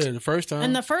Kemp. Yeah, the first time.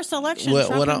 In the first election,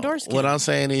 Trump endorsed Kemp. What I'm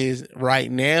saying is,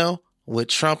 right now, with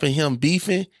Trump and him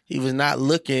beefing, he was not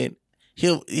looking. He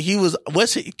was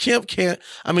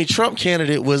Trump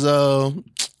candidate was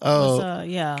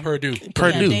Purdue.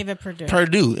 David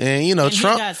Purdue. And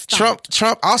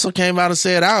Trump also came out and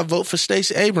said, I'll vote for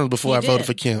Stacey Abrams before I voted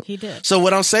for Kemp. He did. So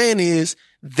what I'm saying is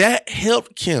that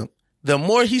helped Kemp. The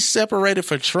more he separated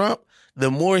from Trump, the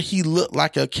more he looked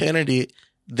like a candidate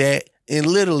and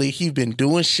literally he's been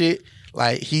doing shit.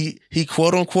 Like he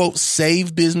quote unquote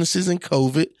saved businesses in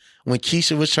COVID when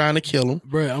Keisha was trying to kill him.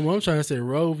 Bro, I'm trying to say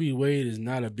Roe v. Wade is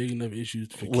not a big enough issue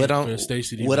for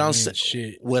Stacey to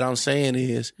shit. What I'm saying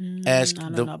is, I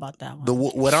don't know about that one.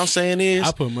 What I'm saying is,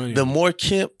 I put money the more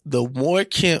Kemp,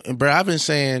 and bro, I've been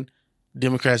saying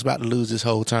Democrats about to lose this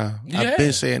whole time. Yeah, I've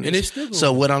been saying this.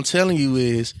 So what I'm telling you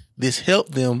is, this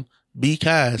helped them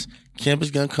because Kemp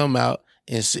is gonna come out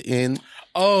and.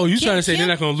 Oh, you trying to say they're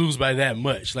not going to lose by that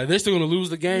much? Like they're still going to lose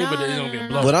the game, but they're going to get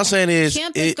blown. What I'm saying is,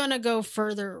 Kemp is going to go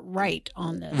further right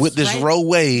on this with this Roe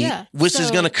Wade, which is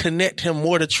going to to connect him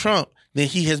more to Trump than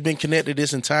he has been connected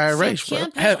this entire race.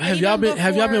 Have y'all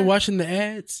been watching the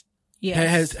ads?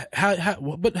 Yes. How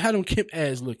them Kemp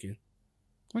ads looking?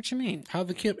 What you mean? How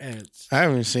the Kemp ads? I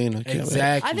haven't seen them.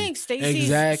 Exactly. I think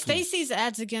Stacey's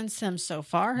ads against him so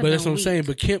far. But that's what I'm saying.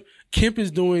 But Kemp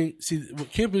is doing. See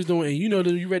what Kemp is doing, and you know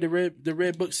that you read the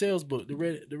red book sales book, the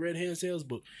red hand sales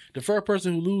book. The first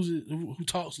person who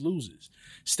talks loses.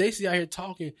 Stacey out here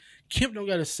talking. Kemp don't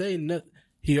got to say nothing.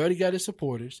 He already got his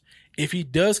supporters. If he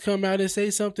does come out and say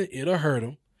something, it'll hurt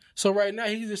him. So right now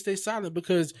he can just stay silent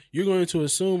because you're going to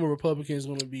assume a Republican is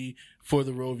going to be for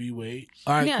the Roe v. Wade.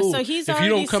 All right, cool. So if you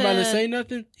don't come out and say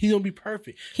nothing, he's going to be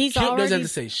perfect. Kemp doesn't have to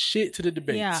say shit to the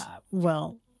debates. Yeah,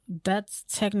 well, that's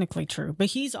technically true. But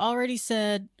he's already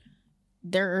said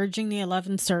they're urging the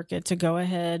 11th Circuit to go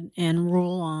ahead and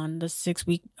rule on the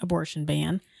 6-week abortion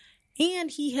ban.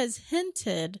 And he has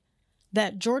hinted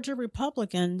that Georgia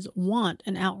Republicans want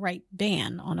an outright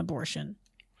ban on abortion.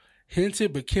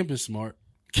 Hinted, but Kemp is smart.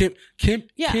 Kemp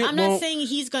I'm not saying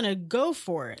he's going to go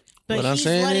for it, but he's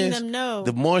letting them know.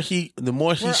 The more he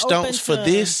stomps for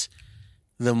this,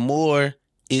 the more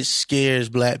it scares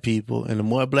black people, and the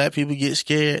more black people get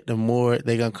scared, the more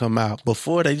they're gonna come out.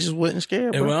 Before they just wasn't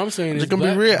scared. And bro. what I'm saying is,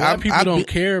 gonna be real. Black people don't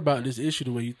care about this issue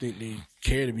the way you think they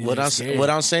care to be. What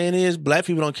I'm saying is, black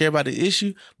people don't care about the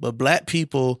issue, but black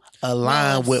people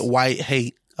align with white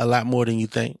hate a lot more than you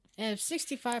think. And if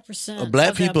 65% of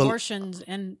the abortions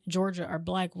in Georgia are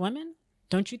black women,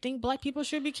 don't you think black people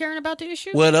should be caring about the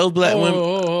issue? Well, those black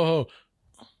women.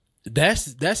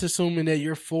 That's assuming that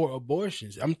you're for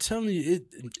abortions. I'm telling you,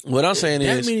 what I'm saying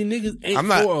is, that many niggas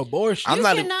ain't for abortion.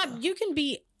 You can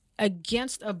be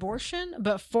against abortion,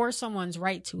 but for someone's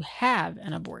right to have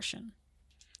an abortion.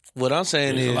 What I'm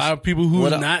saying is, a lot of people who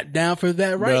are not down for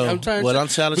that right. Bro, I'm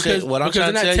trying to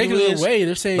tell you is, away.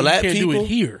 They're saying black you can't people do it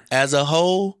here. As a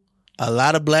whole, a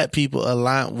lot of black people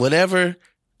align. Whatever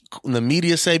the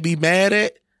media say, be mad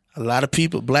at. A lot of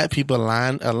people, black people,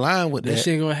 align with that. That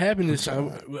shit ain't gonna happen this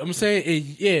time. I'm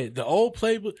saying, the old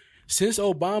playbook since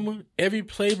Obama, every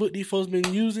playbook these folks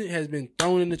been using has been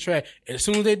thrown in the trash. As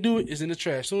soon as they do it, it's in the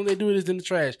trash. As soon as they do it, it's in the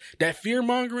trash. That fear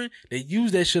mongering, they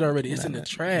use that shit already. It's in the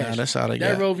trash. That's all they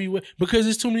got. That Roe v. Wade, because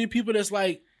there's too many people that's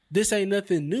like, this ain't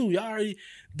nothing new. Y'all already.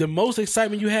 The most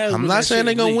excitement you have. I'm not saying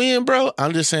they're gonna win, bro.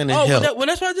 I'm just saying it helped. Well,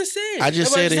 that's what I just said. I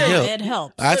just said it helped. It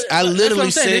helped. I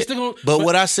literally said, but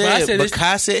what I said,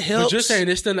 because it helps. But you're saying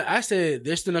they're still. I said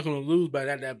they're still not gonna lose by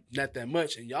not that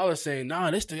much, and y'all are saying, nah,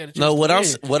 they still got a chance. No, what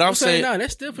I'm saying, nah, they're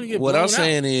still gonna get. What I'm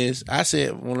saying is, I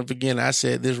said from the beginning, I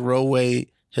said this Roe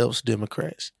Wade helps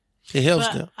Democrats. It helps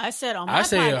them. I said on my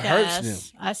podcast, it hurts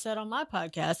them. I said on my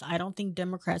podcast, I don't think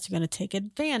Democrats are going to take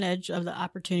advantage of the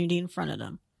opportunity in front of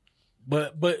them.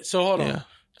 But so hold on.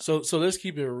 So let's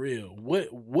keep it real.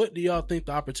 What do y'all think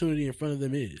the opportunity in front of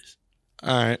them is?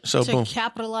 All right. So to boom.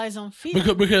 capitalize on fear.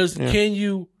 Because can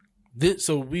you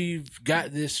so we've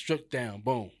got this struck down,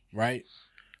 boom, right?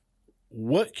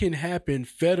 What can happen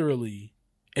federally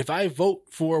if I vote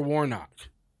for Warnock?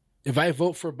 if I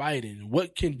vote for Biden,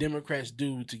 what can Democrats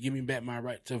do to give me back my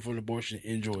right to for an abortion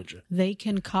in Georgia? They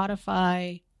can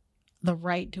codify the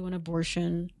right to an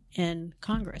abortion in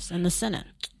Congress and the Senate.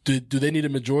 Do they need a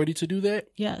majority to do that?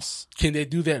 Yes. Can they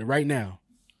do that right now?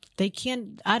 They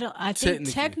can. I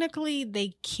think technically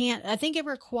they can't. I think it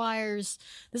requires.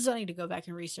 This is what I need to go back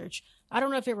and research. I don't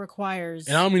know if it requires.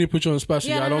 And I don't mean to put you on the spot.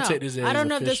 Yeah, I don't take this as I don't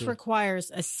know official. if this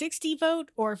requires a 60 vote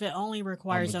or if it only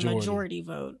requires a majority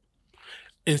vote.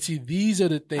 And see, these are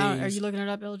the things. Are you looking it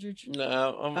up, Eldridge?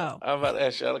 No, I'm about to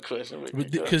ask y'all a question.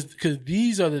 Because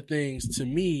these are the things to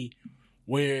me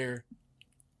where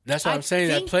that's what I'm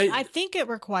saying. I think it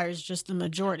requires just the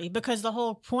majority because the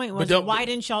whole point was why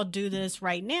didn't y'all do this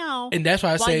right now? And that's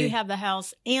why I say you have the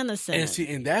House and the Senate.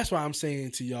 And that's why I'm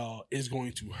saying to y'all it's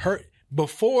going to hurt.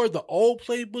 Before the old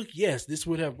playbook, yes, this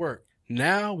would have worked.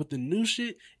 Now with the new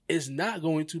shit, it's not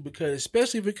going to because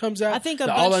especially if it comes out, I think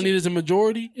all I need is a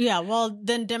majority. Yeah, well,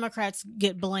 then Democrats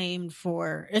get blamed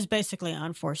for it's basically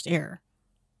unforced error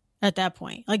at that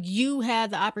point. Like you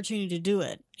had the opportunity to do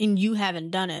it and you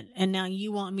haven't done it, and now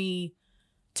you want me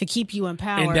to keep you in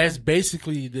power. And that's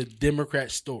basically the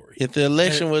Democrat story. If the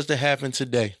election was to happen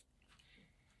today,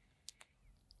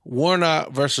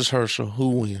 Warnock versus Herschel, who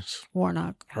wins?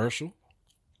 Warnock. Herschel.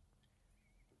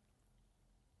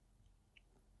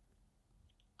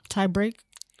 Tie break?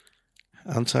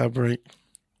 I'm tie break.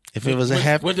 If it was a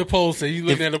happy, what the poll say? You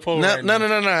looking at the poll? No, right no,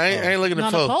 now? I ain't looking at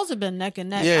the poll. The polls have been neck and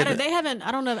neck. Yeah, they haven't.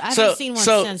 I don't know. I haven't seen one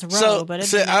since Roe.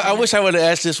 But I wish I would have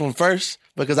asked this one first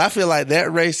because I feel like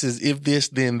that race is if this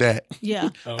then that. Yeah,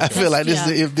 I feel like this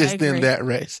is if this then that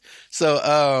race.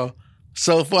 So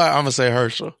far I'm gonna say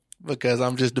Herschel because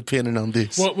I'm just depending on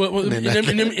this. And let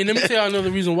me tell you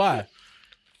another reason why.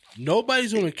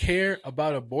 Nobody's going to care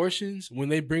about abortions when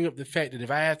they bring up the fact that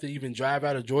if I have to even drive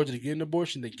out of Georgia to get an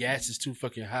abortion, the gas is too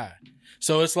fucking high.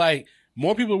 So it's like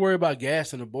more people worry about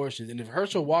gas than abortions. And if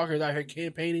Herschel Walker is out here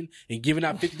campaigning and giving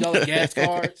out $50 gas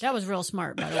cards. That was real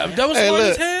smart, by the way. That was smart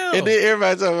as hell. And then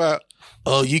everybody talking about,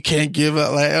 oh, you can't give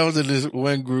out. Like, I was in this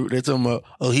one group. They talking about,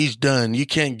 oh, he's done. You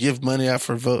can't give money out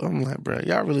for vote. I'm like, bro,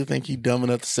 y'all really think he dumb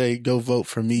enough to say, go vote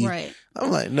for me? Right. I'm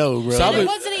like, no, bro. It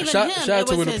wasn't even him. Shout out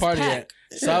to where the party pack. at.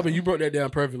 Saba, you broke that down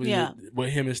perfectly. Yeah. What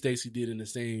him and Stacey did in the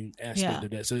same aspect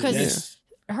of that. So because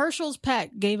Herschel's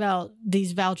PAC gave out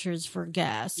these vouchers for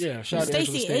gas. Yeah, shout out to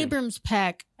Stacey Abrams'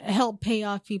 PAC helped pay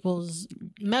off people's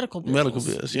medical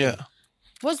bills. Yeah.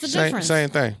 What's the difference? Same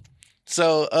thing.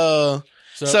 So I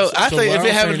think if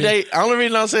it happened today, the only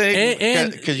reason I'm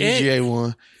saying because UGA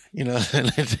won. You know,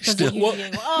 that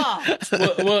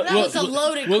was a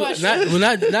loaded question.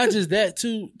 Not just that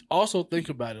too. Also think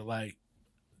about it, like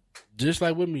just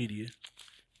like with media,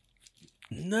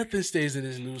 nothing stays in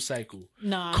this news cycle.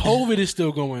 No, COVID is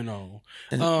still going on.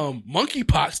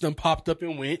 Monkeypox done popped up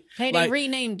and went. Hey, they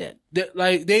renamed it.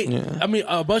 I mean,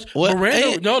 a bunch.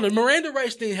 The Miranda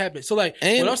rights thing happened. So what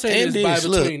I'm saying is,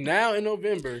 between now and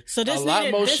November, so this a lot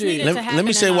more shit. Let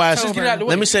me say why.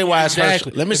 Let me say why it's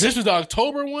Herschel. Let me say this was the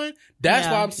October one. That's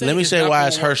why I'm saying. Let me say why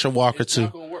it's Herschel Walker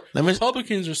too.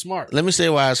 Republicans are smart. Let me say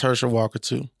why it's Herschel Walker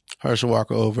too. Herschel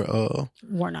Walker over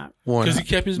Warnock because he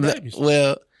kept his babies.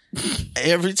 Well.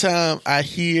 Every time I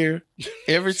hear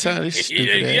this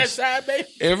stupid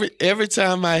every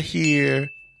time I hear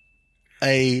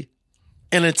an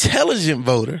intelligent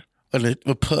voter, an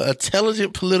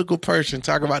intelligent political person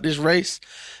talk about this race,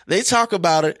 they talk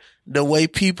about it the way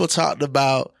people talked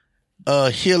about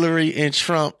Hillary and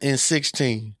Trump in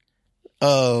 2016.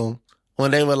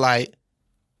 When they were like,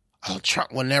 oh,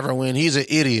 Trump will never win. He's an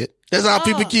idiot. That's all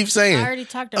people keep saying. I already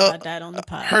talked about that on the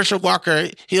pod. Herschel Walker,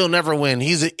 he'll never win.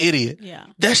 He's an idiot. Yeah.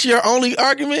 That's your only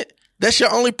argument? That's your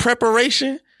only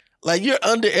preparation? Like, you're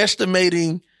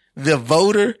underestimating the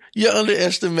voter. You're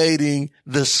underestimating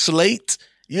the slate.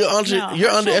 You're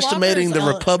underestimating the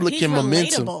Republican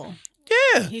momentum.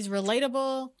 Yeah. He's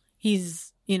relatable.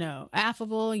 He's,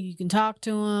 affable. You can talk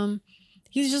to him.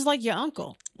 He's just like your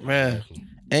uncle. Man.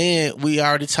 And we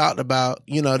already talked about,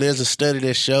 there's a study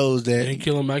that shows that. And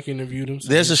Killer Mike interviewed him.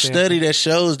 There's a study that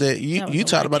shows that you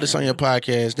talked about this on your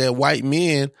podcast, that white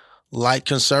men like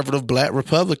conservative black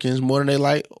Republicans more than they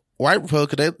like white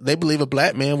Republicans. They believe a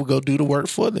black man will go do the work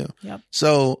for them. Yep.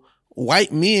 So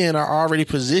white men are already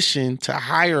positioned to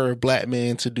hire a black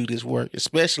man to do this work,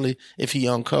 especially if he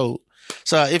on code.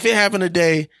 So if it happened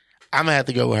today, I'm going to have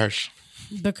to go with Herschel.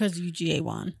 Because UGA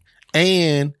won.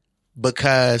 And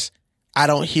because I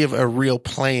don't hear a real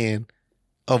plan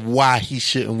of why he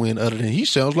shouldn't win other than he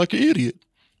sounds like an idiot.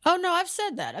 Oh, no, I've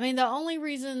said that. I mean, the only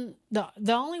reason,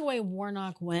 the only way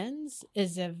Warnock wins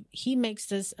is if he makes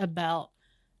this about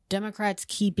Democrats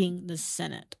keeping the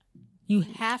Senate. You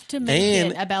have to make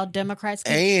it about Democrats.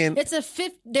 And it's a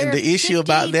and the issue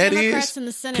about that Democrats is in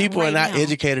the Senate people are not now.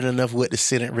 educated enough what the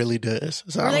Senate really does.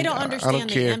 So Or they don't understand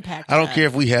the impact I don't of care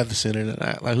if we have the Senate or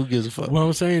not. Like, who gives a fuck? What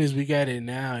I'm saying is we got it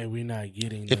now and we're not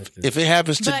getting nothing. If it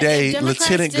happens But today, if Democrats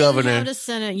Lieutenant didn't Governor have the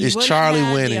Senate, you is wouldn't Charlie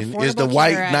have winning. Is the Affordable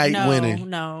White Care Act. Knight winning?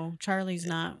 No, Charlie's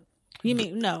not. You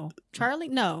mean no, Charlie?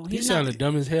 No, he he's sounded not.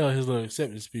 dumb as hell. His little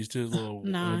acceptance speech to his little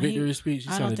victory speech. He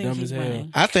I don't sounded think dumb he's as hell.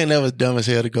 winning. I think that was dumb as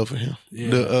hell to go for him.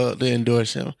 Yeah. To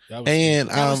endorse him. That was And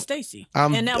That was Stacey,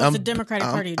 and that was the Democratic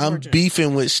Party of Georgia. I'm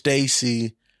beefing with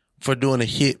Stacey for doing a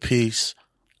hit piece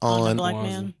on the on black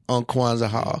man. on Kwanzaa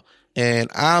Hall. And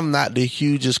I'm not the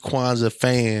hugest Kwanzaa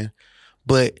fan,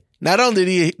 but not only did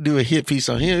he do a hit piece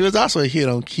on him, it was also a hit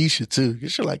on Keisha too.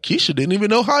 Keisha, like, Keisha didn't even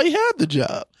know how he had the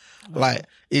job. Like,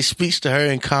 it speaks to her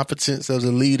incompetence as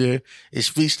a leader. It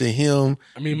speaks to him.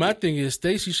 I mean, my thing is,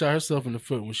 Stacey shot herself in the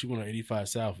foot when she went on 85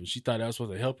 South, and she thought that was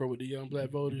supposed to help her with the young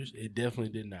black voters. It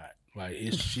definitely did not. Like,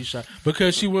 she shot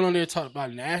because she went on there and talked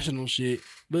about national shit.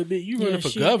 But you running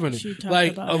for governor,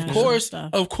 like,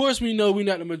 of course, we know we're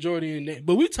not the majority in that.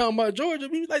 But we talking about Georgia,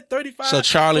 we like 35. So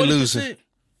Charlie 40%. losing.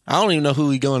 I don't even know who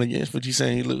he going against, but you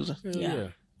saying he losing? Yeah.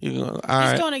 He's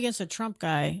going against a Trump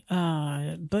guy.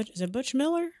 Is it Butch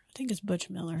Miller? I think it's Butch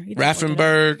Miller.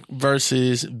 Raffensperger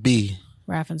versus B.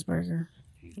 Raffensperger,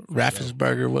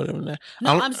 whatever that.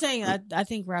 No, I'm saying I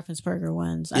think Raffensperger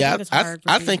wins. Yeah,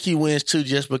 I think he wins too,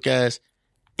 just because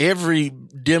every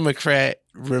Democrat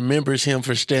remembers him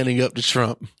for standing up to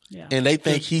Trump, and they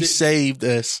think he saved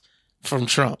us from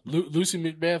Trump. Lucy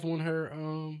McBath won her.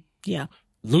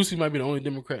 Lucy might be the only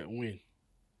Democrat win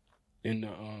in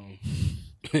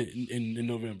in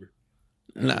November.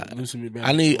 Nah,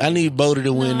 I need Bodie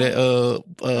to win that.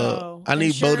 I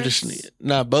need Bodie to.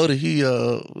 Nah, Bodie, he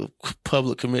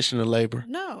public commissioner of labor.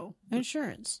 No,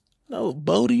 insurance. No,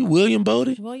 William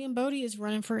Bodie. William Bodie is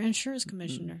running for insurance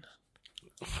commissioner.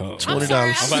 $20.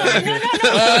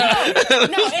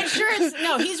 No, insurance.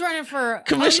 No, he's running for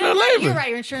commissioner of labor. You're right,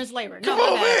 your insurance labor. Come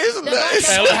on, man.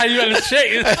 How you got to check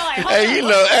it? Hey,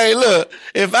 look,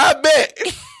 if I bet.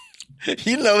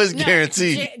 You know it's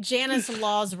guaranteed. Janice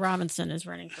Laws Robinson is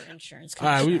running for insurance. All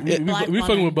right, we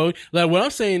fucking with Bodie. Like, what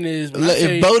I'm saying is,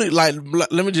 if Bodie, like,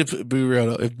 let me just be real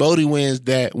though. If Bodie wins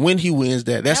that, when he wins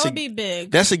that would be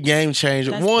big. That's a game changer.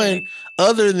 That's one, big.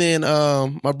 other than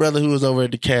my brother who was over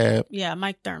at the cab. Yeah,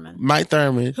 Mike Thurman.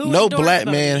 No black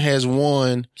man has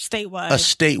won a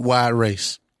statewide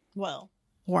race. Well,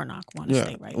 Warnock won a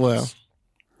statewide race. Well,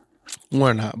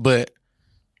 Warnock, but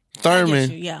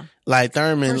Thurman, like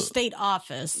Thurman for state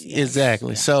office,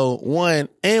 exactly. Yeah. So one,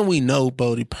 and we know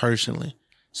Bodie personally,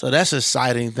 so that's an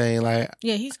exciting thing. Like,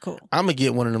 yeah, he's cool. I'm gonna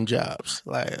get one of them jobs.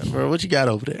 Like, bro, what you got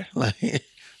over there?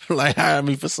 Like hire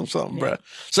me for something, bro.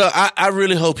 So I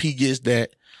really hope he gets that.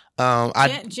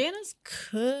 Janice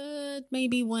could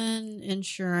maybe win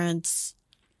insurance.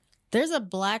 There's a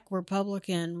black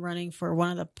Republican running for one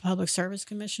of the public service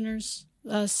commissioners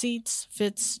seats,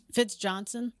 Fitz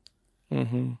Johnson.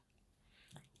 Mm-hmm.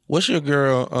 What's your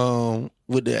girl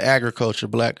with the agriculture,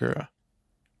 black girl?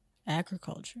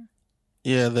 Agriculture?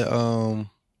 Yeah, the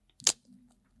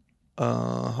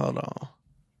hold on.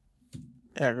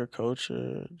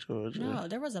 Agriculture, Georgia. No,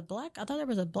 there was a black. I thought there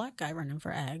was a black guy running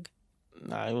for ag.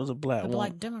 Nah, it was a black one.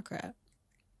 Black Democrat.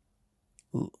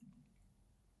 Who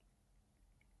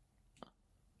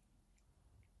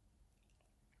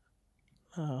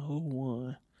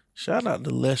won? Shout out to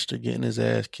Lester getting his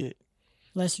ass kicked.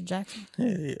 Lester Jackson?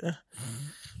 Yeah.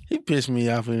 He pissed me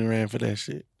off when he ran for that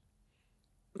shit.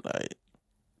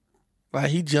 Like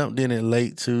he jumped in it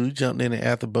late too. He jumped in it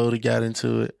after Bodie got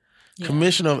into it. Yeah.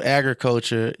 Commissioner of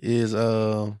Agriculture is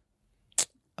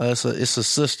it's a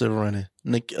sister running.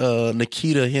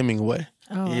 Nikita Hemingway.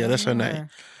 Oh, yeah, that's her name.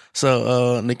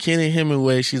 So Nikita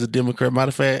Hemingway, she's a Democrat. Matter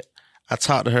of fact, I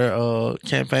talked to her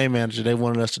campaign manager. They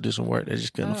wanted us to do some work. They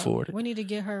just couldn't afford it. We need to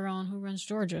get her on Who Runs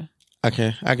Georgia. I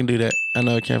can do that. I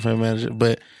know a campaign manager.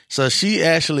 But so she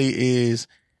actually is,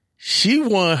 she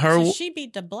won her. So she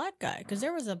beat the black guy because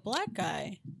there was a black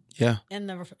guy. Yeah. In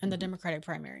the Democratic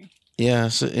primary. Yeah.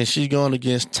 So, and she's going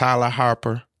against Tyler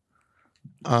Harper.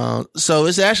 So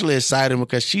it's actually exciting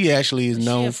because she actually is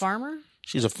known. Is she a farmer?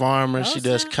 She's a farmer. She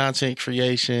does content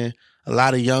creation. A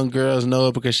lot of young girls know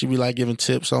her because she be like giving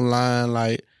tips online.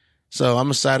 Like, so I'm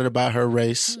excited about her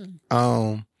race.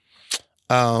 I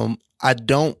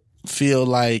don't feel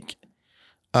like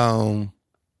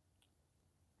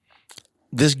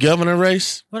this governor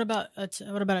race. What about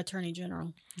Attorney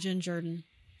General Jen Jordan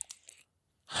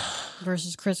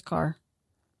versus Chris Carr?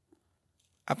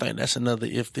 I think that's another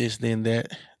if this then that.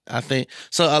 I think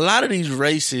so. A lot of these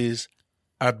races,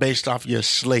 are based off your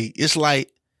slate. It's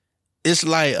like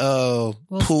Well,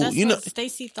 pool. that's You know, what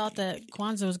Stacey thought that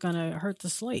Kwanzaa was going to hurt the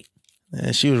slate.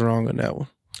 and she was wrong on that one.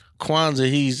 Kwanzaa,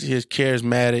 he's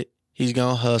charismatic. He's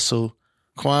gonna hustle.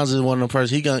 Kwanzaa is one of the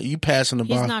person you passing the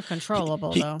ball. He's not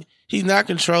controllable though. He's not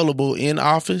controllable in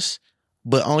office,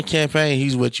 but on campaign,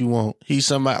 he's what you want. He's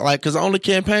somebody because on the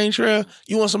campaign trail,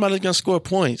 you want somebody that's gonna score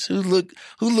points. Who look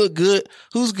good,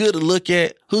 who's good to look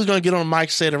at, who's gonna get on the mic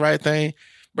and say the right thing.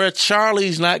 Bro,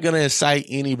 Charlie's not gonna incite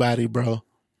anybody, bro.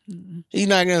 He's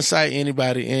not gonna incite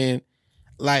anybody. And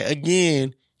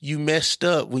again, you messed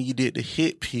up when you did the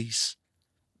hit piece.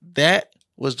 That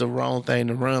was the wrong thing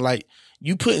to run.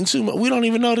 You putting too much. We don't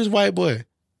even know this white boy.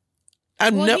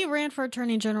 He ran for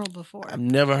attorney general before. I've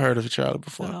never heard of Charlie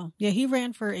before. So, yeah, he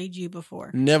ran for AG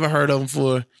before. Never heard of him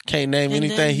before. Can't name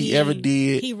anything he ever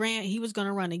did. He was going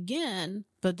to run again,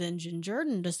 but then Jen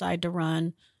Jordan decided to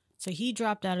run, so he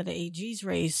dropped out of the AG's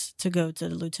race to go to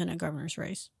the lieutenant governor's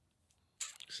race.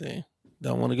 See,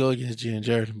 don't want to go against Jen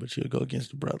Jordan, but you'll go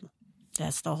against the brother.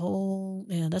 That's the whole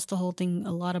thing.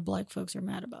 A lot of black folks are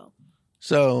mad about.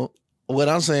 So what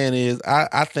I'm saying is,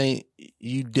 I think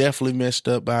you definitely messed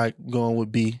up by going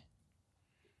with B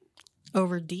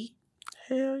over D.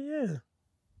 Hell yeah.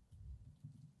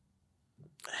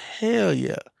 Hell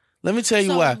yeah. Let me tell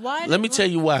you why. Tell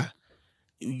you why.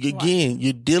 Again,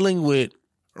 you're dealing with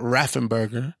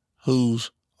Raffensperger,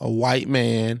 who's a white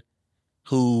man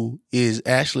who is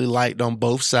actually liked on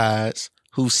both sides,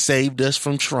 who saved us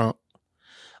from Trump.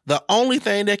 The only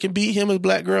thing that can beat him is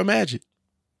Black Girl Magic.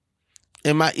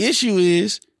 And my issue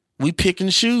is we pick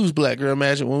and choose Black Girl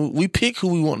Magic when we pick who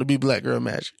we want to be Black Girl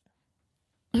Magic.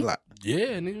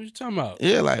 Yeah, nigga, what you talking about?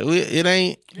 Yeah, it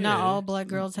ain't. Not all black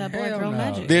girls have Black Girl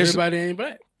Magic. Everybody ain't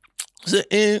black.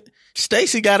 And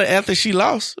Stacey got it after she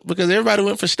lost because everybody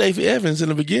went for Stacey Evans in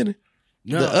the beginning.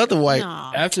 No, the other white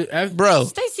after bro,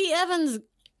 Stacey Evans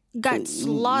got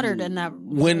slaughtered in that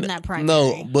primary.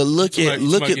 No, but look at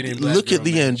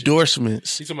the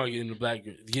endorsements. She's talking about getting the black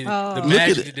girl. The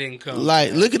magic didn't come.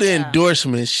 Look at the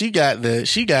endorsements. She got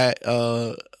she had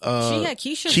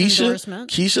Keisha's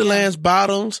endorsement. Keisha Lance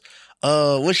Bottoms.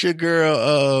 What's your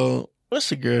girl? What's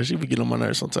the girl? She be getting on my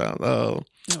nerves sometimes.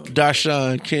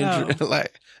 Darshawn Kendrick.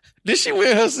 Did she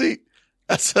win her seat?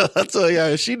 I told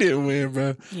y'all she didn't win,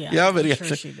 bro. Yeah, y'all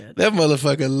better she did. That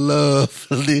motherfucker love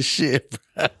this shit,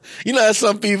 bro. You know how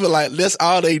some people that's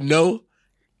all they know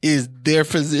is their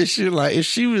position. If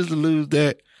she was to lose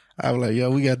that, I was like, yo,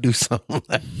 we gotta do something.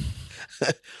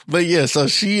 But yeah, so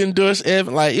she endorsed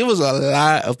Evan. It was a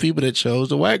lot of people that chose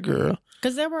the white girl.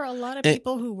 Because there were a lot of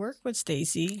people who work with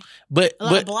Stacey. But a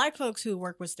lot of black folks who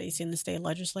work with Stacey in the state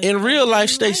legislature. In real life,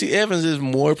 Stacey Evans is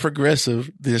more progressive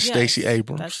than Stacey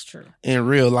Abrams. That's true. In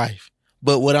real life.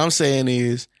 But what I'm saying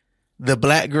is the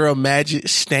Black Girl Magic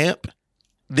stamp,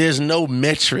 there's no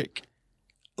metric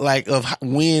of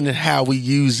when and how we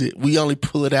use it. We only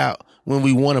pull it out when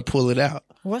we want to pull it out.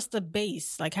 What's the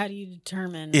base? How do you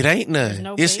determine? It ain't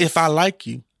none. It's if I like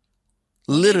you.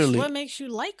 Literally. What makes you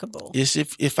likable? It's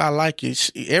if I like you.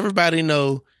 Everybody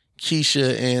know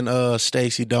Keisha and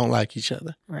Stacey don't like each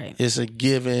other. Right. It's a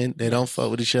given. They don't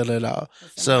fuck with each other at all.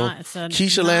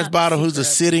 Keisha Lance Bottom, who's a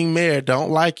sitting mayor,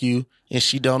 don't like you and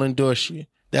she don't endorse you.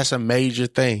 That's a major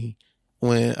thing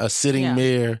when a sitting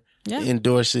mayor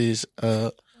endorses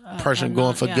a person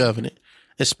going for governor.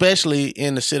 Especially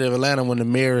in the city of Atlanta when the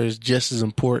mayor is just as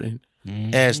important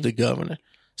as the governor.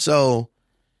 So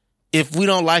if we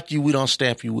don't like you, we don't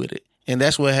stamp you with it. And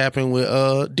that's what happened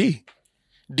with D.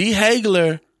 D.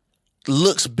 Hagler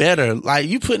looks better.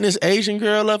 You putting this Asian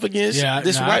girl up against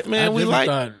this white man we like.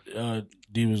 I thought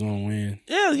D was gonna win.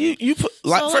 Yeah, you put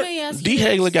D.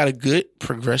 Hagler got a good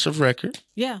progressive record.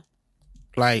 Yeah.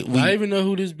 I don't even know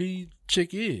who this B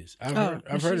chick is.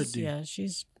 I've heard of D. Yeah,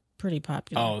 she's pretty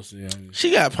popular. Oh, so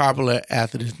she got popular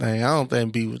after this thing. I don't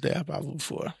think B was that popular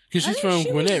before. Because she's from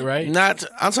Gwinnett, right?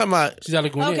 I'm talking about. She's out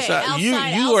of Gwinnett. Okay, so you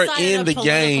are in the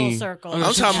game. Circle. I'm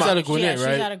talking she's about out of Gwinnett,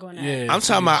 right? She's out of Gwinnett. Yeah, I'm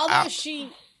talking about. Although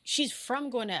she's from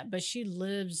Gwinnett, but she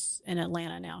lives in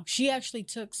Atlanta now. She actually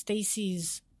took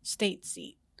Stacey's state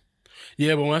seat.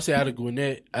 Yeah, but when I say out of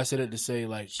Gwinnett, I said it to say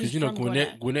because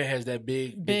Gwinnett has that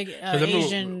big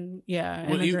Asian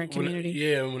immigrant community.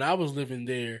 Yeah, when I was living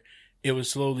there, it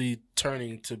was slowly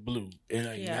turning to blue, and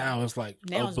now it's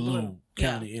blue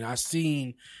county. And I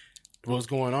seen what's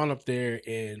going on up there,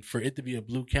 and for it to be a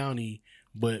blue county,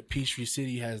 but Peachtree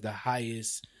City has the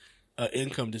highest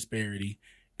income disparity,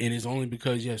 and it's only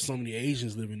because you have so many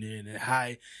Asians living there and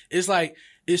high. It's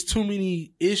it's too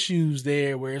many issues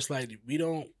there where it's we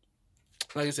don't.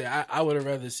 Like I said, I would have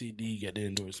rather see D get the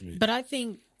endorsement. But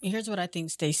here's what I think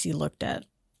Stacey looked at.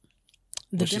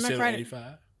 the she said Democratic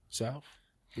 85 South.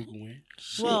 Who can win?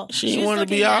 Well, She she's didn't want to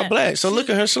be looking all at- black. So look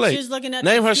at her slate. She's looking at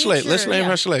Name the her slate. Let's future, name yeah.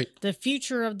 her slate. The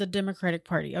future of the Democratic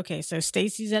Party. Okay, so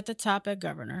Stacey's at the top at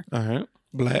governor. All right.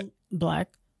 Black. Black.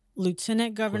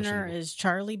 Lieutenant governor Questionable. is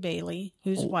Charlie Bailey,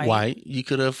 who's white. White. You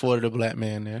could have afforded a black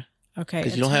man there. Okay.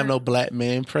 Because you don't have no black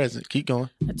man present. Keep going.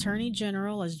 Attorney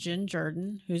General is Jen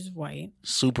Jordan, who's white.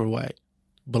 Super white.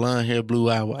 Blonde hair, blue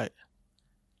eye white.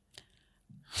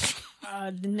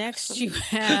 Next you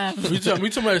have We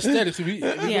talking about aesthetics. We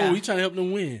Yeah. trying to help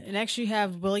them win. next you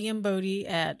have William Bodie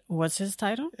at what's his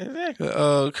title?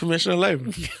 Exactly. Commissioner of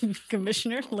Labor.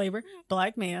 Commissioner of Labor,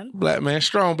 black man. Black man.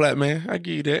 Strong black man. I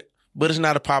give you that. But it's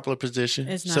not a popular position.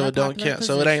 It's not so a it don't popular count.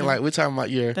 So it ain't position. like we're talking about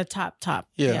your The top.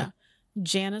 Yeah.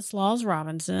 Janice Laws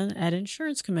Robinson at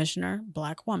Insurance Commissioner,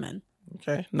 black woman.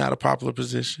 okay. Not a popular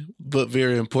position, but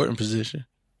very important position.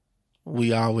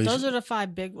 We always Those are the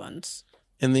 5 big ones.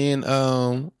 and then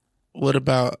what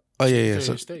about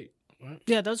So State, right?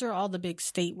 Yeah, those are all the big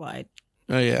statewide.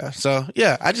 oh yeah. So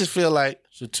yeah, I just feel like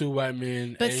So 2 white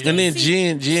men. But Asian. and then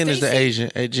Stacey- Jen is the Stacey-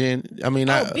 Asian. Jen I mean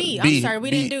Oh, not B. B. I'm sorry, we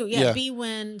B, didn't do. B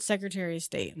win Secretary of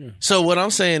State. So what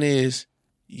I'm saying is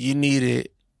you need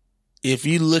it if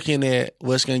you're looking at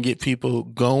what's going to get people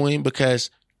going because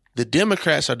the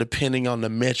Democrats are depending on the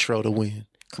metro to win.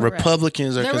 Correct.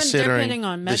 Republicans are They're considering depending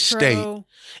on the Metro, state.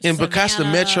 And because the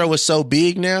Savannah. metro is so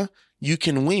big now, you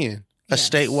can win a Yes.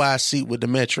 statewide seat with the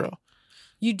metro.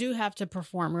 You do have to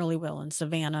perform really well in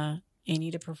Savannah. You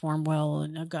need to perform well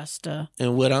in Augusta.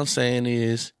 And what I'm saying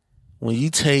is when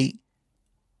you take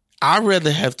I'd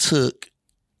rather have took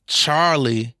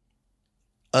Charlie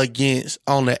against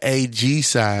on the AG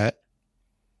side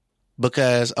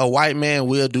because a white man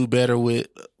will do better with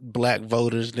black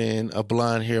voters than a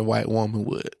blonde haired white woman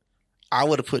would. I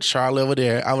would have put Charlie over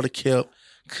there. I would have kept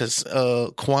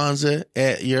Kwanzaa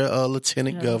at your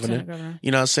lieutenant governor.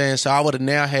 You know what I'm saying? So I would have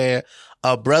now had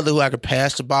a brother who I could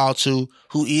pass the ball to,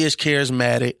 who is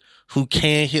charismatic, who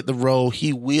can hit the road.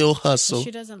 He will hustle.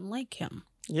 She doesn't like him.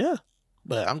 Yeah.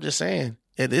 But I'm just saying,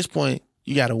 at this point,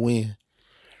 you got to win.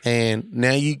 And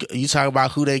now you talk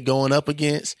about who they going up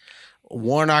against.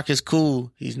 Warnock is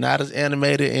cool. He's not as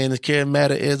animated and as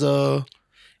charismatic as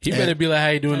He better be like how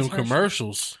you doing them That's Herschel.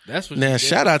 commercials. That's what. now.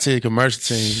 Shout out to the commercial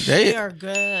team. They are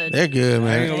good. They're good, I ain't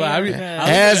man. gonna lie. They are good.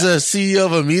 As a CEO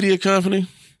of a media company,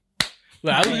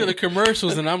 Like, I look at the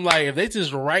commercials and I'm like, if they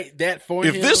just write that for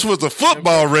if him, this was a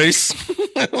football race,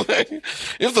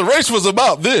 if the race was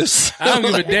about this, I don't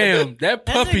give a damn. That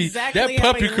puppy, exactly that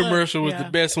how puppy he looked. commercial was Yeah. the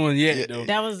best one yet, though.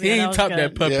 That was- he yeah, ain't that was top good.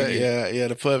 that puppy. yet. yeah,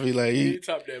 the puppy like He he. ain't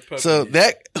top that puppy. So yet.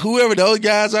 that whoever those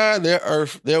guys are,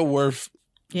 they're worth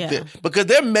Yeah. because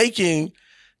they're making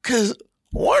because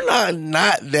Warnock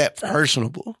not that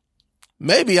personable.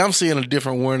 Maybe I'm seeing a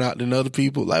different Warnock than other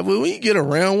people. Like when we get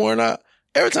around Warnock,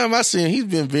 every time I see him, he's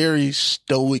been very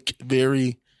stoic,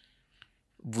 very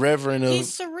reverent of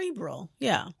He's cerebral.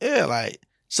 Yeah. yeah, like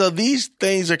so these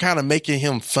things are kind of making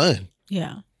him fun.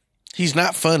 Yeah. He's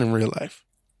not fun in real life.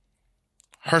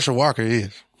 Herschel Walker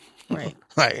is. Right.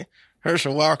 Like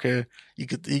Herschel Walker, he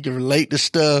can relate to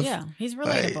stuff. Yeah. He's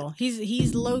relatable.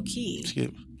 He's low key.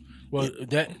 Skip. Well,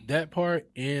 that part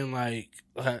and like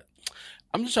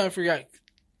I'm just trying to figure out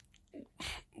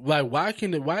like why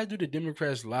do the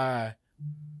Democrats lie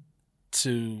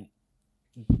to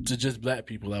just black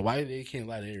people? Like why they can't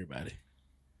lie to everybody?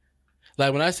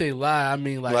 Like when I say lie, I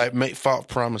mean Like make false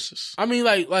promises. I mean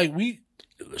like we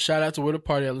shout out to Where the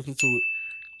Party. I listened to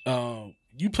it.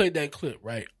 You played that clip,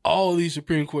 right? All these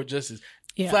Supreme Court justices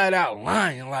flat out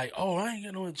lying, like, "Oh, I ain't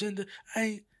got no agenda."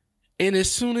 And as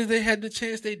soon as they had the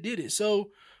chance, they did it.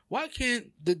 So why can't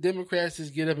the Democrats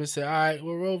just get up and say, "All right,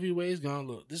 well, Roe v. Wade's gone.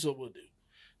 Look, this is what we'll do.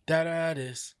 Da da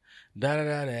this, da da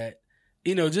da that."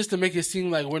 You know, just to make it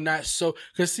seem like we're not so.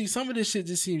 Because see, some of this shit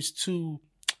just seems too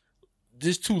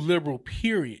liberal.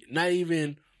 Period. Not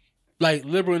even like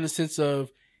liberal in the sense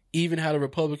of even how the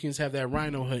Republicans have that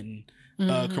rhino hunting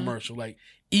commercial. Like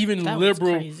even That was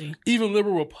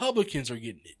liberal Republicans are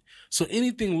getting it. So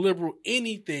anything liberal,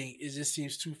 anything, it just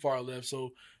seems too far left. So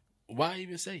why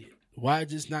even say it? Why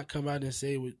just not come out and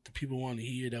say what the people want to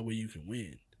hear? That way you can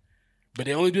win. But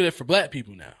they only do that for black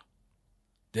people now.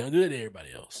 They don't do that to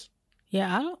everybody else.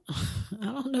 Yeah, I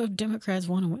don't know if Democrats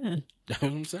want to win. That's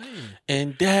what I'm saying.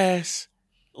 And that's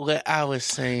what I was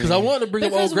saying. Because I wanted to bring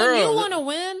up Because old girl. when you want to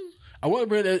win, I want to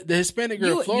bring the Hispanic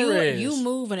girl, Flores. you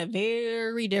move in a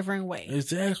very different way.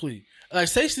 Exactly. Like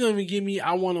Stacey don't even give me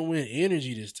I want to win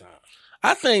energy this time.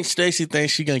 I think Stacey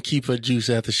thinks she's gonna keep her juice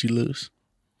after she lose.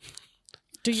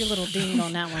 Do your little ding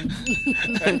on that one.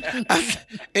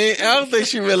 And I don't think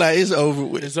she realized it's over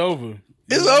with. It's over.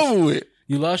 It's over with.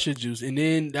 You lost your juice. And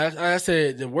then, I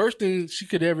said, the worst thing she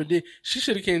could ever did, she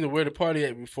should have came to Where the Party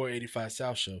At before 85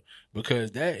 South Show.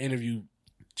 Because that interview,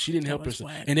 she didn't help herself.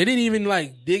 And they didn't even,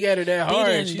 dig at her that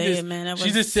hard.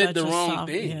 She just said the wrong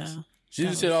things. Yeah. She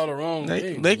just said all the wrong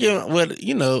things. They give,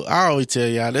 I always tell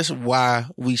y'all, this is why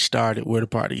we started Where the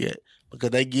Party At. Because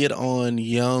they get on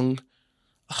young,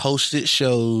 hosted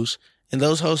shows, and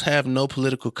those hosts have no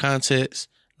political context,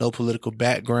 no political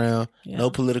background, no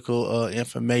political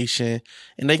information,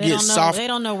 and they get soft. They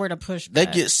don't know where to push back.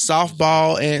 They get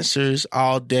softball answers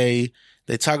all day.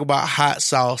 They talk about hot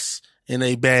sauce in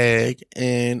a bag,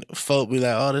 and folk be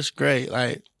like, "Oh, that's great."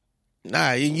 Like,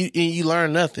 nah, you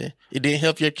learn nothing. It didn't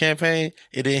help your campaign.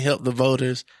 It didn't help the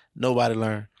voters. Nobody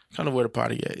learned. Kind of Where the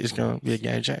Party At. It's gonna be a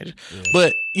game changer. Yeah.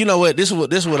 But you know what? This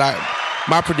is what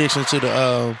my prediction to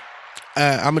the.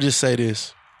 I'm gonna just say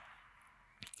this.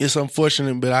 It's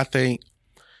unfortunate, but I think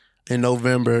in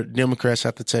November, Democrats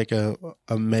have to take a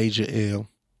major L.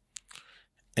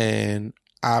 And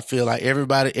I feel like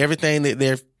everything that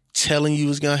they're telling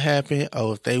you is going to happen,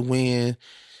 if they win,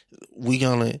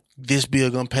 this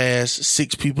bill going to pass,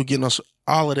 6 people getting us,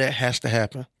 all of that has to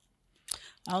happen.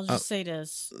 I'll just say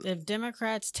this. If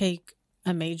Democrats take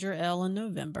a major L in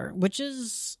November, which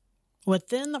is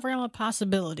within the realm of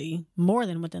possibility, more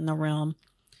than within the realm,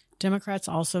 Democrats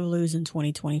also lose in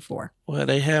 2024. Well,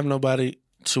 they have nobody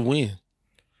to win.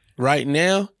 Right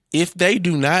now, if they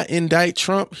do not indict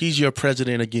Trump, he's your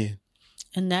president again.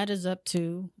 And that is up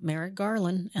to Merrick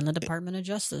Garland and the Department of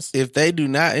Justice. If they do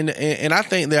not, and I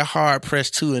think they're hard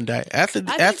pressed to indict after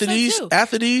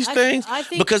these things,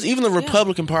 because even the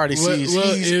Republican Party sees.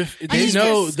 Well, if they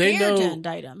know to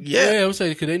indict him. Yeah, I would say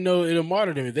because they know it'll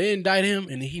martyr them. If they indict him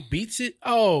and he beats it,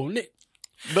 Nick.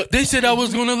 But they said I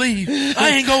was going to leave. I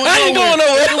ain't going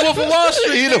nowhere. The Wolf of Wall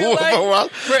Street.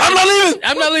 I'm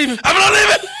not leaving.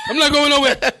 I'm not going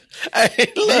nowhere.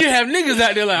 Hey, you have niggas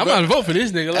out there like, I'm going to vote for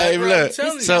this nigga. Like, hey, look,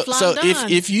 so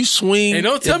if you swing. And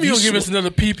don't tell me you'll give us another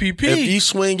PPP. If you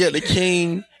swing at the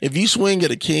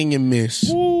king and miss.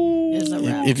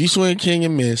 If you swing king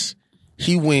and miss,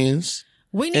 he wins.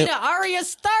 We need an Arya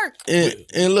Stark.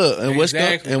 And look, and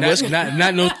exactly. what's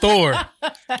not no Thor.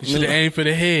 You should have aimed for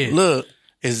the head. Look,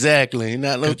 exactly.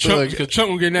 Not no Thor. Because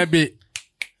Trump will get in that bit.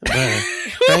 Man,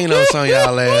 Thanos on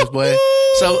y'all ass, boy.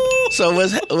 So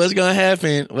what's gonna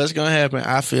happen? What's gonna happen?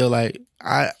 I feel like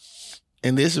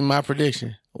and this is my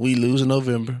prediction. We lose in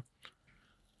November.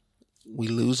 We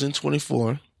lose in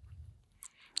 24.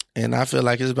 And I feel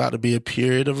like it's about to be a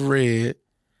period of red.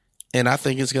 And I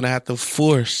think it's gonna have to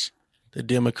force the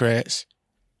Democrats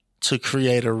to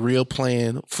create a real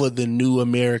plan for the new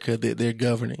America that they're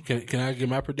governing. Can I give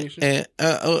my prediction? And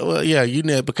well, yeah, you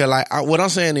know, because what I'm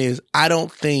saying is, I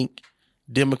don't think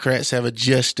Democrats have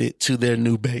adjusted to their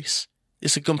new base.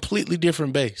 It's a completely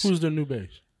different base. Who's their new base?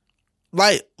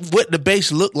 Like what the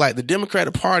base looked like. The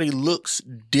Democratic Party looks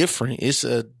different. It's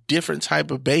a different type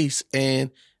of base,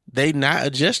 and they not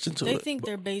adjusting to it. They think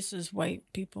their base is white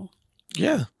people.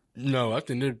 Yeah. No, I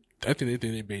think they think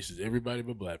their base is everybody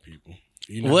but black people.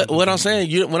 What I'm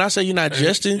saying, when I say you're not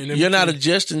adjusting, you're not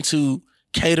adjusting to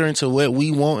catering to what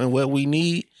we want and what we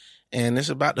need, and it's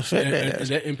about the fact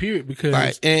that period,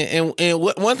 because and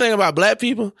one thing about black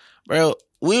people, bro,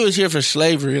 we was here for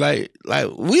slavery. Like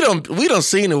we don't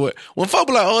seen it. When folk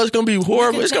be like, oh, it's gonna be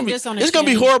horrible. It's gonna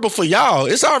be horrible for y'all.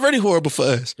 It's already horrible for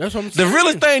us. That's what I'm saying. The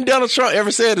realest thing Donald Trump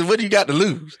ever said is, "What do you got to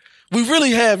lose?" We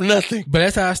really have nothing. But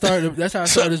that's how I started. That's how I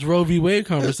started this Roe v. Wade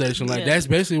conversation. Like that's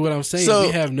basically what I'm saying.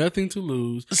 We have nothing to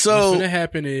lose. So what's going to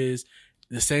happen is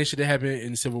the same shit that happened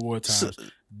in the Civil War times.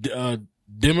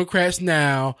 Democrats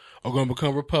now are going to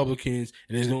become Republicans,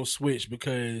 and it's going to switch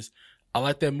because I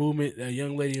like that movement. That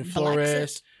young lady in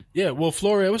Flores. Yeah, well,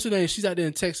 Flores. What's her name? She's out there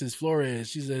in Texas. Flores.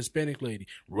 She's a Hispanic lady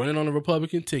running on a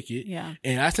Republican ticket. Yeah.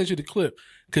 And I sent you the clip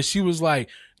because she was like,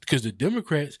 because the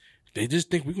Democrats, they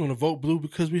just think we're going to vote blue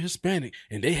because we're Hispanic,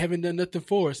 and they haven't done nothing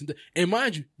for us. And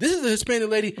mind you, this is a Hispanic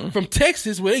lady from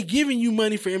Texas where they're giving you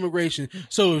money for immigration.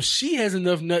 So if she has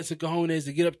enough nuts and cojones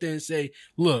to get up there and say,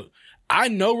 look, I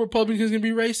know Republicans can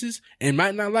be racist and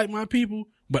might not like my people,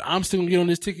 but I'm still going to get on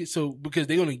this ticket. So because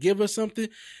they're going to give us something.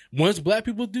 Once black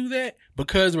people do that,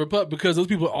 because those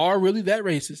people are really that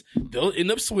racist, they'll end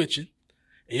up switching.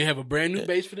 And you have a brand new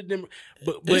base for the Democrats.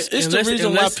 But it's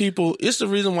the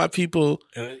reason why people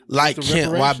like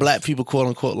Kemp, why black people quote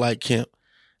unquote like Kemp.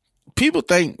 People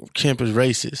think Kemp is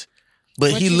racist,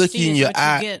 but he look you in your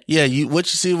eye. Yeah,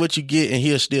 what you see, what you get, and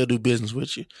he'll still do business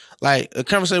with you. Like a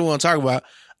conversation we want to talk about.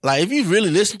 Like if you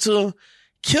really listen to him,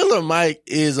 Killer Mike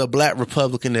is a black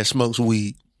Republican that smokes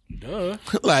weed. Duh.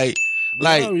 Like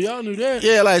Like, y'all knew that.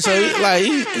 Yeah, like so,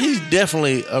 he's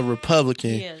definitely a Republican.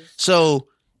 He is. So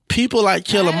people like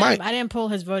Killer Mike. I didn't pull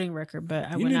his voting record, but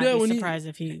I You would knew not that be when surprised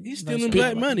if he's votes stealing for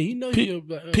black Biden. money. You know,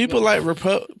 People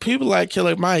like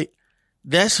Killer Mike.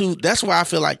 That's why I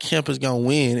feel like Kemp is gonna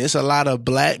win. It's a lot of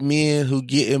black men who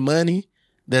getting money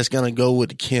that's gonna go with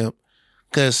the Kemp.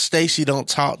 Because Stacey don't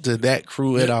talk to that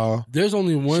crew at all. There's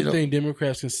only one thing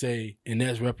Democrats can say, and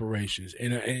that's reparations.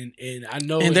 And I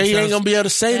know, and they ain't gonna be able to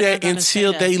say that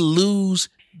until they lose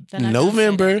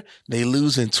November. They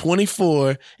lose in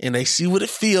 24, and they see what it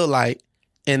feel like.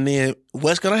 And then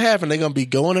what's gonna happen? They're gonna be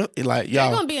going up like y'all.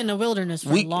 They're gonna be in the wilderness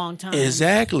for a long time.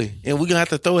 Exactly, and we're gonna have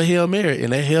to throw a Hail Mary,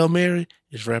 and that Hail Mary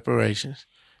is reparations.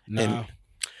 Nah.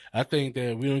 I think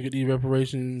that we don't get these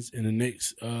reparations in the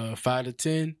next 5 to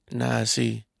 10. Nah,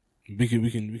 see, we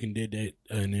can did that,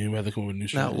 and then rather come with a new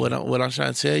now, strategy. what I'm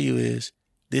trying to tell you is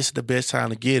this is the best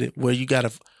time to get it. Where you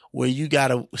gotta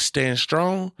stand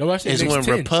strong is when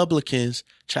 10. Republicans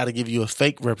try to give you a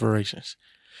fake reparations.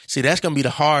 See, that's gonna be the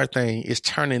hard thing is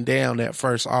turning down that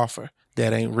first offer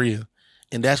that ain't real.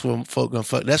 And that's when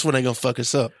that's when they gonna fuck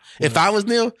us up. Right. If I was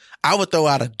them, I would throw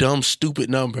out a dumb, stupid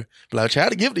number. Like, try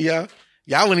to give it to y'all.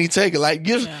 Y'all wouldn't even take it. Like,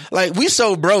 like we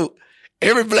so broke.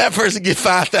 Every black person get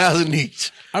 5,000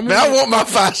 each. I want my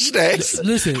 5 stacks.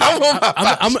 Listen,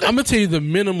 I'm gonna tell you the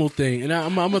minimal thing, and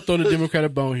I'm gonna throw the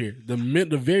Democratic bone here. The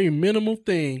very minimal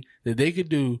thing that they could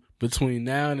do between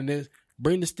now and then,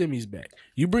 bring the stimmies back.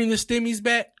 You bring the stimmies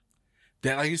back,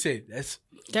 that, like you said,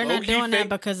 they're not doing that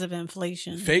because of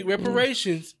inflation. Fake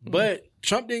reparations, but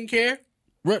Trump didn't care.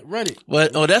 Run it.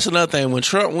 Well, that's another thing. When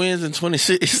Trump wins in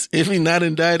 26, if he's not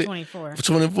indicted for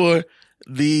 24,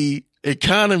 the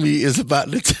economy is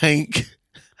about to tank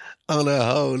on a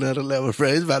whole nother level.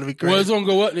 It's about to be crazy. Well, it's gonna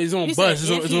go up. It's gonna bust.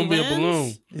 It's gonna be a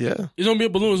balloon. Yeah, it's gonna be a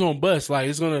balloon. It's gonna bust. Like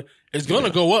it's gonna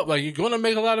go up. Like you're gonna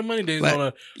make a lot of money. Then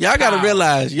like, y'all gotta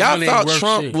realize, y'all thought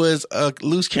Trump was a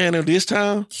loose cannon this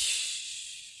time.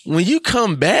 When you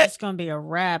come back, it's gonna be a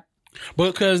wrap.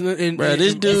 Because this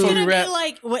dude, it's gonna be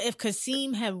like what if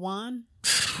Kasim had won?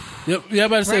 Yep, yeah,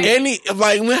 about to say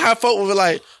like when how folk were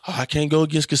like, oh, I can't go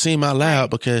against Kasim out loud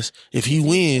because if he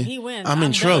wins, I'm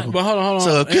in trouble. But hold on.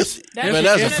 So that's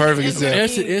a perfect example.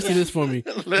 Answer this for me.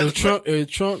 If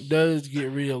Trump does get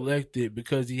reelected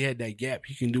because he had that gap,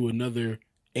 he can do another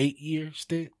 8-year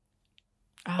stint.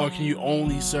 Or can you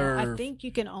only serve? I think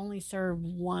you can only serve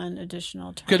one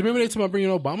additional term. Because remember they talking about bringing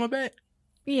Obama back?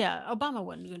 Yeah, Obama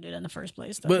wasn't going to do that in the first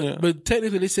place, though. But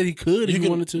technically, they said he could if he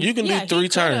wanted to. You can do 3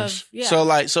 terms. Yeah.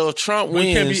 So if Trump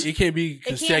wins, it can't be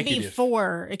consecutive. It can't be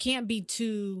 4. It can't be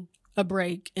 2 a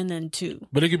break and then 2.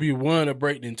 But it could be 1 a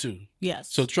break then 2.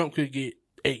 Yes. So Trump could get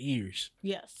 8 years.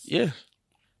 Yes. Yeah.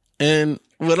 And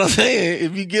what I'm saying,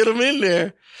 if you get him in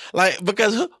there, like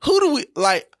because who do we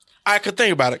like? I could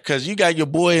think about it because you got your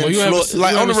boy in Florida.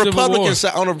 Like on the Republican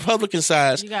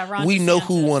side, we know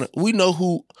who want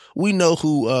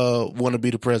to be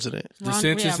the president. Ron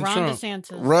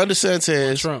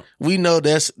DeSantis. Trump. We know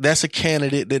that's a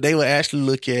candidate that they would actually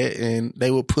look at and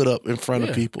they would put up in front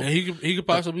of people. And he could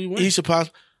possibly win.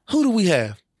 Who do we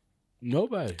have?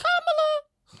 Nobody.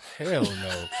 Hell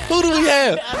no. Who do we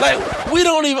have? Like we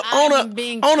don't even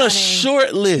on a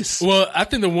short list. Well, I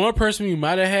think the one person we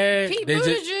might have had,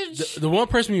 the one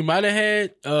person we might have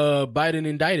had, Biden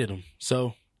indicted him.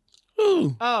 So,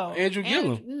 Andrew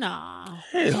Gillum. Nah,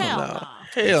 hell no.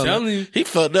 Hell no. He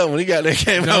fucked up when he got that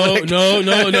came out.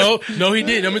 No, he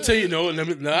didn't. I'm gonna tell you.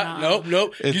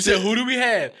 No. You said who do we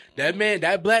have?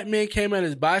 That black man came out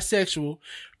as bisexual.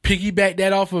 Piggyback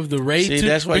that off of the Ray. See,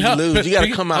 that's why you lose. You got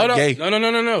to come out gay.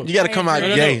 No. You got to come out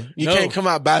gay. You can't come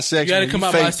out bisexual. You got to come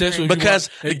out bisexual because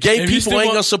the gay people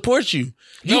ain't gonna support you.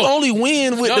 You only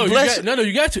win with the blessing.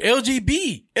 You got to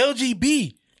LGB.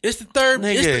 It's the third.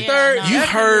 Nigga, it's the third.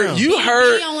 You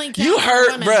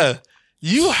heard, bruh.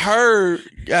 You heard,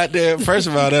 goddamn, first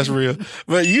of all, that's real.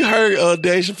 But you heard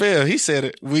Dave Chappelle. He said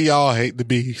it. We all hate the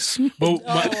bees. Dave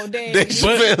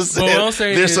Chappelle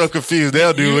said they're so confused.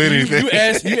 They'll do anything. You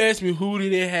asked me who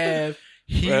did they have.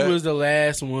 He was the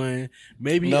last one.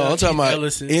 Maybe no. I'm talking about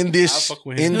Ellison. in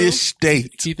this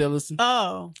state. Keith Ellison.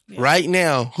 Oh, yeah. Right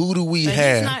now, who do we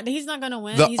have? He's not going to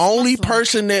win. The only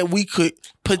person that we could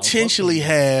potentially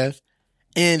have,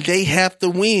 and they have to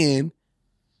win.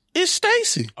 It's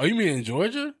Stacey. Oh, you mean in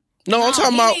Georgia? No, I'm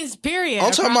talking about. Period.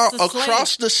 I'm talking about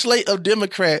across the slate of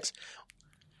Democrats.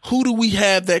 Who do we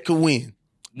have that could win?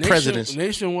 Presidents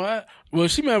nationwide. Well,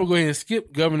 she might go ahead and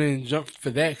skip governor and jump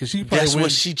for that because she probably that's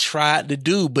what she tried to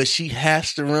do, but she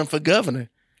has to run for governor.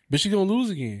 But she's gonna lose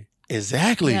again.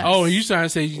 Exactly. Yes. Oh, you trying to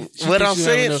say what I'm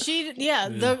saying?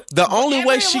 The only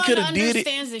way she could have did it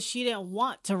understands that she didn't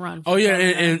want to run. For Oh yeah,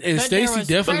 president, and Stacey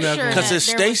definitely because if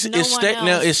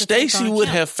Stacey would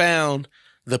have found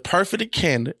the perfect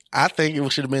candidate, I think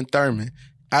it should have been Thurman.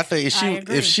 I think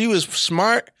if she was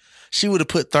smart, she would have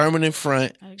put Thurman in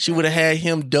front. She would have had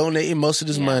him donating most of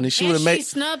his money. She would have made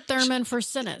snubbed Thurman for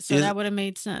Senate, so that would have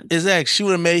made sense. Exactly. She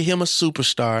would have made him a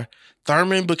superstar.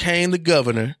 Thurman became the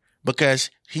governor because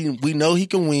we know he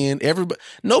can win.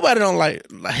 Nobody don't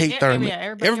hate Thurman.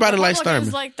 Everybody likes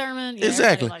Thurman. Like Thurman. Yeah,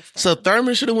 exactly. Thurman. So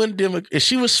Thurman should have went Democrat. If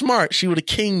she was smart, she would have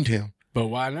kinged him. But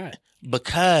why not?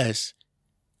 Because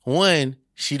one,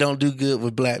 she don't do good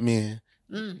with black men.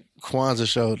 Kwanzaa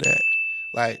showed that.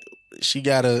 Like, she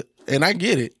gotta, and I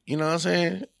get it. You know what I'm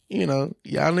saying? You know,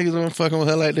 y'all niggas don't fucking with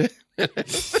her like that.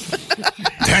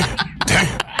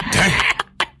 Damn.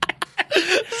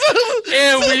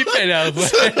 And we pay out.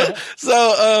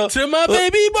 So to my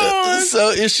baby born.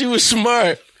 So if she was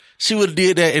smart, she would have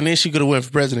did that, and then she could have went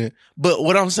for president. But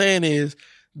what I'm saying is,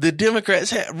 the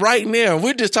Democrats right now,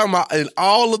 we're just talking about in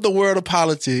all of the world of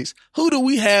politics, who do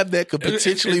we have that could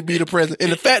potentially be the president?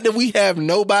 And the fact that we have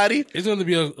nobody. It's going to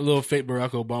be a little fake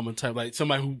Barack Obama type, like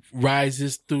somebody who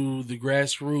rises through the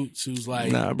grassroots, who's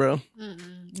like. Nah, bro.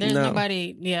 There's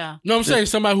nobody, yeah. No, I'm saying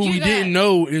somebody who we didn't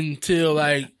know until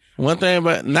like. One thing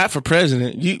about, not for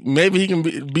president, maybe he can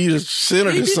be the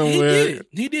senator somewhere.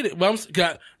 He did it. Well,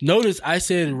 notice I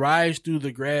said rise through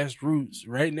the grassroots.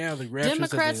 Right now, the grassroots.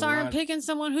 Democrats aren't picking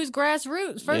someone who's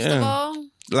grassroots, first of all.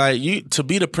 Like, to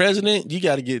be the president, you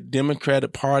got to get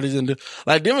Democratic parties.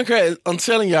 Democrats, I'm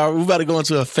telling y'all, we're about to go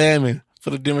into a famine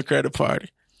for the Democratic Party.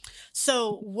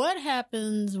 So what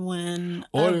happens when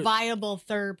a viable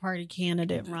third-party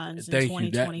candidate runs in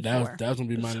 2024? That was going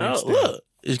to be my next thing. Look.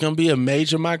 It's going to be a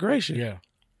major migration. Yeah.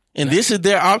 And this is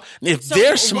if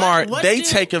they're smart, they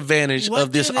take advantage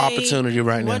of this opportunity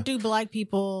right now. What do black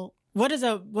people, what does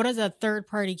a third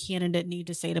party candidate need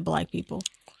to say to black people?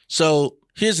 So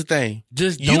here's the thing.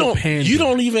 You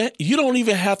don't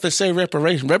even have to say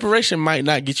reparation. Reparation might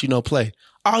not get you no play.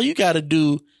 All you got to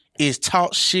do is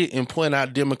talk shit and point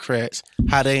out Democrats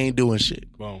how they ain't doing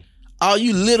shit. Boom. All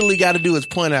you literally got to do is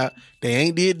point out they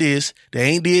ain't did this, they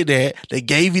ain't did that, they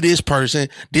gave you this person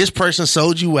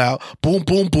sold you out, boom,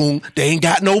 boom, boom, they ain't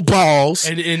got no balls.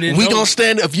 And we gonna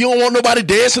stand, if you don't want nobody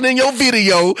dancing in your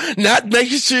video, not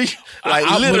making sure,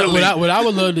 literally. What I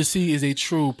would love to see is a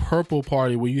true purple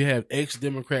party where you have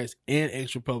ex-Democrats and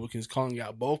ex-Republicans calling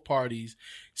out both parties,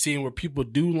 seeing where people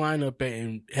do line up at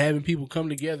and having people come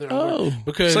together.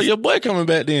 So your boy coming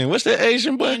back then. What's that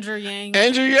Asian boy? Andrew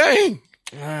Yang.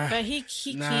 But he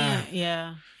can't,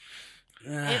 yeah.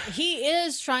 He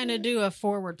is trying to do a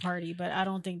forward party, but I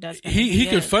don't think that's he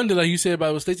could fund it, like you said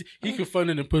about Stacey. He could fund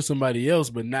it and put somebody else,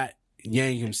 but not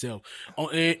Yang himself.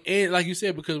 And like you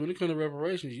said, because when it comes to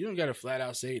reparations, you don't got to flat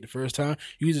out say it the first time.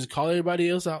 You just call everybody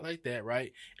else out like that,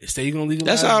 right? And say you're gonna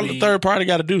legalize. That's all weed. the third party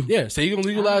got to do. Yeah, say you're gonna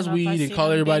legalize weed and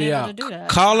call everybody out.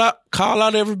 Call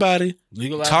out everybody.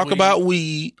 Legalize talk weed. About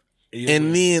weed,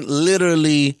 and then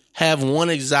literally have one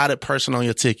exotic person on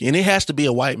your ticket, and it has to be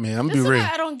a white man. I'm gonna be real.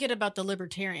 I don't get about the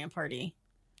Libertarian Party.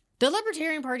 The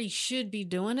Libertarian Party should be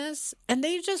doing this, and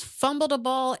they just fumble the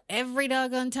ball every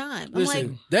doggone time. I'm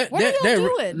like, what are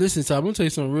y'all doing? Listen, Tom, I'm gonna tell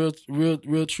you something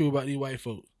real true about these white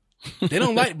folks. They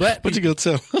don't like black people. What you gonna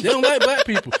tell? They don't like black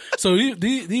people. So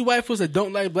these white folks that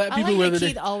don't like black people, whether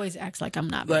Keith always acts like I'm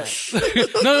not black.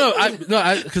 No,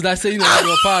 because I say I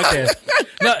do a podcast.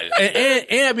 No,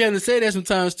 and I be able to say that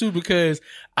sometimes too because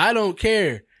I don't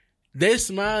care. They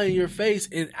smile in your face,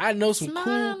 and I know some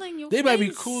they might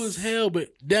be cool as hell, but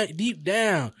deep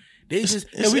down, they just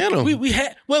we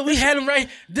had them right.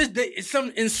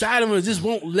 Something inside of them just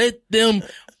won't let them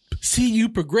see you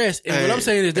progress. And what I'm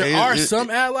saying is there are some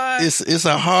allies. It's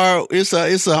a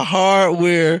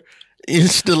hardware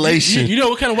installation. You know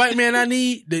what kind of white man I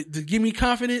need to give me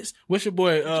confidence? What's your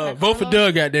boy? Vote for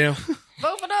Doug, goddamn.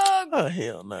 Vote for Doug. Oh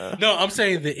hell no. No, I'm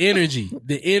saying the energy.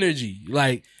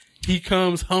 Like he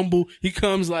comes humble. He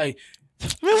comes like,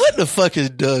 man, what the fuck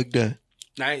has Doug done?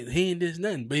 Nah, he ain't did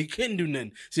nothing, but he couldn't do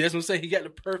nothing. See, that's what I'm saying. He got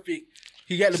the perfect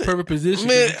position.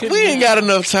 Man, we ain't got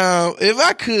enough time. If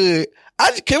I could,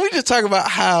 can we just talk about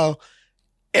how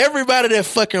everybody that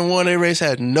fucking won their race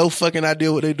had no fucking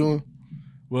idea what they're doing?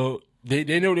 Well,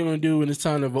 they know what they're going to do when it's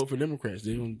time to vote for Democrats.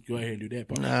 They're going to go ahead and do that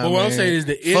part. Nah, but what I'm saying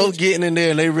is folks getting in there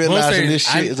and they realizing this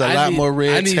shit is a lot more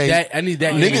red tape. I need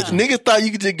that. Niggas thought you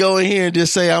could just go in here and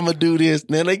just say, I'm going to do this.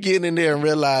 And then they getting in there and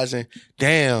realizing,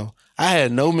 damn, I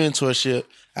had no mentorship.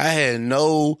 I have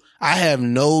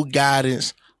no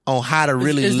guidance on how to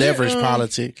really leverage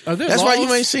politics. That's why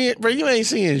you ain't seeing, bro. You ain't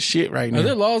seeing shit right now. Are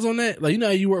there laws on that? Like, you know,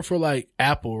 how you work for like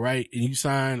Apple, right? And you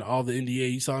sign all the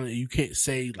NDA, you sign it, you can't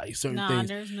say like certain things.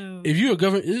 There's no. If you're a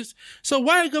government, so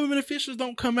why government officials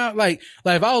don't come out like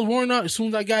if I was Warnock, as soon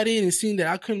as I got in and seen that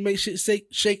I couldn't make shit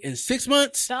shake in 6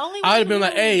 months, I'd have been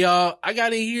like, hey y'all, I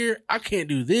got in here, I can't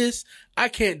do this, I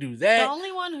can't do that. The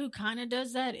only one who kind of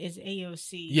does that is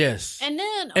AOC. Yes. And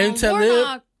then and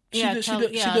Warnock, she does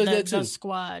that too. The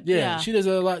squad. Yeah, she does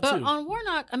that a lot but too. On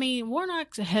Warnock, I mean,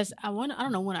 Warnock has, I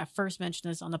don't know when I first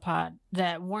mentioned this on the pod,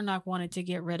 that Warnock wanted to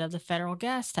get rid of the federal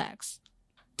gas tax.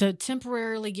 To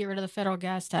temporarily get rid of the federal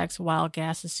gas tax while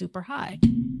gas is super high.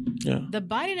 Yeah. The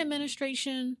Biden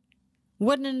administration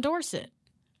wouldn't endorse it.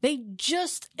 They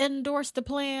just endorsed the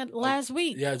plan last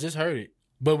week. Yeah, I just heard it.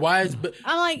 But why is...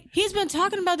 I'm like, he's been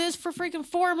talking about this for freaking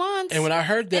 4 months. And when I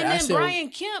heard that, and then I said... Brian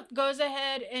Kemp goes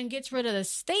ahead and gets rid of the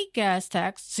state gas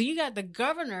tax. So you got the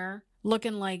governor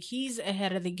looking like he's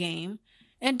ahead of the game.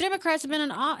 And Democrats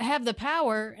have the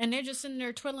power, and they're just sitting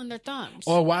there twiddling their thumbs.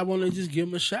 Or why won't they just give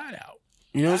him a shout out?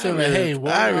 You know what I'm saying?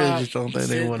 Like, hey, I really just don't think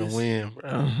they want to win,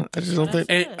 bro. I just don't think...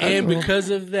 And because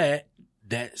of that,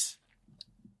 that's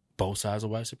both sides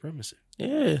of white supremacy.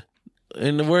 Yeah.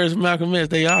 In the words of Malcolm X,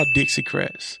 they are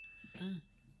Dixiecrats.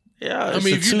 Yeah, it's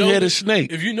a two-headed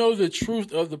snake. If you know the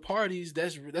truth of the parties,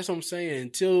 that's what I'm saying.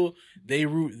 Until they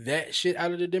root that shit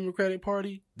out of the Democratic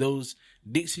Party, those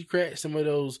Dixiecrats, some of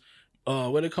those,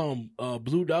 what they call them,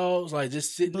 blue dogs, like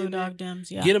just sitting Blue in dog there.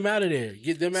 Dems, yeah. Get them out of there.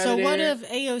 Get them out of there. So what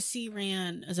if AOC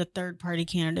ran as a third-party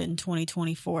candidate in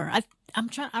 2024? I'm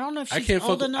trying. I don't know if she's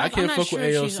old enough. I can't fuck with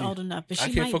AOC. She's old enough, but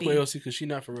she I can't fuck be. with AOC because she's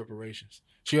not for reparations.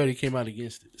 She already came out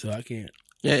against it, so I can't.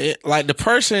 Yeah, like the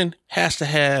person has to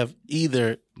have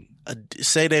either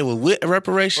say they were with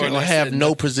reparation or have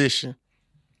no position.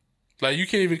 Like you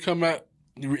can't even come out.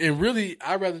 And really,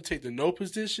 I'd rather take the no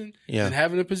position than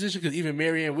having a position, because even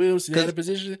Marianne Williams had a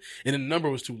position and the number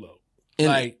was too low. And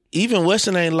like even what's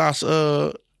her name lost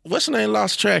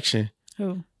traction.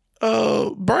 Who?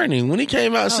 Bernie, when he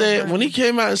came out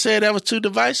and said that was too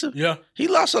divisive. Yeah, he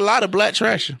lost a lot of black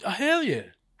traction. Oh, hell yeah.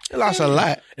 He lost a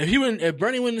lot. If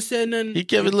Bernie wouldn't have said nothing, he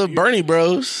kept his little Bernie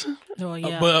bros. Oh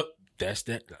yeah, but that's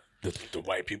that. The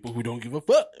white people who don't give a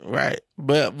fuck, right?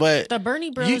 But the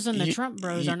Bernie bros and the Trump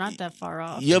bros are not that far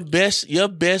off. Your best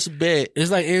bet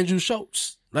is like Andrew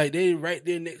Schultz, like they right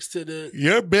there next to the.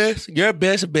 Your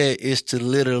best bet is to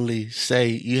literally say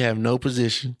you have no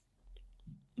position,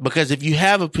 because if you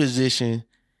have a position,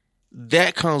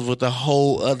 that comes with a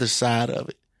whole other side of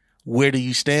it. Where do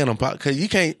you stand on politics? Because you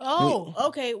can't. Oh,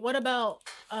 okay. What about?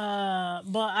 But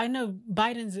I know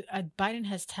Biden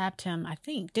has tapped him. I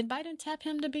think did Biden tap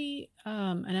him to be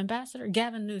an ambassador?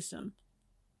 Gavin Newsom.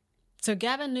 So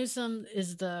Gavin Newsom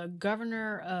is the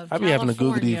governor of California. I be having to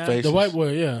Google these faces. The white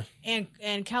boy, yeah.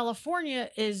 And California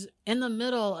is in the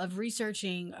middle of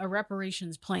researching a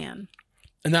reparations plan.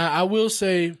 Now I will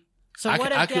say. So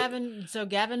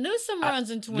Gavin Newsom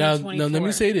runs in 2024. Now let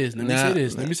me say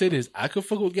this. I could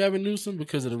fuck with Gavin Newsom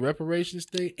because of the reparations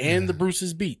thing and the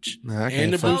Bruce's Beach. I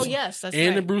can't fuck. Oh yes, that's and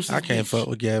right. the Bruce's I can't Beach. fuck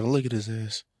with Gavin. Look at his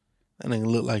ass. That nigga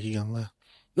look like he gonna lie.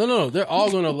 No, they're all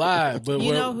gonna lie. But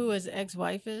you know who his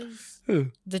ex-wife is?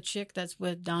 Who? The chick that's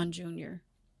with Don Jr.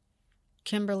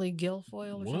 Kimberly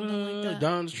Guilfoyle or something like that.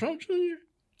 Don Trump Jr.?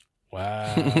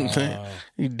 Wow.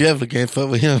 You definitely can't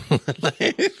fuck with him.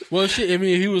 Well, shit, I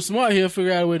mean, if he was smart, he'll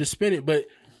figure out a way to spin it. But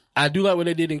I do like what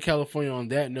they did in California on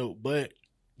that note. But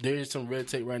there is some red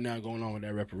tape right now going on with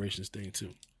that reparations thing, too.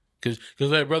 Because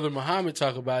like Brother Muhammad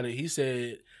talk about it, he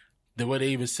said the way they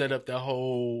even set up that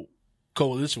whole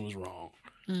coalition was wrong.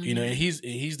 Mm-hmm. You know, and he's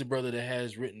the brother that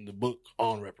has written the book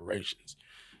on reparations.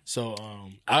 So,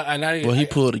 he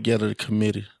pulled together the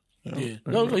committee. Yeah.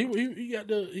 No, he got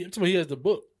he has the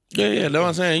book. Yeah, that's what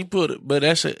I'm saying. He put it, but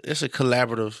it's a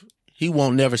collaborative. He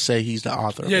won't never say he's the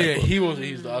author. Yeah,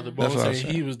 he's the author. But I'm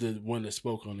saying he was the one that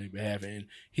spoke on their behalf, and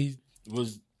he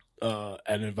was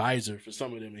an advisor for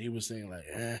some of them, and he was saying like,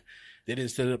 they didn't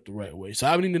set it up the right way. So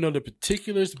I don't need to know the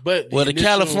particulars, but the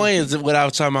Californians, what I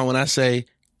was talking about when I say,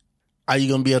 are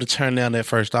you gonna be able to turn down that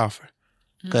first offer?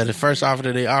 Because the first offer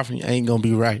that they offer you ain't gonna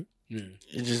be right. Yeah.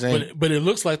 It just ain't. But it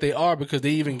looks like they are, because they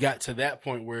even got to that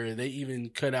point where they even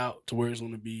cut out to where it's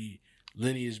going to be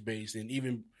lineage based, and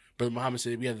even Brother Muhammad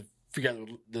said we have to figure out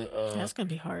the that's going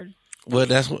to be hard. Well,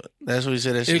 that's what he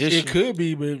said. That's the issue. It could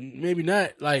be, but maybe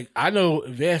not. Like I know,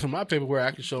 if they ask for my paperwork, I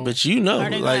can show. But you know,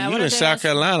 like you in South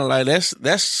Carolina, like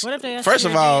that's. What if they ask first for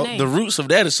of your all, DNA? the roots of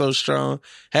that is so strong.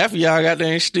 Half of y'all got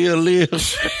there and still live.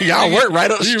 Y'all work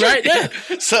right up the street. Right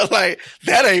there. So like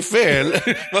that ain't fair.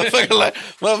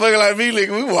 motherfucker like me, like,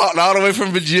 we walked all the way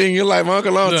from Virginia. Like my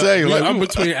uncle on tell you, like I'm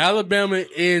between Alabama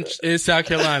and South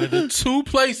Carolina, the two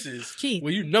places Keith,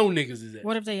 where you know niggas is at.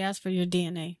 What if they ask for your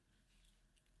DNA?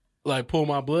 Like pull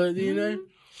my blood DNA?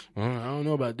 I don't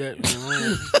know about that.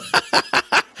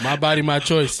 My body, my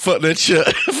choice. Fuck that shit.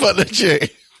 Fuck that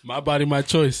chick. My body, my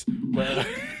choice. But,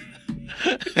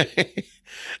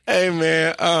 hey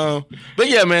man, but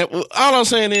yeah, man. All I'm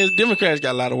saying is Democrats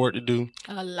got a lot of work to do.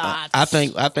 A lot. I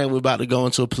think we're about to go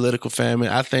into a political famine.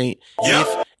 I think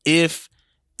if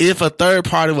a third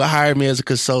party would hire me as a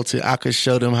consultant, I could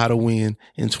show them how to win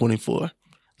in 24.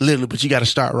 Literally, but you got to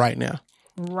start right now.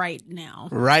 Right now.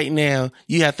 Right now,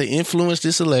 you have to influence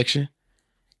this election.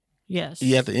 Yes.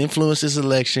 You have to influence this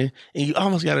election, and you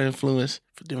almost got to influence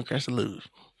for Democrats to lose.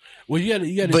 well, you got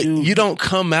to But do. you don't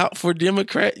come out for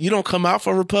Democrat. You don't come out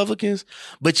for Republicans,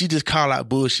 but you just call out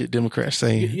bullshit Democrats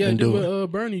saying You got to and do doing.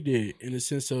 what Bernie did in the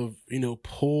sense of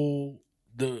pull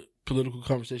the political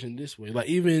conversation this way. Like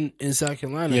even in South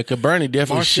Carolina, Yeah, because Bernie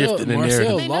definitely shifted the Marcel-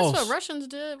 narrative. I mean, lost. that's what Russians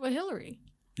did with Hillary.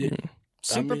 Yeah.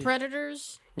 Super I mean-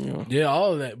 predators, Yeah,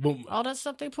 all of that. But all that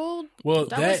stuff they pulled. well,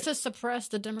 That was to suppress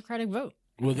the Democratic vote.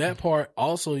 well, that part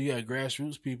also, you got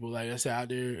grassroots people like I said out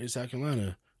there in South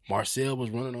Carolina. Marcel was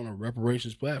running on a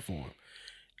reparations platform.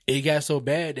 It got so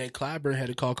bad that Clyburn had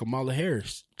to call Kamala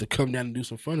Harris to come down and do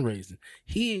some fundraising.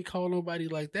 He ain't called nobody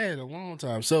like that in a long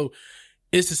time. So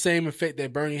it's the same effect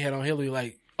that Bernie had on Hillary.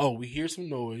 Like, oh, we hear some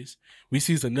noise. We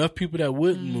see enough people that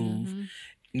wouldn't move.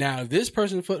 Now, if this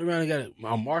person fucked around and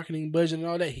got a marketing budget and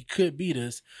all that, he could beat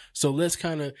us. So let's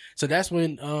so that's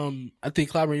when, I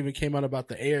think Clyburn even came out about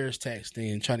the heirs tax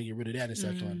thing, trying to get rid of that in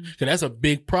South Carolina. Cause that's a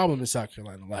big problem in South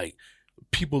Carolina. Like,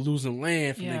 people losing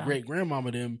land from their great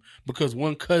grandmama them because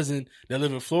one cousin that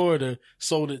live in Florida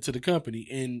sold it to the company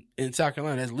in South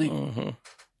Carolina. That's legal.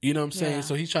 You know what I'm saying? Yeah.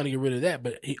 So he's trying to get rid of that,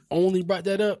 but he only brought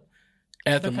that up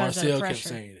after Because of Marcel kept pressure.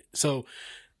 saying it. So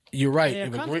you're right. They're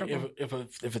If comfortable.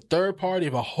 a third party,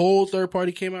 if a whole third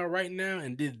party came out right now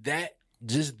and did that,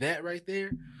 just that right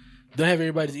there, they'll have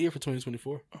everybody's ear for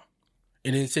 2024.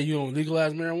 And then say you don't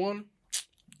legalize marijuana.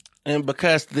 And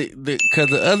because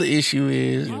the other issue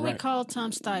is Why don't we call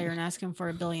Tom Steyer and ask him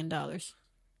for $1 billion?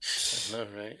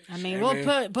 right. I mean,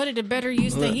 we'll put it to better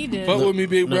use than he did. Fuck with me,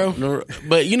 big bro. No,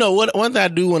 but you know what? One thing I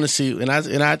do want to see, and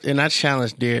I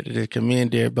challenge Derek to come in.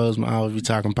 Derek Bozeman always be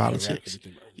talking politics.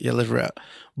 Yeah, let's rap.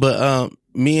 But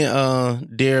me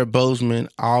and Derek Bozeman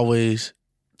always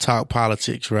talk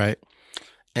politics, right?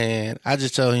 And I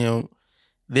just tell him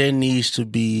there needs to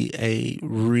be a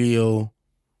real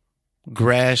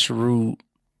grassroots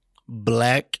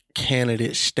black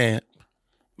candidate stamp.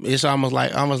 It's almost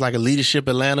like a Leadership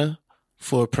Atlanta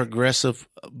for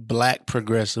black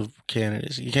progressive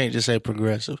candidates. You can't just say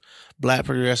progressive. Black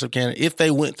progressive candidate. If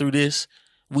they went through this,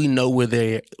 we know where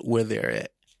they're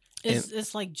at.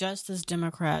 It's like Justice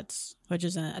Democrats, which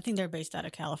is I think they're based out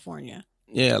of California.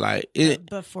 Yeah, like it.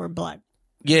 But for black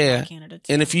candidates.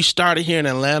 And if you started here in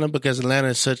Atlanta, because Atlanta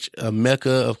is such a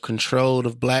mecca of control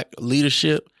of black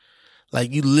leadership,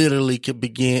 like you literally could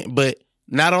begin. But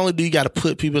not only do you got to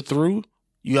put people through,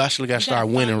 you actually got to start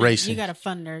winning races. You got to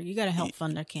fund their. You got to help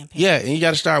fund their campaign. Yeah, and you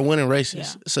got to start winning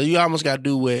races. Yeah. So you almost got to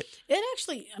do what It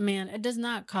actually, man, it does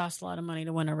not cost a lot of money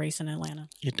to win a race in Atlanta.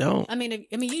 you don't. I mean,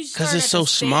 you start Because it's at so the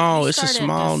state- small. you It's a start at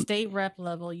small. the state rep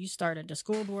level. You start at the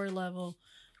school board level.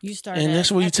 You start, And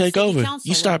that's where you at the take city over. council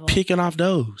You start level. picking off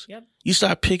those. Yep. You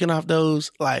start picking off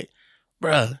those. Like,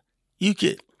 bruh, you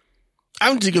could.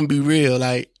 I'm just gonna be real.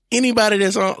 Like anybody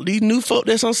that's on these new folk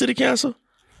that's on city council,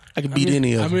 I could beat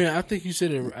any of them. I mean, I think you said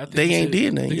it. I think They you ain't said, did I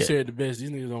nothing think you yet. said it the best. These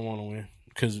niggas don't want to win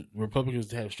because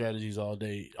Republicans have strategies all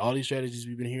day. All these strategies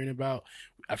we've been hearing about,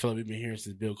 I feel like we've been hearing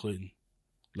since Bill Clinton.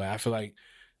 Like I feel like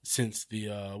since the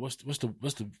what's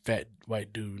the fat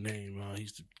white dude name? He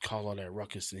used to call all that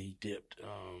ruckus and he dipped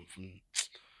from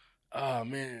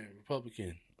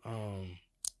Republican.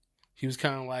 He was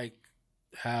kind of like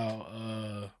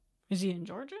how Is he in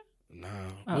Georgia? nah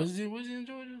Oh. was he in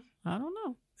Georgia? I don't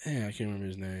know. Yeah, I can't remember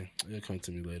his name. It'll come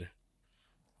to me later.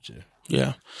 Yeah.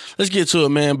 Yeah. Let's get to it,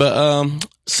 man. But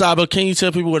Saba, can you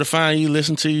tell people where to find you,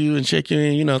 listen to you, and check you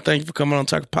in? You know, thank you for coming on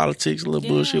talking politics, a little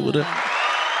bullshit with us.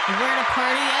 Where to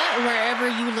party at? Wherever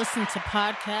you listen to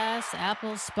podcasts,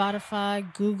 Apple,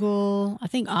 Spotify, Google, I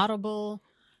think Audible.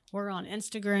 We're on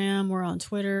Instagram. We're on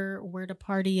Twitter. Where to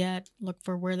party at? Look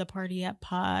for Where the Party At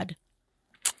Pod.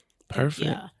 Perfect.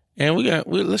 Yeah. And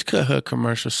let's cut her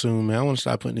commercial soon, man. I want to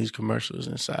start putting these commercials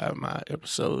inside my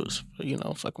episodes. Fucking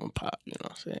with Pop. You know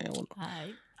what I'm saying?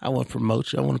 I want to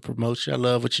promote you. I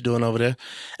love what you're doing over there.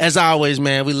 As always,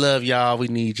 man, we love y'all. We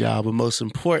need y'all. But most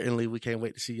importantly, we can't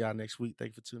wait to see y'all next week.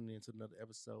 Thank you for tuning in to another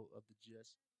episode of the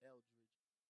Just